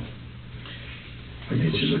scared to know. I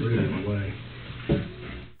get you in my way.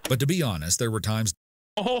 But to be honest, there were times...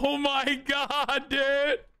 Oh my God,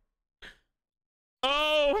 dude.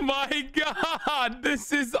 Oh my God.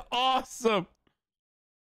 This is awesome.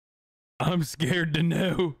 I'm scared to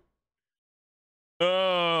know.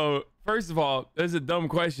 Oh, first of all, that's a dumb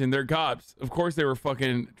question. They're cops. Of course they were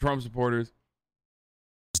fucking Trump supporters.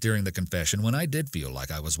 During the confession when I did feel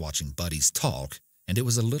like I was watching buddies talk, and it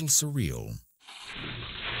was a little surreal.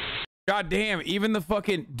 God damn, even the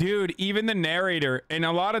fucking dude, even the narrator, and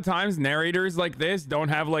a lot of times narrators like this don't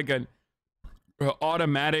have like an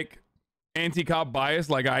automatic anti-cop bias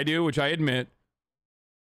like I do, which I admit.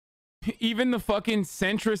 Even the fucking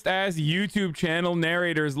centrist ass YouTube channel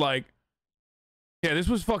narrators like, yeah, this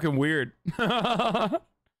was fucking weird.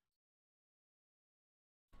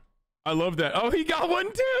 I love that. Oh, he got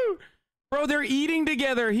one too. Bro, they're eating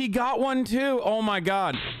together. He got one too. Oh my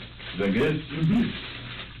God. Is that good?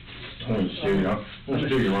 I won't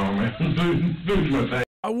steer you wrong, man. Food's my thing.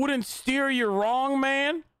 I wouldn't steer you wrong,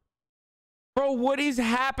 man. Bro, what is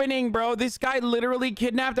happening, bro? This guy literally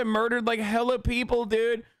kidnapped and murdered like hella people,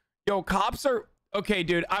 dude. Yo, cops are... Okay,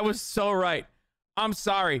 dude, I was so right. I'm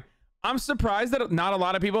sorry. I'm surprised that not a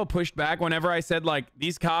lot of people pushed back whenever I said, like,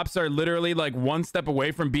 these cops are literally, like, one step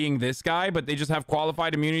away from being this guy, but they just have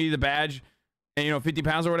qualified immunity, the badge, and, you know, 50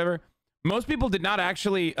 pounds or whatever. Most people did not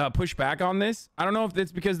actually push back on this. I don't know if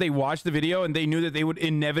it's because they watched the video and they knew that they would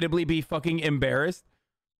inevitably be fucking embarrassed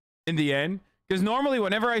in the end. Because normally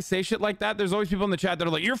whenever I say shit like that, there's always people in the chat that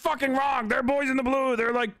are like, you're fucking wrong. They're boys in the blue.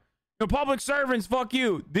 They're like, the public servants. Fuck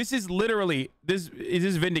you. This is literally, this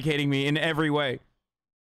is vindicating me in every way.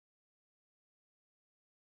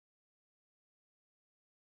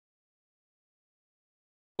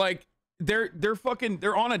 Like, they're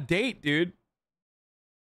on a date, dude.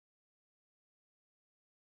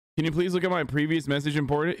 Can you please look at my previous message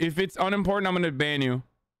important? If it's unimportant, I'm going to ban you.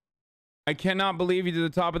 I cannot believe you did the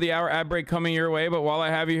top of the hour ad break coming your way, but while I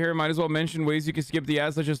have you here, might as well mention ways you can skip the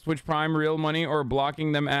ads, such as Twitch Prime, Real Money, or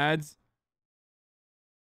blocking them ads.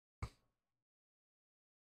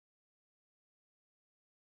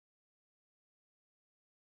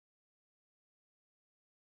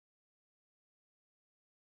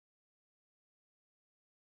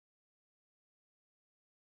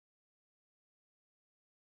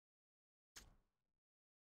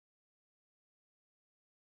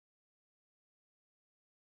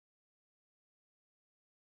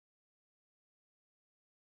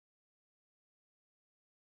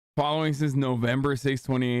 Following since November 6,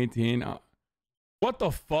 2018. What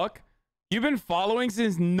the fuck? You've been following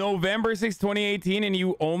since November 6, 2018 and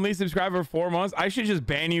you only subscribe for 4 months? I should just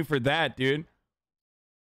ban you for that, dude.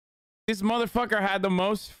 This motherfucker had the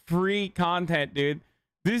most free content, dude.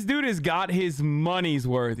 This dude has got his money's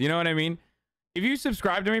worth. You know what I mean? If you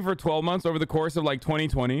subscribe to me for 12 months over the course of like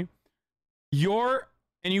 2020,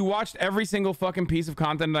 and you watched every single fucking piece of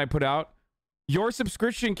content that I put out, your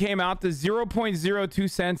subscription came out to 0.02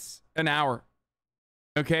 cents an hour.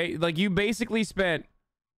 Okay? Like, you basically spent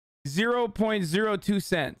 0.02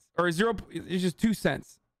 cents or it's just 2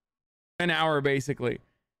 cents an hour, basically.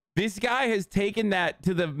 This guy has taken that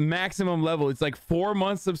to the maximum level. It's like 4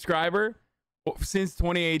 months subscriber since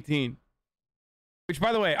 2018. Which,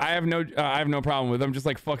 by the way, I have no problem with. I'm just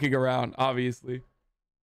like fucking around, obviously.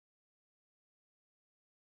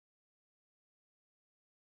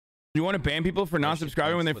 You want to ban people for not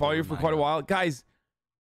subscribing when they follow you for quite a while? Guys,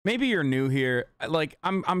 maybe you're new here. Like,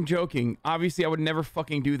 I'm joking. Obviously, I would never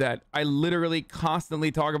fucking do that. I literally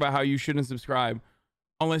constantly talk about how you shouldn't subscribe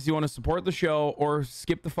unless you want to support the show or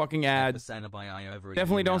skip the fucking ads.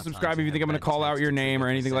 Definitely don't subscribe if you think I'm going to call out your name or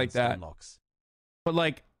anything like that. But,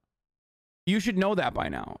 like, you should know that by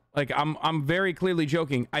now. Like, I'm very clearly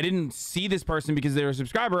joking. I didn't see this person because they're a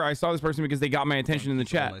subscriber. I saw this person because they got my attention in the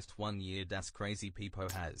chat. Almost 1 year. That's crazy. People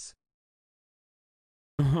has.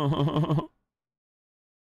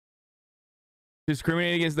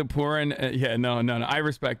 Discriminate against the poor and yeah, no. I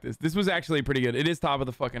respect this. This was actually pretty good. It is top of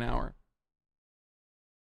the fucking hour.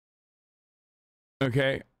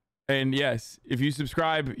 Okay, and yes, if you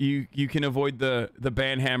subscribe, you can avoid the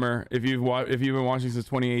ban hammer if you've been watching since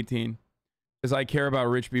 2018, because I care about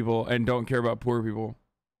rich people and don't care about poor people.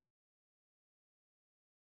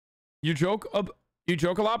 You joke a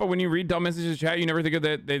lot, but when you read dumb messages in chat, you never think of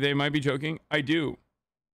that they might be joking. I do.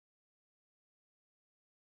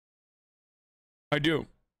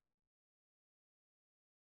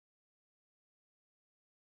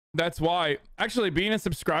 That's why, actually, being a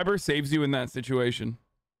subscriber saves you in that situation.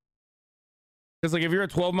 Because, like, if you're a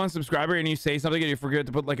 12-month subscriber and you say something and you forget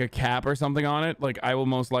to put, like, a cap or something on it, like, I will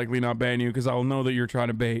most likely not ban you because I'll know that you're trying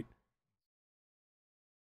to bait.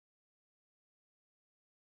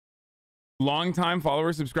 Long-time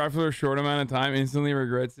follower subscribe for a short amount of time, instantly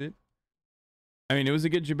regrets it. I mean, it was a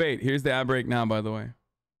good debate. Here's the ad break now, by the way.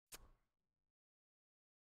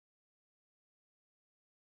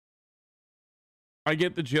 I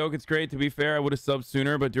get the joke. It's great. To be fair, I would have subbed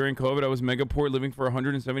sooner, but during COVID, I was mega poor, living for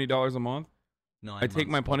 $170 a month. I take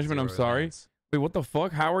my punishment. I'm sorry. Wait, what the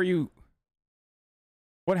fuck? How are you?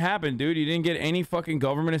 What happened, dude? You didn't get any fucking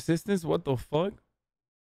government assistance? What the fuck?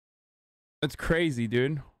 That's crazy,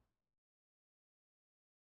 dude.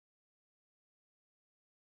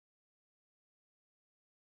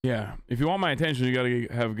 Yeah. If you want my attention, you gotta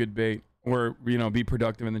have a good bait or, you know, be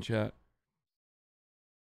productive in the chat.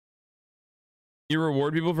 You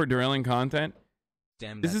reward people for derailing content.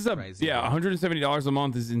 Damn, this is crazy, yeah, $170 a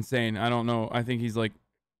month is insane. I don't know. I think he's like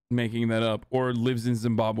making that up or lives in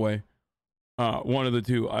Zimbabwe. One of the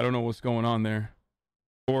two. I don't know what's going on there.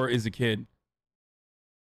 Or is a kid.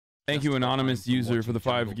 Thank you, anonymous user, for the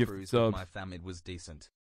 5 gifted subs. My fam, it was decent.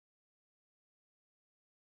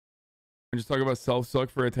 I just talk about self-suck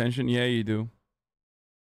for attention. Yeah, you do.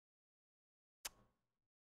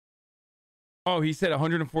 Oh, he said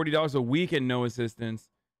 $140 a week and no assistance.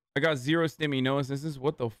 I got 0 stimmy, no assistance.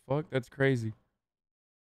 What the fuck? That's crazy.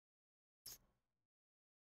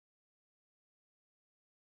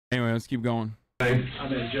 Anyway, let's keep going. I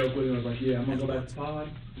made a joke with him. I was like, yeah, I'm going to go back to the pod.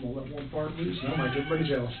 I'm going to let one fart loose, and I'll make everybody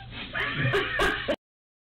jealous.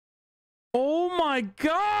 Oh my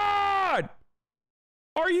God!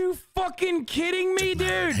 Are you fucking kidding me,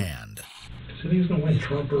 dude? So he's going to win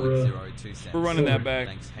Trump or... We're running that back.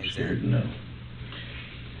 No.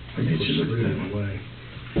 I get you to that way.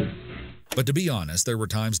 But to be honest, there were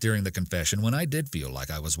times during the confession when I did feel like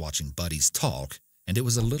I was watching buddies talk, and it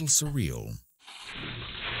was a little surreal.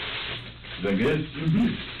 Is that good?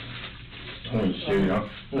 Mm-hmm. I want to steer you. I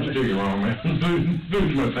want to steer you wrong, man.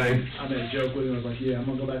 Food's my thing. I made a joke with him. I was like, yeah, I'm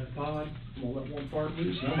going to go back to the pod. I'm going to let one fart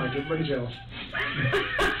loose, and I'll make everybody jealous.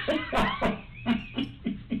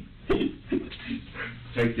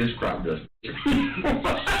 Take this crop dust.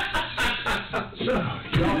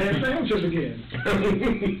 Y'all had sandwiches again.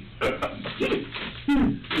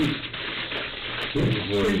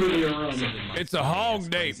 It's a hog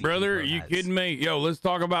date, brother. Are you kidding me? Yo, let's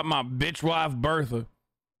talk about my bitch wife, Bertha.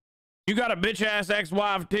 You got a bitch ass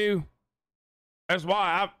ex-wife too? That's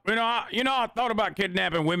why I thought about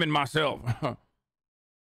kidnapping women myself.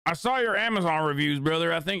 I saw your Amazon reviews,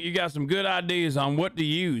 brother. I think you got some good ideas on what to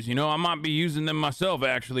use. You know, I might be using them myself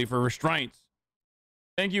actually for restraints.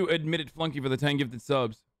 Thank you, Admitted Flunky, for the 10 gifted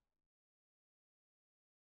subs.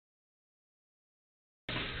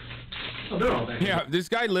 Yeah, this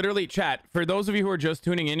guy literally, chat, for those of you who are just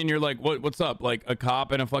tuning in and you're like, what's up? Like a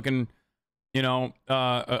cop and a fucking, you know,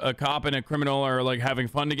 a cop and a criminal are like having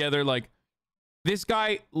fun together. Like this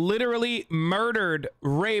guy literally murdered,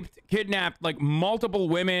 raped, kidnapped like multiple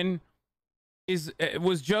women.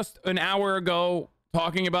 Was just an hour ago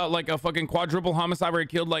talking about like a fucking quadruple homicide where he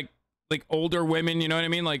killed like older women, you know what I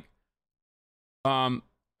mean? Like,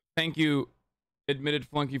 thank you, Admitted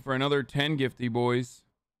Flunky, for another 10 gifty, boys.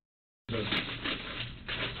 Well,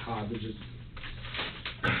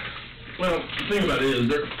 the thing about it is,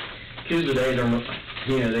 they're kids today,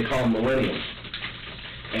 they call them millennials,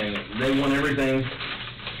 and they want everything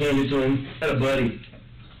handed to them. I had a buddy,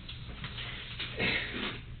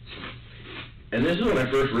 and this is when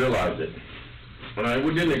I first realized it, and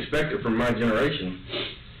we didn't expect it from my generation.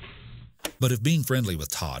 But if being friendly with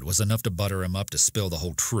Todd was enough to butter him up to spill the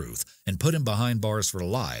whole truth and put him behind bars for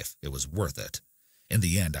life, it was worth it. In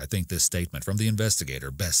the end, I think this statement from the investigator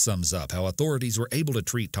best sums up how authorities were able to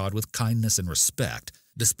treat Todd with kindness and respect,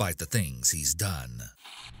 despite the things he's done.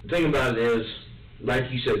 The thing about it is, like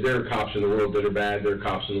you said, there are cops in the world that are bad, there are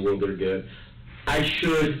cops in the world that are good. I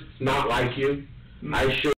should not like you.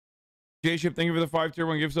 I should. J-Ship, thank you for the 5 tier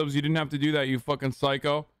 1 gift subs. You didn't have to do that, you fucking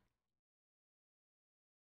psycho.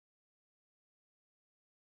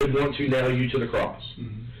 Want to nail you to the cross,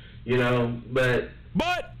 you know, but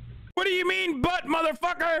what do you mean, but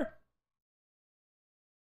motherfucker?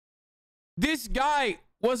 This guy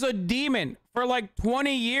was a demon for like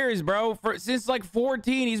 20 years, bro. Since like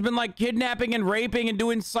 14, he's been like kidnapping and raping and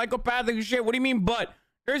doing psychopathic shit. What do you mean, but?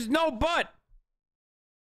 There's no but.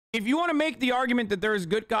 If you want to make the argument that there's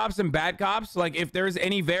good cops and bad cops, like if there's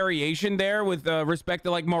any variation there with respect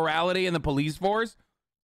to like morality in the police force,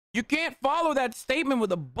 you can't follow that statement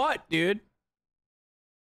with a but, dude.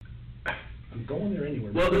 I'm going there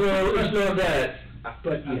anyway. Well, no, it's not that.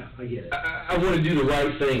 But yeah, I get it. I want to do the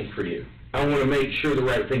right thing for you. I want to make sure the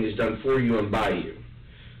right thing is done for you and by you.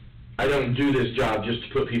 I don't do this job just to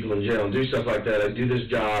put people in jail and do stuff like that. I do this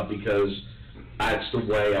job because that's the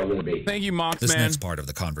way I want to be. Thank you, Mox, This man. next part of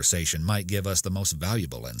the conversation might give us the most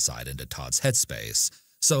valuable insight into Todd's headspace,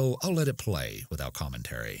 so I'll let it play without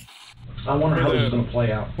commentary. I wonder how this is going to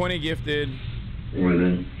play out. 20 gifted.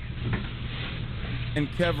 Really? And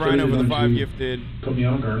Kev Rhino for the 5 gifted. Put me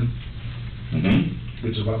on a gurn,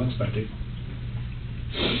 which is what I'm expecting.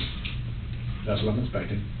 That's what I'm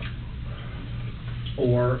expecting.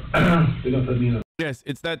 Or they're going to put me in a... Yes,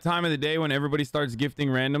 it's that time of the day when everybody starts gifting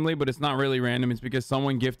randomly, but it's not really random. It's because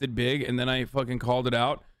someone gifted big, and then I fucking called it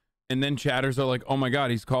out. And then chatters are like, oh my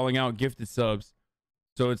God, he's calling out gifted subs.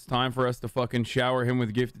 So it's time for us to fucking shower him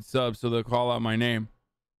with gifted subs, so they'll call out my name.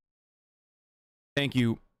 Thank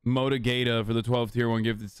you, Motagata, for the 12 tier 1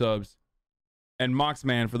 gifted subs. And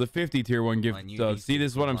Moxman for the 50 tier 1 gifted subs. See,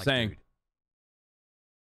 this is what I'm saying. Dude.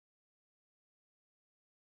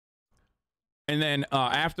 And then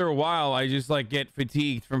after a while, I just like get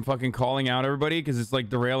fatigued from fucking calling out everybody because it's like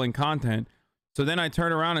derailing content. So then I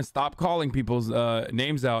turn around and stop calling people's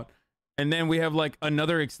names out. And then we have like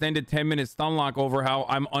another extended 10-minute stun lock over how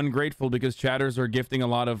I'm ungrateful because chatters are gifting a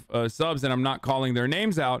lot of subs and I'm not calling their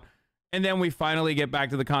names out. And then we finally get back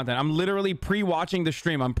to the content. I'm literally pre-watching the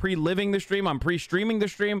stream. I'm pre-living the stream. I'm pre-streaming the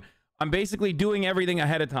stream. I'm basically doing everything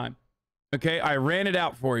ahead of time. Okay, I ran it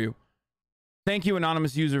out for you. Thank you,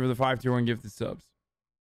 anonymous user, for the 5 tier 1 gifted subs.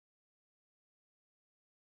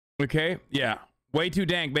 Okay, yeah, way too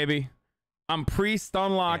dank, baby. I'm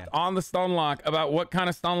pre-stun locked on the stun lock about what kind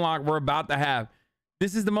of stun lock we're about to have.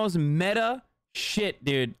 This is the most meta shit,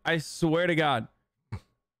 dude. I swear to God.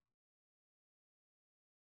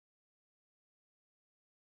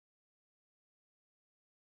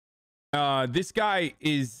 This guy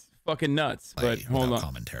is fucking nuts. But hold on.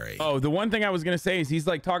 Commentary. Oh, the one thing I was gonna say is he's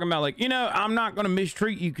like talking about like, you know, I'm not gonna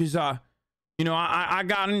mistreat you because you know, I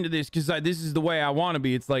got into this because this is the way I want to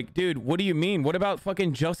be. It's like, dude, what do you mean? What about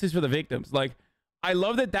fucking justice for the victims? Like, I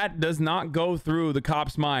love that that does not go through the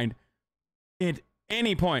cop's mind at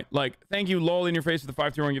any point. Like, thank you, lol, in your face for the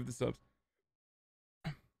 521 give the subs.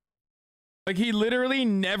 Like, he literally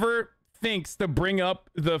never thinks to bring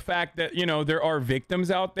up the fact that, you know, there are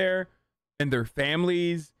victims out there and their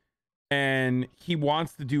families, and he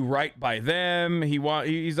wants to do right by them.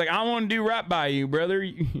 He's like, I want to do right by you, brother.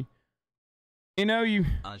 You know, you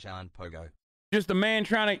Pogo. Just a man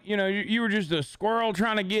trying to, you know, you were just a squirrel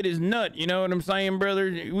trying to get his nut. You know what I'm saying, brother?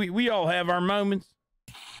 We all have our moments.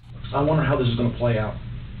 I wonder how this is going to play out.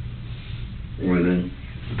 What do you mean?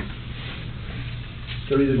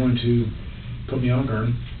 They're either going to put me on a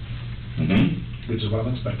gurney, Mm-hmm. which is what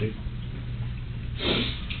I'm expecting.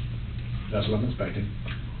 That's what I'm expecting.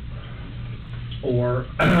 Or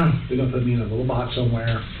they're going to put me in a little box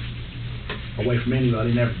somewhere, away from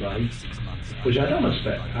anybody and everybody, which I don't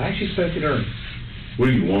expect. I actually expect it earned. What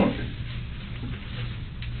do you want?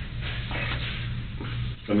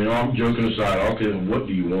 I mean, all joking aside, okay, what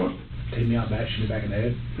do you want? Take me out back, shoot me back in the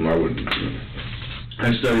head. I wouldn't.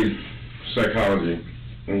 I studied psychology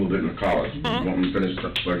a little bit in college. I want me to finish,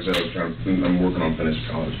 like I said, I'm working on finishing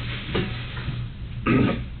college.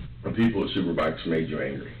 The people at Superbikes made you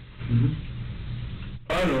angry. Mm-hmm.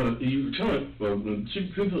 I don't know, you tell me, well,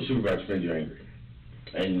 people at Superbikes made you angry.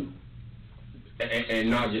 And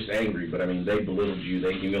not just angry, but I mean, they belittled you,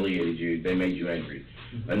 they humiliated you, they made you angry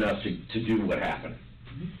enough to do what happened.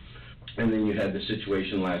 And then you had the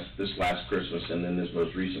situation this last Christmas, and then this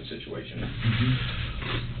most recent situation.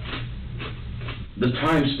 The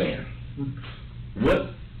time span. What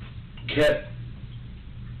kept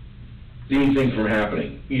anything from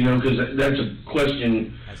happening? You know, because that's a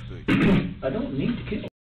question. I don't need to kill.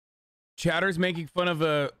 Chatter's making fun of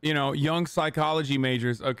you know, young psychology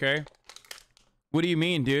majors. Okay, what do you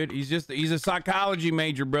mean, dude? He's a psychology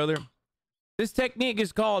major, brother. This technique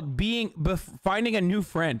is called finding a new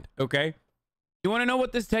friend. Okay, you want to know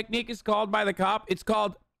what this technique is called by the cop? It's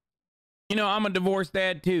called, you know, I'm a divorced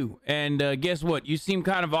dad too, and guess what? You seem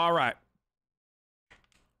kind of all right.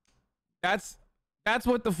 That's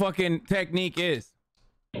what the fucking technique is.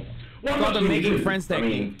 Well, it's called the making friends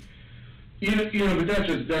technique. I mean, you know, but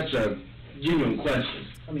that's a genuine question.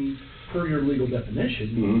 I mean, per your legal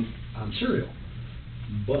definition, I'm serial,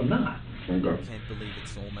 but I'm not. Okay. Can't believe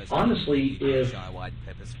it's almost honestly, if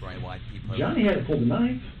pepper spray, white people. Johnny had to pull the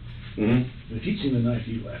knife, if you'd seen the knife,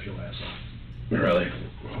 you'd laugh your ass off. Really?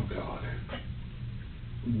 Oh God.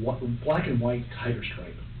 Black and white tiger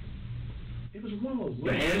stripe. It was one of those.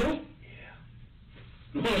 The handle? Yeah.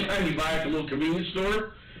 The one kind you buy at the little convenience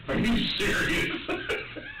store? Are you serious?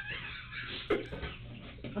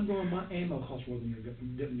 I'm going, my ammo costs more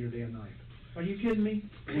than your damn knife. Are you kidding me?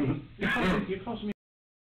 You're costing me.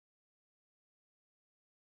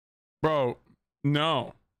 Bro,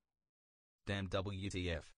 no. Damn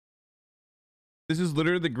WTF. This is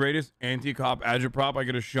literally the greatest anti-cop agitprop I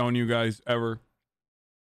could have shown you guys ever.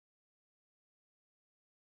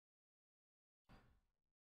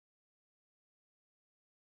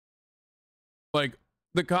 Like,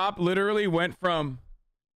 the cop literally went from,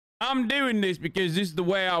 I'm doing this because this is the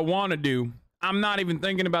way I want to do, I'm not even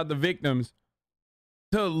thinking about the victims,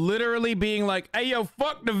 to literally being like, hey, yo,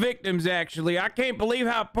 fuck the victims, actually. I can't believe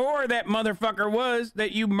how poor that motherfucker was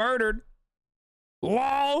that you murdered.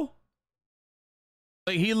 Lol.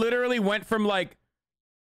 Like, he literally went from, like,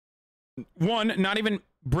 one, not even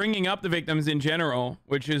bringing up the victims in general,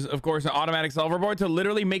 which is, of course, an automatic self-report, to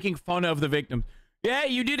literally making fun of the victims. Yeah,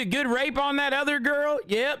 you did a good rape on that other girl?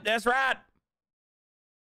 Yep, that's right.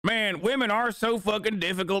 Man, women are so fucking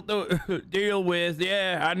difficult to deal with.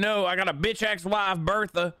 Yeah, I know. I got a bitch ex-wife,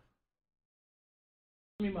 Bertha.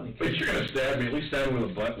 But you're gonna stab me, at least stab me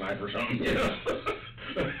with a butt knife or something, you know?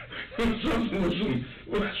 Something with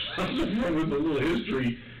a little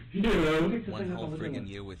history, you know? One whole friggin'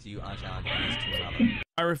 year with you, Hasan.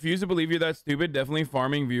 I refuse to believe you're that stupid. Definitely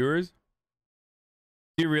farming viewers.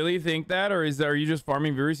 Do you really think that, or are you just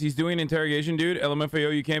farming viewers? He's doing an interrogation, dude.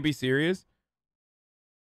 LMFAO, you can't be serious.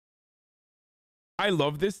 I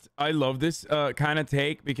love this kind of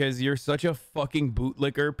take, because you're such a fucking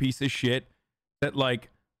bootlicker piece of shit that, like,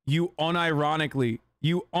 you unironically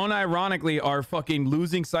you unironically are fucking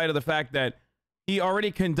losing sight of the fact that he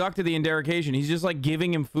already conducted the interrogation. He's just like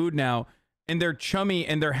giving him food now, and they're chummy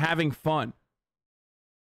and they're having fun.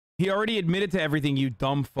 He already admitted to everything, you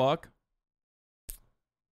dumb fuck.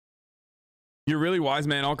 You're really wise,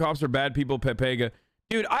 man. All cops are bad people, Pepega.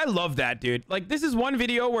 Dude, I love that, dude. Like, this is one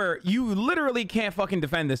video where you literally can't fucking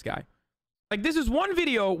defend this guy. Like, this is one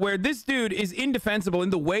video where this dude is indefensible in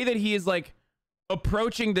the way that he is, like,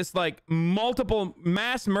 approaching this, like, multiple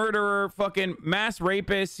mass murderer, fucking mass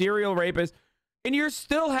rapist, serial rapist. And you're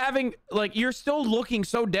still having, like, you're still looking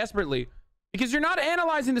so desperately because you're not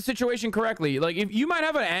analyzing the situation correctly. Like, if you might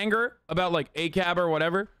have an anger about, like, ACAB or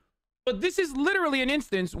whatever, but this is literally an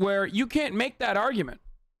instance where you can't make that argument.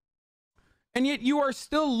 And yet you are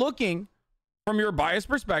still looking from your biased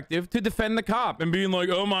perspective to defend the cop and being like,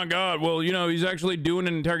 oh my God, well, you know, he's actually doing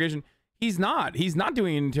an interrogation. He's not. He's not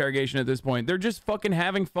doing an interrogation at this point. They're just fucking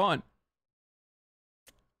having fun.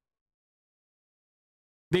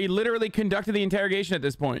 They literally conducted the interrogation at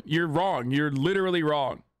this point. You're wrong. You're literally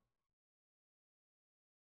wrong.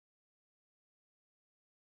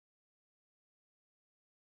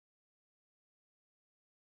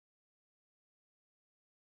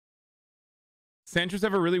 Sanchez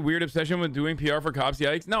have a really weird obsession with doing PR for cops.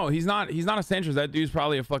 Yikes. No, he's not. He's not a Sanchez. That dude's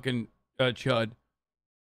probably a fucking chud.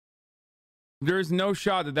 There's no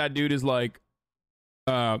shot that that dude is like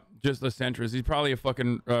just a centrist. He's probably a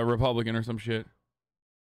fucking Republican or some shit.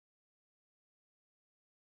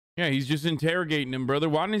 Yeah, he's just interrogating him, brother.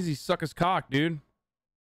 Why doesn't he suck his cock, dude?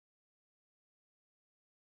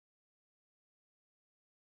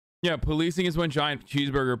 Yeah, policing is one giant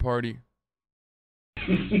cheeseburger party.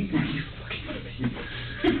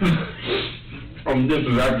 This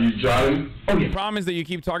is after you shot him. The problem is that you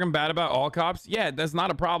keep talking bad about all cops. Yeah, that's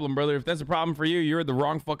not a problem, brother. If that's a problem for you, you're at the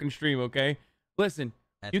wrong fucking stream, okay? Listen,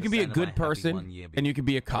 you can be a good person and you can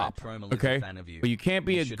be a cop, okay? But you can't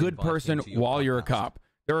be a good person while you're a cop.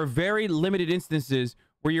 There are very limited instances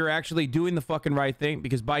where you're actually doing the fucking right thing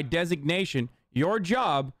because by designation, your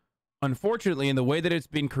job, unfortunately, in the way that it's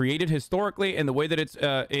been created historically and the way that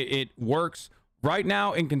it works right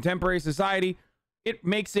now in contemporary society, it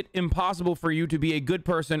makes it impossible for you to be a good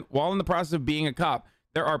person while in the process of being a cop.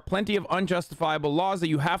 There are plenty of unjustifiable laws that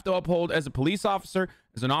you have to uphold as a police officer,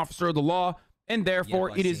 as an officer of the law, and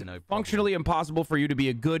therefore it is functionally impossible for you to be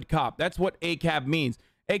a good cop. That's what ACAB means.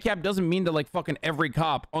 ACAB doesn't mean that like fucking every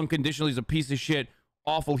cop unconditionally is a piece of shit,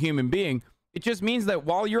 awful human being. It just means that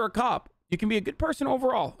while you're a cop, you can be a good person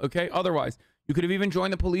overall, okay? Otherwise, you could have even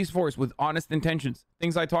joined the police force with honest intentions,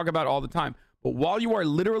 things I talk about all the time. But while you are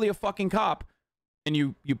literally a fucking cop, and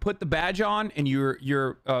you put the badge on and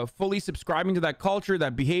you're fully subscribing to that culture,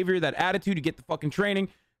 that behavior, that attitude, you get the fucking training,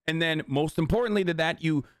 and then most importantly to that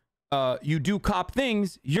you do cop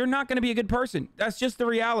things, you're not going to be a good person. That's just the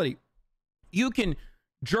reality. You can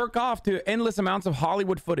jerk off to endless amounts of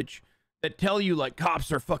Hollywood footage that tell you like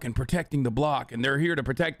cops are fucking protecting the block and they're here to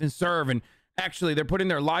protect and serve, and actually they're putting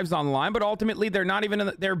their lives on the line, but ultimately they're not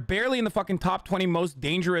even they're barely in the fucking top 20 most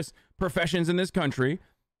dangerous professions in this country,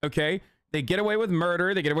 okay? They get away with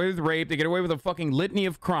murder. They get away with rape. They get away with a fucking litany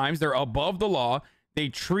of crimes. They're above the law. They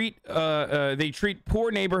treat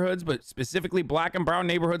poor neighborhoods, but specifically black and brown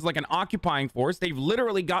neighborhoods, like an occupying force. They've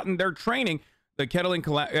literally gotten their training, the kettle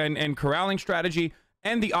and corralling strategy,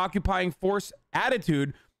 and the occupying force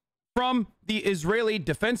attitude from the Israeli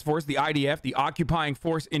Defense Force, the IDF, the occupying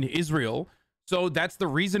force in Israel. So that's the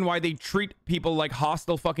reason why they treat people like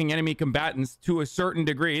hostile fucking enemy combatants to a certain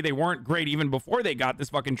degree. They weren't great even before they got this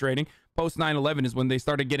fucking training. Post 9/11 is when they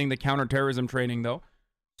started getting the counterterrorism training, though.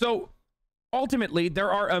 So ultimately,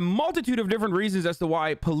 there are a multitude of different reasons as to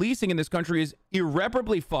why policing in this country is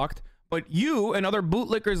irreparably fucked. But you and other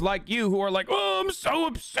bootlickers like you who are like, oh, I'm so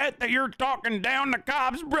upset that you're talking down the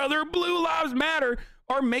cops, brother, Blue Lives Matter,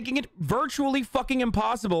 are making it virtually fucking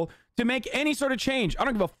impossible to make any sort of change. I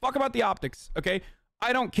don't give a fuck about the optics, okay?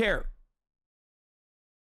 I don't care.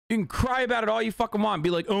 You can cry about it all you fucking want. Be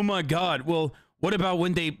like, oh my God, well, what about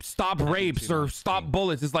when they stop rapes or stop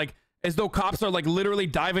bullets? It's like, as though cops are like literally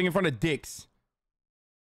diving in front of dicks.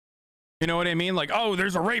 You know what I mean? Like, oh,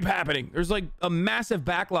 there's a rape happening. There's like a massive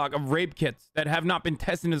backlog of rape kits that have not been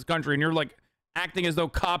tested in this country. And you're like acting as though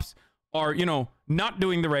cops are, you know, not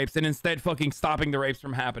doing the rapes and instead fucking stopping the rapes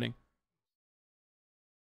from happening.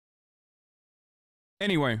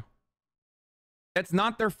 Anyway, that's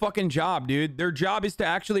not their fucking job, dude. Their job is to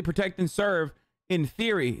actually protect and serve in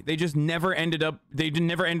theory. They just never ended up,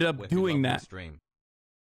 doing that.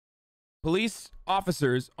 Police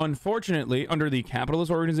officers, unfortunately, under the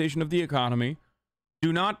capitalist organization of the economy,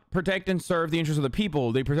 do not protect and serve the interests of the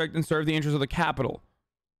people. They protect and serve the interests of the capital.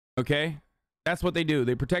 Okay? That's what they do.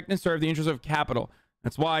 They protect and serve the interests of capital.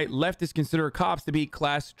 That's why leftists consider cops to be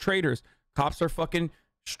class traitors. Cops are fucking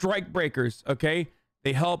strike breakers, okay?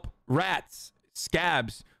 They help rats,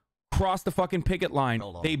 scabs, cross the fucking picket line.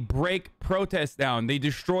 They break protests down. They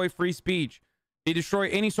destroy free speech. They destroy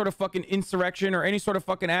any sort of fucking insurrection or any sort of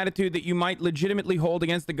fucking attitude that you might legitimately hold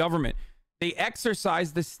against the government. They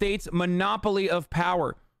exercise the state's monopoly of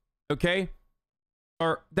power, okay?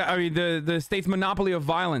 Or, I mean, the state's monopoly of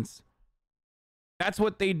violence. That's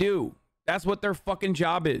what they do. That's what their fucking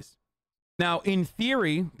job is. Now, in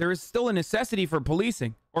theory, there is still a necessity for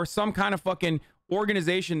policing or some kind of fucking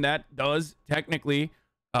organization that does technically,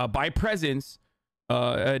 by presence,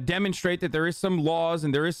 demonstrate that there is some laws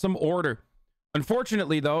and there is some order.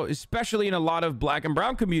 Unfortunately, though, especially in a lot of black and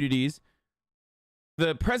brown communities,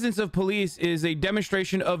 the presence of police is a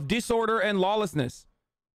demonstration of disorder and lawlessness.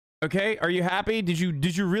 Okay, are you happy? Did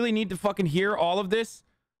you really need to fucking hear all of this?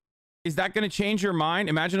 Is that going to change your mind?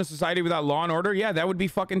 Imagine a society without law and order? Yeah, that would be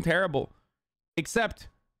fucking terrible. Except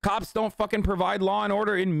cops don't fucking provide law and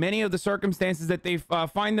order in many of the circumstances that they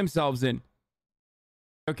find themselves in.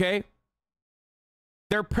 Okay?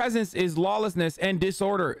 Their presence is lawlessness and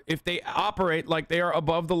disorder if they operate like they are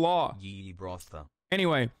above the law.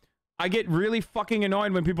 Anyway, I get really fucking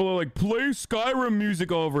annoyed when people are like, play Skyrim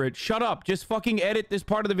music over it. Shut up. Just fucking edit this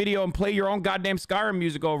part of the video and play your own goddamn Skyrim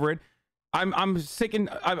music over it. I'm sick and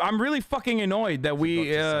I'm really fucking annoyed that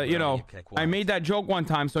we, you know, I made that joke one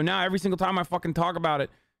time. So now every single time I fucking talk about it,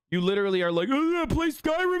 you literally are like, oh, yeah, play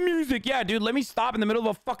Skyrim music. Yeah, dude, let me stop in the middle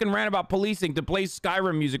of a fucking rant about policing to play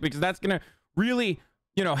Skyrim music because that's going to really,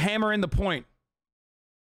 you know, hammer in the point.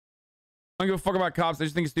 I don't give a fuck about cops. I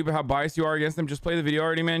just think it's stupid how biased you are against them. Just play the video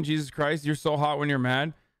already, man. Jesus Christ, you're so hot when you're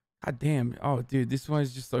mad. God damn. Oh, dude, this one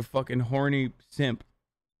is just a fucking horny simp.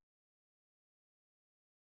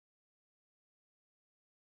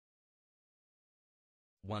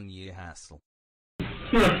 One-year hassle.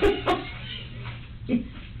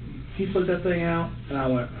 He put that thing out, and I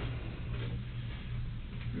went,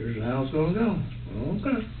 here's how it's going to go.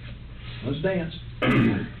 Okay, let's dance.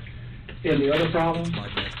 And the other problem is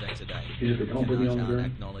if they don't put me on the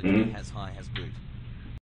ground.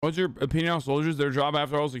 What's your opinion on soldiers? Their job,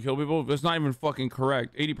 after all, is to kill people? That's not even fucking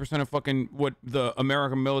correct. 80% of fucking what the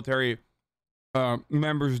American military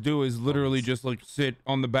members do is literally just like sit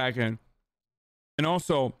on the back end. And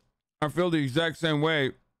also, I feel the exact same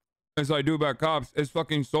way as I do about cops, as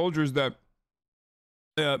fucking soldiers that,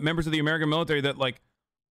 members of the American military that like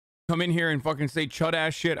come in here and fucking say chud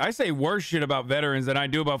ass shit. I say worse shit about veterans than I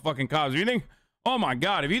do about fucking cops. If you think, oh my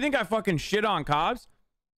God, if you think I fucking shit on cops,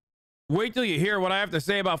 wait till you hear what I have to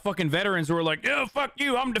say about fucking veterans who are like, yeah, fuck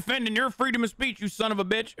you, I'm defending your freedom of speech, you son of a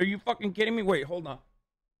bitch. Are you fucking kidding me? Wait, hold on.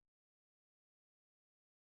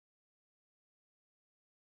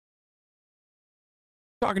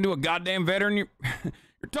 Talking to a goddamn veteran, you're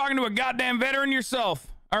talking to a goddamn veteran yourself,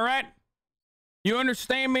 all right? You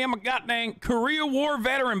understand me? I'm a goddamn Korea War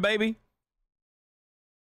veteran, baby.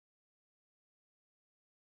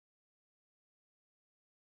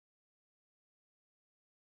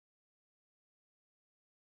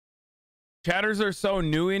 Chatters are so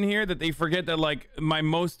new in here that they forget that, like, my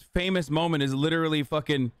most famous moment is literally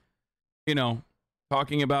fucking, you know,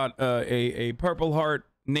 talking about a Purple Heart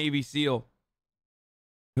Navy SEAL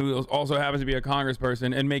who also happens to be a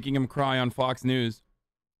congressperson and making him cry on Fox News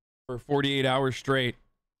for 48 hours straight.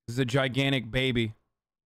 This is a gigantic baby.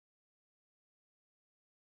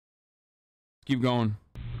 Keep going.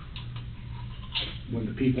 When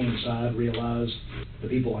the people inside realize the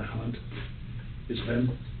people I hunt is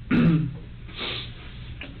them,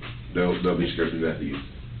 they'll be scared to death of you.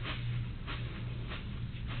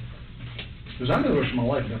 Because I never in my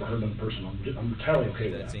life never heard another person. I'm entirely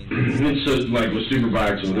okay with that. It's just like with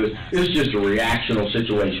supervisors, it's just a reactional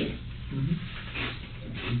situation. Mm-hmm.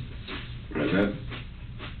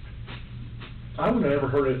 I would have never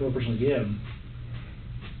heard another person again.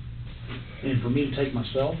 And for me to take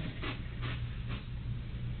myself,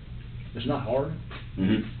 it's not hard.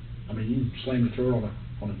 Mm-hmm. I mean, you slam your throat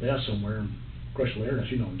on a desk somewhere and crush the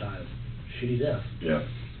larynx, you don't die of shitty death. Yeah.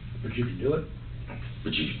 But you can do it.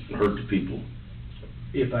 But you hurt the people.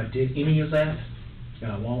 If I did any of that,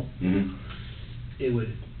 and I won't, mm-hmm. It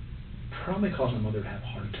would probably cause my mother to have a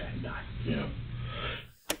heart attack and die. Yeah.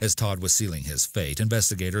 As Todd was sealing his fate,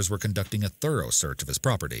 investigators were conducting a thorough search of his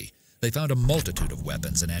property. They found a multitude of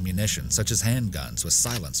weapons and ammunition, such as handguns with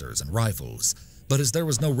silencers and rifles. But as there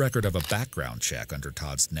was no record of a background check under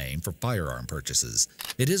Todd's name for firearm purchases,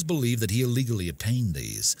 it is believed that he illegally obtained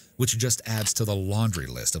these, which just adds to the laundry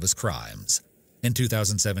list of his crimes. In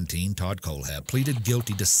 2017, Todd Kohlhepp pleaded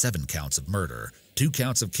guilty to 7 counts of murder 2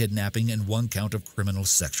 counts of kidnapping, and 1 count of criminal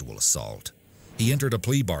sexual assault. He entered a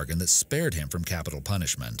plea bargain that spared him from capital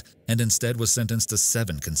punishment and instead was sentenced to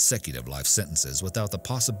 7 consecutive life sentences without the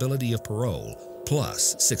possibility of parole,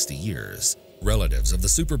 plus 60 years. Relatives of the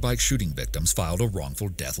Superbike shooting victims filed a wrongful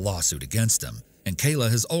death lawsuit against him, and Kayla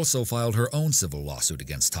has also filed her own civil lawsuit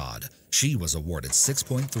against Todd. She was awarded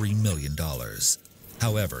 $6.3 million.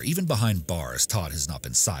 However, even behind bars, Todd has not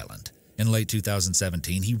been silent. In late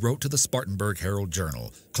 2017, he wrote to the Spartanburg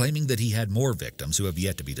Herald-Journal, claiming that he had more victims who have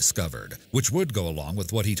yet to be discovered, which would go along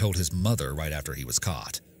with what he told his mother right after he was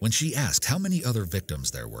caught. When she asked how many other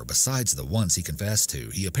victims there were besides the ones he confessed to,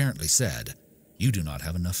 he apparently said, "You do not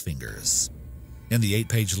have enough fingers." In the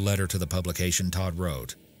 8-page letter to the publication, Todd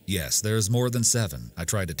wrote, "Yes, there is more than 7. I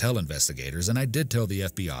tried to tell investigators, and I did tell the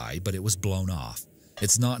FBI, but it was blown off.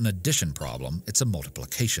 It's not an addition problem, it's a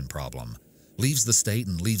multiplication problem. Leaves the state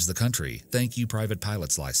and leaves the country. Thank you, private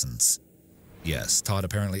pilot's license." Yes, Todd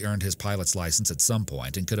apparently earned his pilot's license at some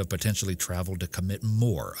point and could have potentially traveled to commit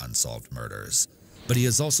more unsolved murders. But he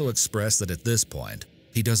has also expressed that at this point,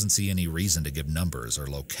 he doesn't see any reason to give numbers or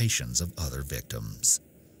locations of other victims.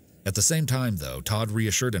 At the same time, though, Todd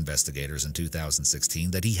reassured investigators in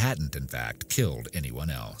 2016 that he hadn't, in fact, killed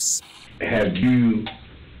anyone else. Have you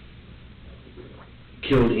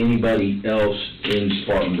killed anybody else in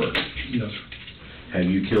Spartanburg? No, sir. Have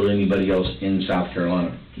you killed anybody else in South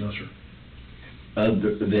Carolina? No, sir.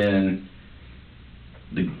 Other than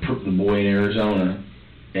the boy in Arizona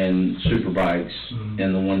and Superbikes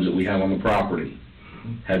and the ones that we have on the property,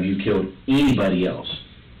 have you killed anybody else?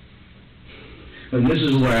 And this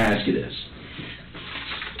is where I ask you this.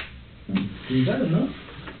 Is that enough?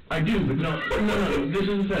 I do, but no, this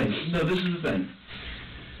is the thing. No, this is the thing.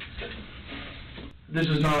 This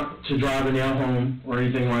is not to drive a nail home or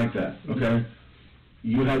anything like that, okay?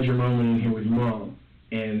 You had your moment in here with your mom,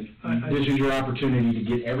 and this is your opportunity to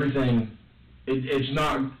get everything. It's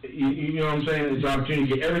not, you know what I'm saying? It's an opportunity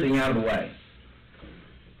to get everything out of the way,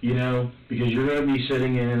 you know, because you're going to be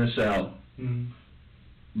sitting in a cell, and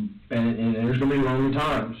there's going to be lonely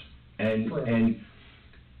times, and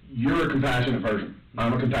you're a compassionate person.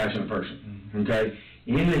 I'm a compassionate person, okay?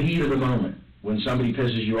 In the heat of the moment, when somebody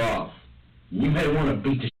pisses you off, you may want to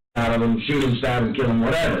beat the shit out of them, shoot them, stab them, kill them,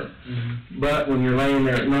 whatever. But when you're laying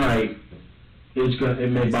there at night,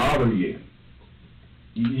 it may bother you.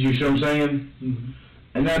 You see what I'm saying?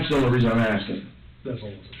 And that's the only reason I'm asking. That's all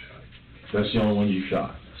I shot. That's the only one you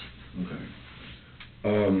shot. Okay.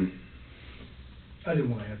 I didn't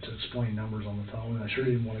want to have to explain numbers on the phone, and I sure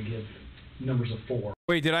didn't want to give numbers of 4.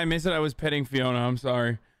 Wait, did I miss it? I was petting Fiona. I'm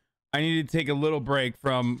sorry. I needed to take a little break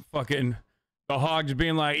from fucking the hogs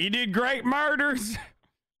being like, "You did great murders.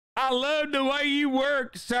 I love the way you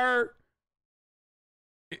work, sir."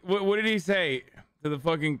 What did he say to the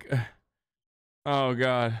fucking... Oh,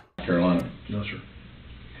 God. Carolina. No, sir.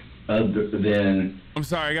 Other than... I'm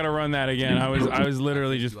sorry, I gotta run that again. I was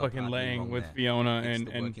literally just fucking laying with Fiona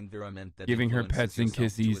and giving her pets and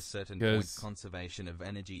kisses, because conservation of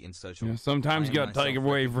energy in social, you know, sometimes you gotta take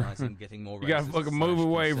away from you gotta fucking move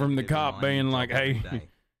away from the cop being like, "Hey,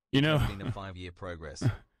 you know, been a 5-year progress.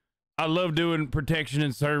 I love doing protection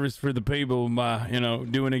and service for the people by, you know,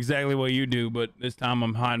 doing exactly what you do, but this time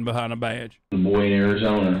I'm hiding behind a badge." The boy in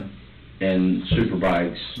Arizona and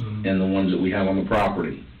Superbikes and the ones that we have on the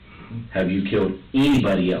property, have you killed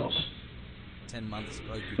anybody else? 10 months.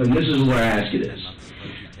 And this is where I ask you this.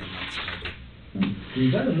 10 months.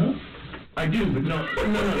 Is that enough? I do, but no,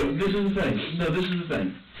 this is the thing. No, this is the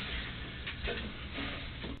thing.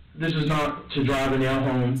 This is not to drive a nail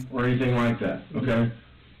home or anything like that, okay?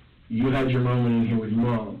 You had your moment in here with your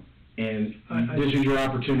mom, and this is your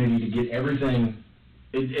opportunity to get everything.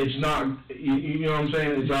 It's not, you know what I'm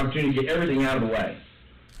saying? It's an opportunity to get everything out of the way,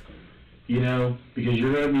 you know, because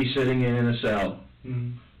you're going to be sitting in a cell,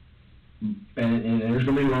 and there's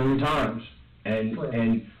going to be lonely times,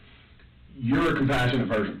 and you're a compassionate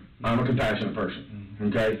person. I'm a compassionate person,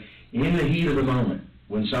 okay? In the heat of the moment,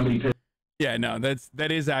 when somebody... Yeah, no,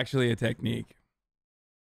 that is actually a technique.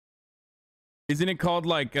 Isn't it called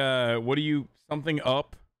like something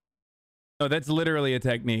up? No, that's literally a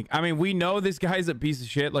technique. I mean, we know this guy's a piece of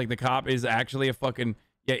shit. Like, the cop is actually a fucking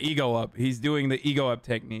ego up. He's doing the ego up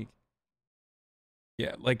technique.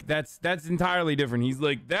 Yeah, like that's entirely different. He's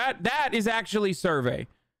like, that is actually survey.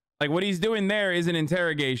 Like, what he's doing there is an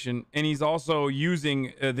interrogation, and he's also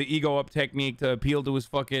using the ego up technique to appeal to his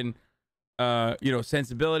fucking you know,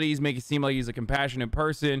 sensibilities, make it seem like he's a compassionate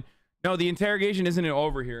person. No, the interrogation isn't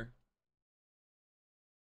over here.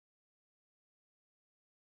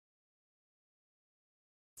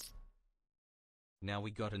 Now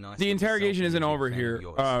we got a nice. The interrogation isn't over here.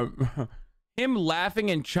 him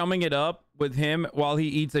laughing and chumming it up with him while he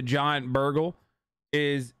eats a giant burgle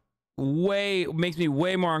is makes me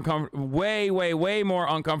way more uncomfortable, way more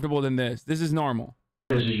uncomfortable than this. This is normal.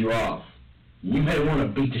 Pisses you off. You may want to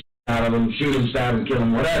beat the shit out of him, shoot him, stab him, kill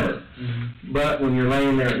him, whatever. But when you're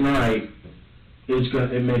laying there at night,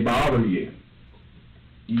 it may bother you.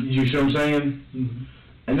 You see what I'm saying?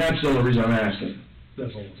 And that's the only reason I'm asking.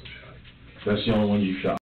 That's all it's shot. That's the only one you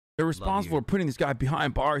shot. They're responsible for putting this guy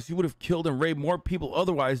behind bars. He would have killed and raped more people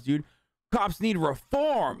otherwise, dude. Cops need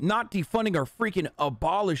reform, not defunding or freaking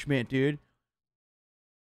abolishment, dude.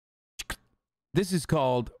 This is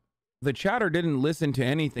called the chatter didn't listen to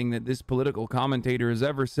anything that this political commentator has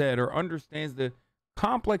ever said or understands the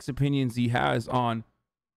complex opinions he has on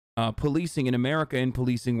policing in America and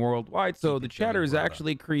policing worldwide. So the chatter is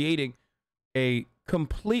actually creating a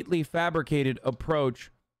completely fabricated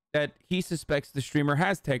approach that he suspects the streamer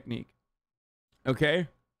has technique. Okay?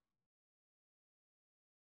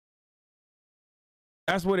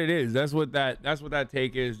 That's what it is. That's what that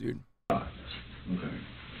take is, dude. Okay.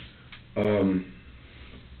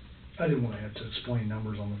 I didn't want to have to explain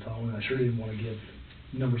numbers on the phone, and I sure didn't want to give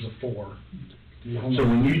numbers of 4. So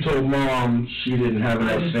when you told Mom she didn't have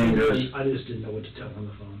enough fingers... I just didn't know what to tell her on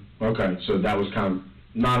the phone. Okay, so that was kind of,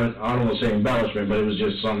 not, I don't want to say embellishment, but it was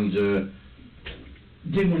just something to...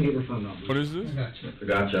 Didn't want to give her phone numbers. What is this? I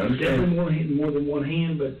gotcha. Definitely more than one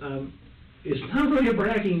hand, but it's not really a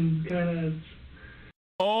bragging kind of...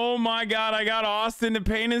 Oh my God, I got Austin to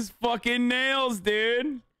paint his fucking nails,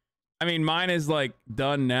 dude. I mean, mine is like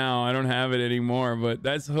done now. I don't have it anymore, but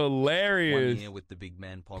that's hilarious. 1 year with the big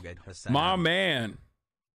man Pog at Hasan. My man.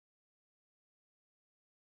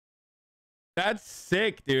 That's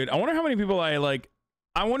sick, dude. I wonder how many people I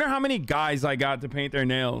wonder how many guys I got to paint their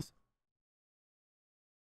nails.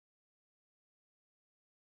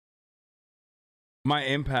 My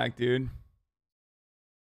impact, dude.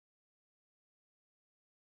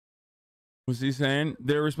 What's he saying?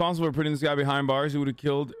 They're responsible for putting this guy behind bars. He would have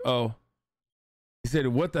killed. Oh. He said,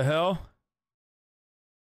 what the hell?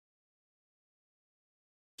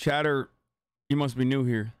 Chatter, you must be new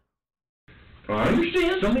here. I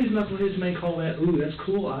understand. Some of these knuckleheads may call that, ooh, that's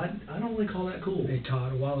cool. I don't really call that cool. Hey,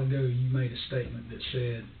 Todd, a while ago you made a statement that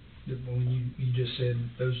said, that when you just said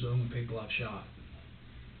those are the only people I've shot.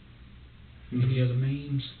 Any other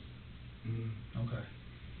means? Okay.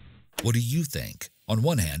 What do you think? On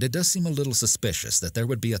one hand, it does seem a little suspicious that there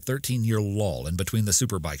would be a 13-year lull in between the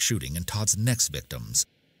Superbike shooting and Todd's next victims.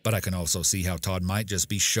 But I can also see how Todd might just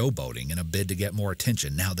be showboating in a bid to get more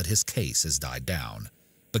attention now that his case has died down.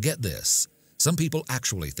 But get this, some people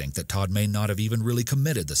actually think that Todd may not have even really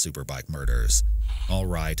committed the Superbike murders. All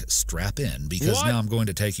right, strap in, because now I'm going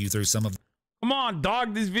to take you through some of... Come on,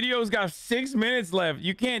 dog, this video's got 6 minutes left.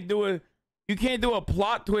 You can't do a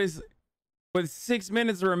plot twist with 6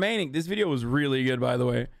 minutes remaining. This video was really good, by the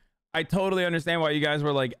way. I totally understand why you guys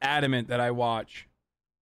were like adamant that I watch.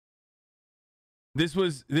 This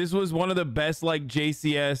was one of the best like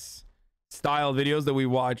JCS style videos that we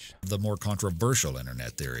watched. The more controversial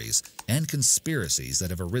internet theories and conspiracies that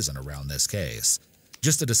have arisen around this case.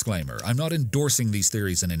 Just a disclaimer, I'm not endorsing these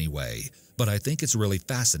theories in any way, but I think it's really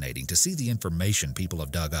fascinating to see the information people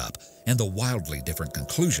have dug up and the wildly different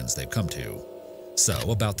conclusions they've come to.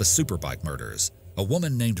 So, about the Superbike murders, a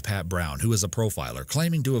woman named Pat Brown, who is a profiler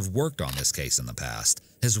claiming to have worked on this case in the past,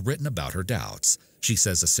 has written about her doubts. She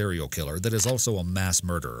says a serial killer that is also a mass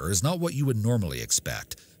murderer is not what you would normally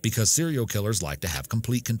expect, because serial killers like to have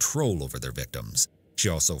complete control over their victims. She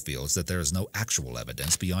also feels that there is no actual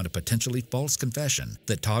evidence beyond a potentially false confession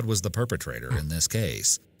that Todd was the perpetrator in this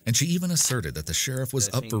case. And she even asserted that the sheriff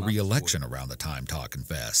was up for re-election around the time Todd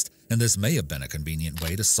confessed, and this may have been a convenient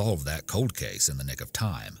way to solve that cold case in the nick of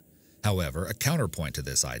time. However, a counterpoint to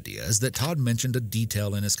this idea is that Todd mentioned a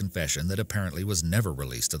detail in his confession that apparently was never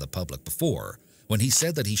released to the public before, when he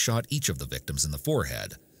said that he shot each of the victims in the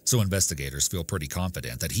forehead, so investigators feel pretty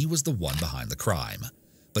confident that he was the one behind the crime.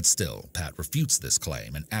 But still, Pat refutes this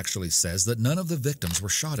claim and actually says that none of the victims were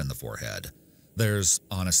shot in the forehead. There's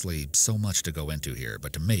honestly so much to go into here,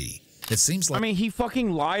 but to me, it seems like... I mean, he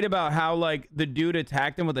fucking lied about how, like, the dude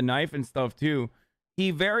attacked him with a knife and stuff, too.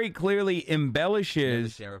 He very clearly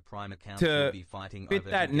embellishes to fit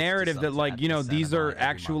that narrative that, like, you know, these are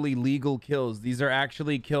actually legal kills. These are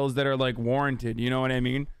actually kills that are, like, warranted. You know what I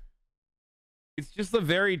mean? It's just a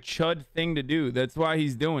very chud thing to do. That's why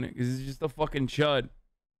he's doing it, because he's just a fucking chud.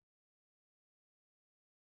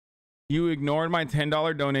 You ignored my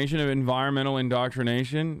 $10 donation of environmental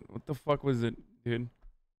indoctrination? What the fuck was it, dude?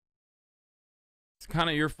 It's kind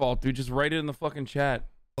of your fault, dude. Just write it in the fucking chat.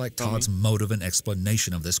 Like Todd's motive and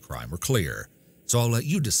explanation of this crime were clear. so I'll let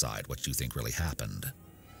you decide what you think really happened.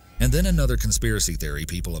 And then another conspiracy theory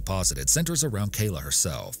people have posited centers around Kayla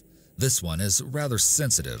herself. This one is rather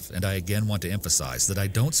sensitive, and I again want to emphasize that I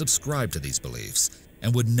don't subscribe to these beliefs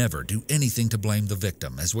and would never do anything to blame the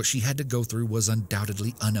victim, as what she had to go through was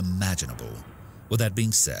undoubtedly unimaginable. With that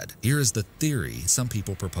being said, here is the theory some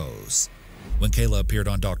people propose. When Kayla appeared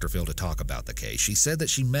on Dr. Phil to talk about the case, she said that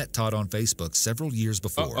she met Todd on Facebook several years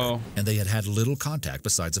before, and they had had little contact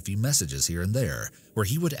besides a few messages here and there, where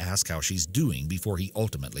he would ask how she's doing before he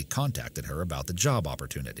ultimately contacted her about the job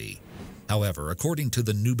opportunity. However, according to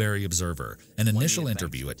the Newberry Observer, an initial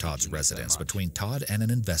interview at Todd's residence between Todd and an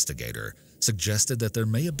investigator suggested that there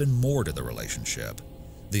may have been more to the relationship.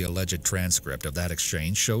 The alleged transcript of that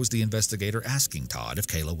exchange shows the investigator asking Todd if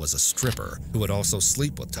Kayla was a stripper who would also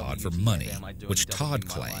sleep with Todd for money, which Todd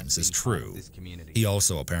claims is true. He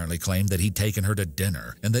also apparently claimed that he'd taken her to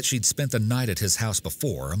dinner and that she'd spent the night at his house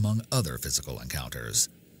before, among other physical encounters.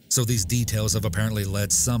 So these details have apparently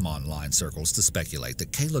led some online circles to speculate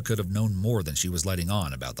that Kayla could have known more than she was letting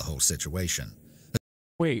on about the whole situation.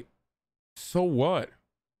 Wait, so what?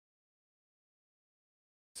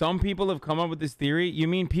 Some people have come up with this theory. You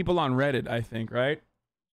mean people on Reddit, I think, right?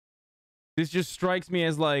 This just strikes me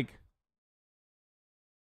as like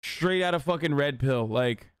straight out of fucking Red Pill,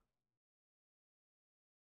 like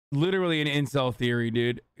literally an incel theory,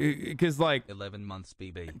 dude. Because like 11 months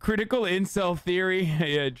BB. Critical incel theory.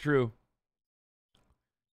 Yeah, true.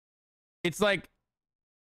 It's like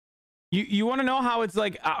you want to know how it's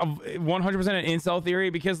like 100% an incel theory,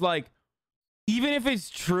 because like even if it's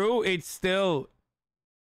true, it's still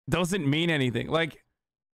doesn't mean anything. Like,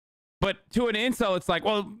 but to an incel, it's like,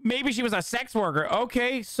 well, maybe she was a sex worker.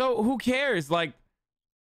 Okay, so who cares? Like,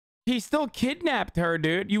 he still kidnapped her,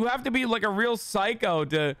 dude. You have to be like a real psycho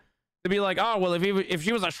to be like, oh, well, if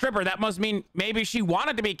she was a stripper, that must mean maybe she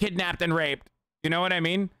wanted to be kidnapped and raped. You know what I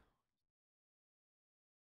mean?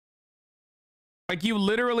 Like, you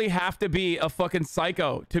literally have to be a fucking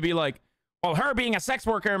psycho to be like, well, her being a sex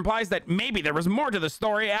worker implies that maybe there was more to the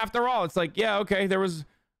story after all. It's like, yeah, okay, there was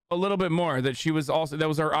a little bit more, that she was also, that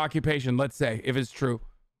was her occupation, let's say, if it's true.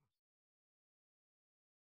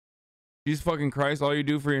 Jesus fucking Christ, all you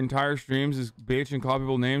do for your entire streams is bitch and call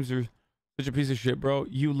people names. You're such a piece of shit, bro.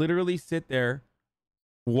 You literally sit there,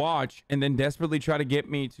 watch, and then desperately try to get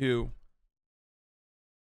me to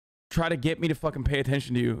fucking pay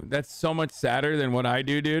attention to you. That's so much sadder than what I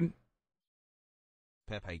do, dude.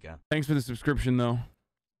 Thanks for the subscription, though.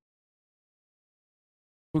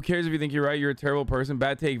 Who cares if you think you're right? You're a terrible person.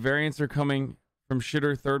 Bad take. Variants are coming from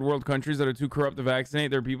shitter third world countries that are too corrupt to vaccinate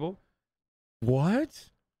their people.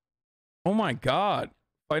 What? Oh my God.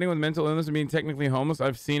 Fighting with mental illness and being technically homeless.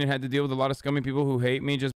 I've seen and had to deal with a lot of scummy people who hate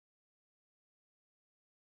me just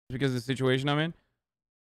because of the situation I'm in.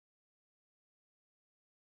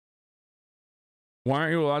 Why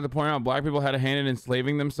aren't you allowed to point out black people had a hand in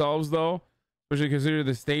enslaving themselves, though? Especially considered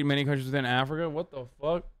the state in many countries within Africa. What the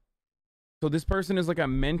fuck? So this person is like a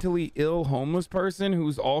mentally ill homeless person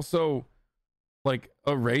who's also like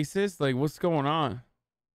a racist? Like, what's going on?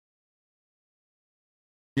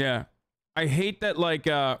 Yeah. I hate that, like,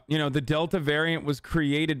 you know, the Delta variant was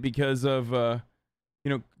created because of, you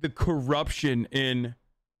know, the corruption in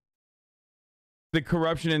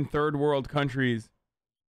third world countries.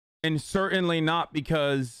 And certainly not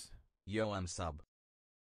because, Yo, I'm sub.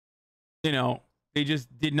 You know, they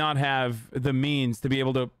just did not have the means to be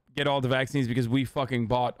able to get all the vaccines because we fucking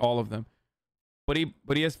bought all of them. But he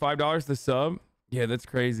has $5 to sub. Yeah, that's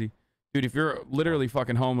crazy. Dude, if you're literally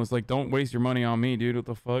fucking homeless, like, don't waste your money on me, dude. What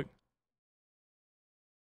the fuck?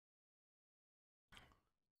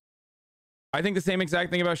 I think the same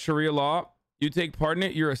exact thing about Sharia law. You take part in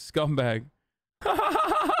it, you're a scumbag.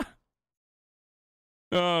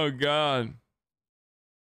 Oh, God.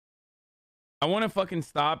 I want to fucking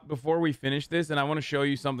stop before we finish this, and I want to show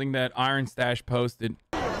you something that Iron Stash posted.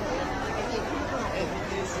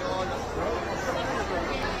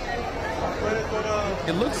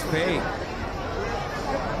 It looks fake.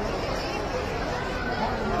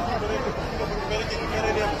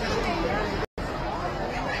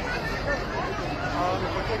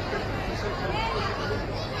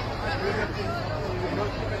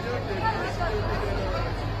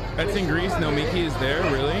 That's in Greece. No, Miki is there,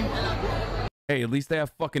 really? Hey, at least they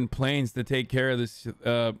have fucking planes to take care of this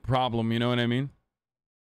problem, you know what I mean?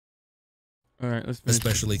 All right, let's finish.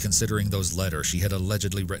 Especially considering those letters she had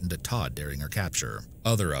allegedly written to Todd during her capture.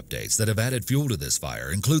 Other updates that have added fuel to this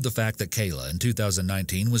fire include the fact that Kayla in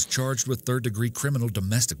 2019 was charged with third-degree criminal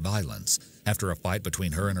domestic violence after a fight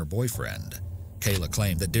between her and her boyfriend. Kayla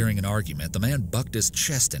claimed that during an argument, the man bucked his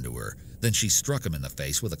chest into her, then she struck him in the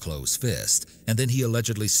face with a closed fist, and then he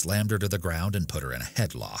allegedly slammed her to the ground and put her in a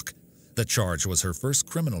headlock. The charge was her first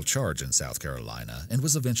criminal charge in South Carolina and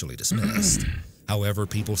was eventually dismissed. However,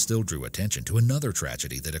 people still drew attention to another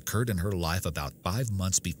tragedy that occurred in her life about 5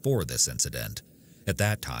 months before this incident. At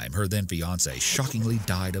that time, her then-fiancé shockingly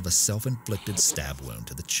died of a self-inflicted stab wound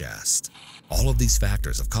to the chest. All of these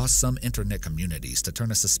factors have caused some internet communities to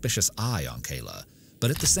turn a suspicious eye on Kayla,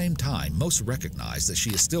 but at the same time, most recognize that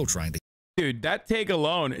she is still trying to... Dude, that take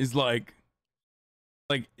alone is like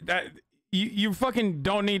that. You fucking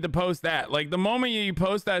don't need to post that. Like, the moment you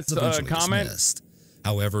post that comment... dismissed.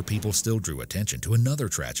 However, people still drew attention to another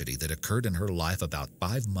tragedy that occurred in her life about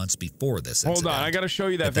 5 months before this incident. Hold on, I gotta show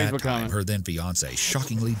you that At Facebook that time, comment. her then-fiancé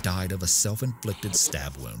shockingly died of a self-inflicted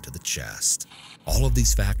stab wound to the chest. All of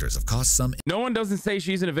these factors have caused some... No one doesn't say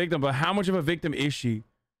she's a victim, but how much of a victim is she?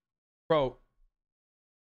 Bro,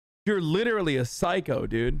 you're literally a psycho,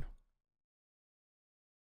 dude.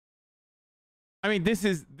 I mean, this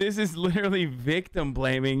is literally victim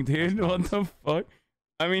blaming, dude. What the fuck?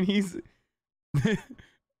 I mean, he's...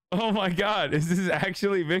 Oh my god, this is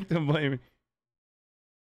actually victim blaming.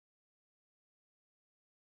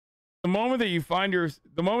 The moment that you find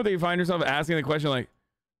yourself asking the question like,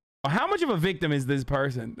 well, how much of a victim is this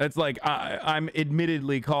person? That's like I'm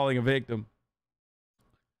admittedly calling a victim.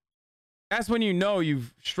 That's when you know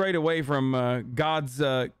you've strayed away from God's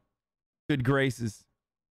good graces.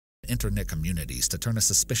 Internet communities to turn a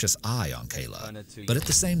suspicious eye on Kayla, but at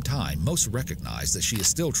the same time, most recognize that she is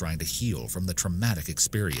still trying to heal from the traumatic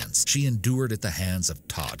experience she endured at the hands of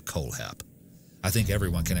Todd Colehep. I think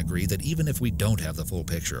everyone can agree that even if we don't have the full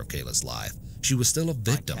picture of Kayla's life, she was still a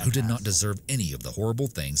victim who did not deserve any of the horrible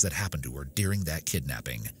things that happened to her during that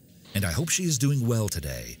kidnapping. And I hope she is doing well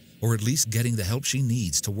today, or at least getting the help she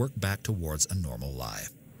needs to work back towards a normal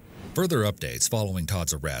life. Further updates following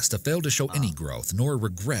Todd's arrest have failed to show any growth nor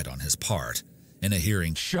regret on his part. In a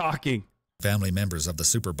hearing, shocking, family members of the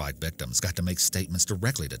Superbike victims got to make statements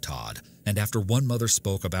directly to Todd, and after one mother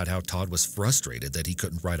spoke about how Todd was frustrated that he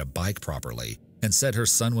couldn't ride a bike properly and said her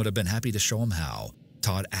son would have been happy to show him how,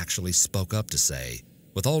 Todd actually spoke up to say,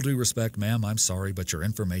 "With all due respect, ma'am, I'm sorry, but your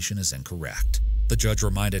information is incorrect." The judge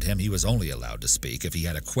reminded him he was only allowed to speak if he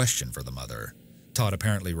had a question for the mother. Todd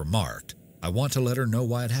apparently remarked, "I want to let her know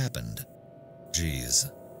why it happened." Geez,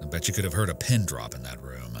 I bet you could have heard a pin drop in that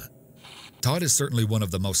room. Todd is certainly one of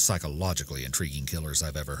the most psychologically intriguing killers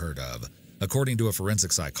I've ever heard of. According to a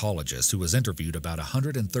forensic psychologist who was interviewed about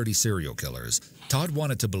 130 serial killers, Todd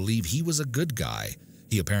wanted to believe he was a good guy.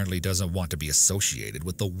 He apparently doesn't want to be associated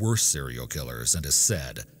with the worst serial killers and has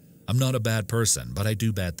said, "I'm not a bad person, but I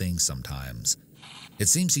do bad things sometimes." It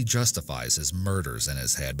seems he justifies his murders in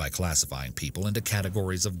his head by classifying people into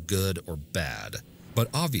categories of good or bad. But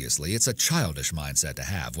obviously, it's a childish mindset to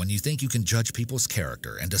have when you think you can judge people's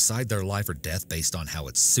character and decide their life or death based on how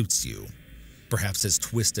it suits you. Perhaps his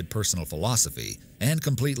twisted personal philosophy and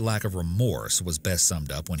complete lack of remorse was best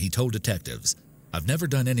summed up when he told detectives, "I've never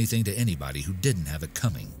done anything to anybody who didn't have it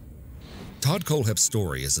coming." Todd Colehep's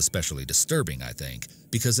story is especially disturbing, I think,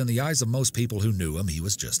 because in the eyes of most people who knew him, he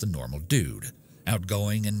was just a normal dude.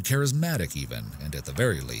 Outgoing and charismatic even, and at the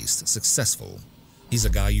very least, successful. He's a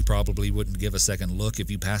guy you probably wouldn't give a second look if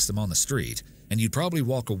you passed him on the street, and you'd probably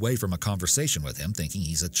walk away from a conversation with him thinking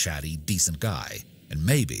he's a chatty, decent guy. And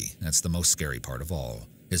maybe that's the most scary part of all,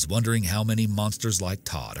 is wondering how many monsters like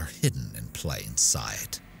Todd are hidden in plain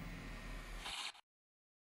sight.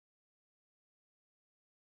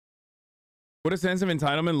 What a sense of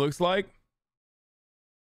entitlement looks like?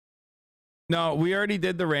 No, we already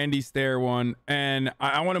did the Randy Stare one, and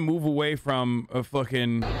I want to move away from a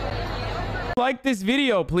fucking... Like this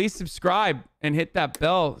video, please subscribe and hit that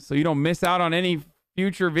bell so you don't miss out on any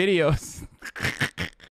future videos.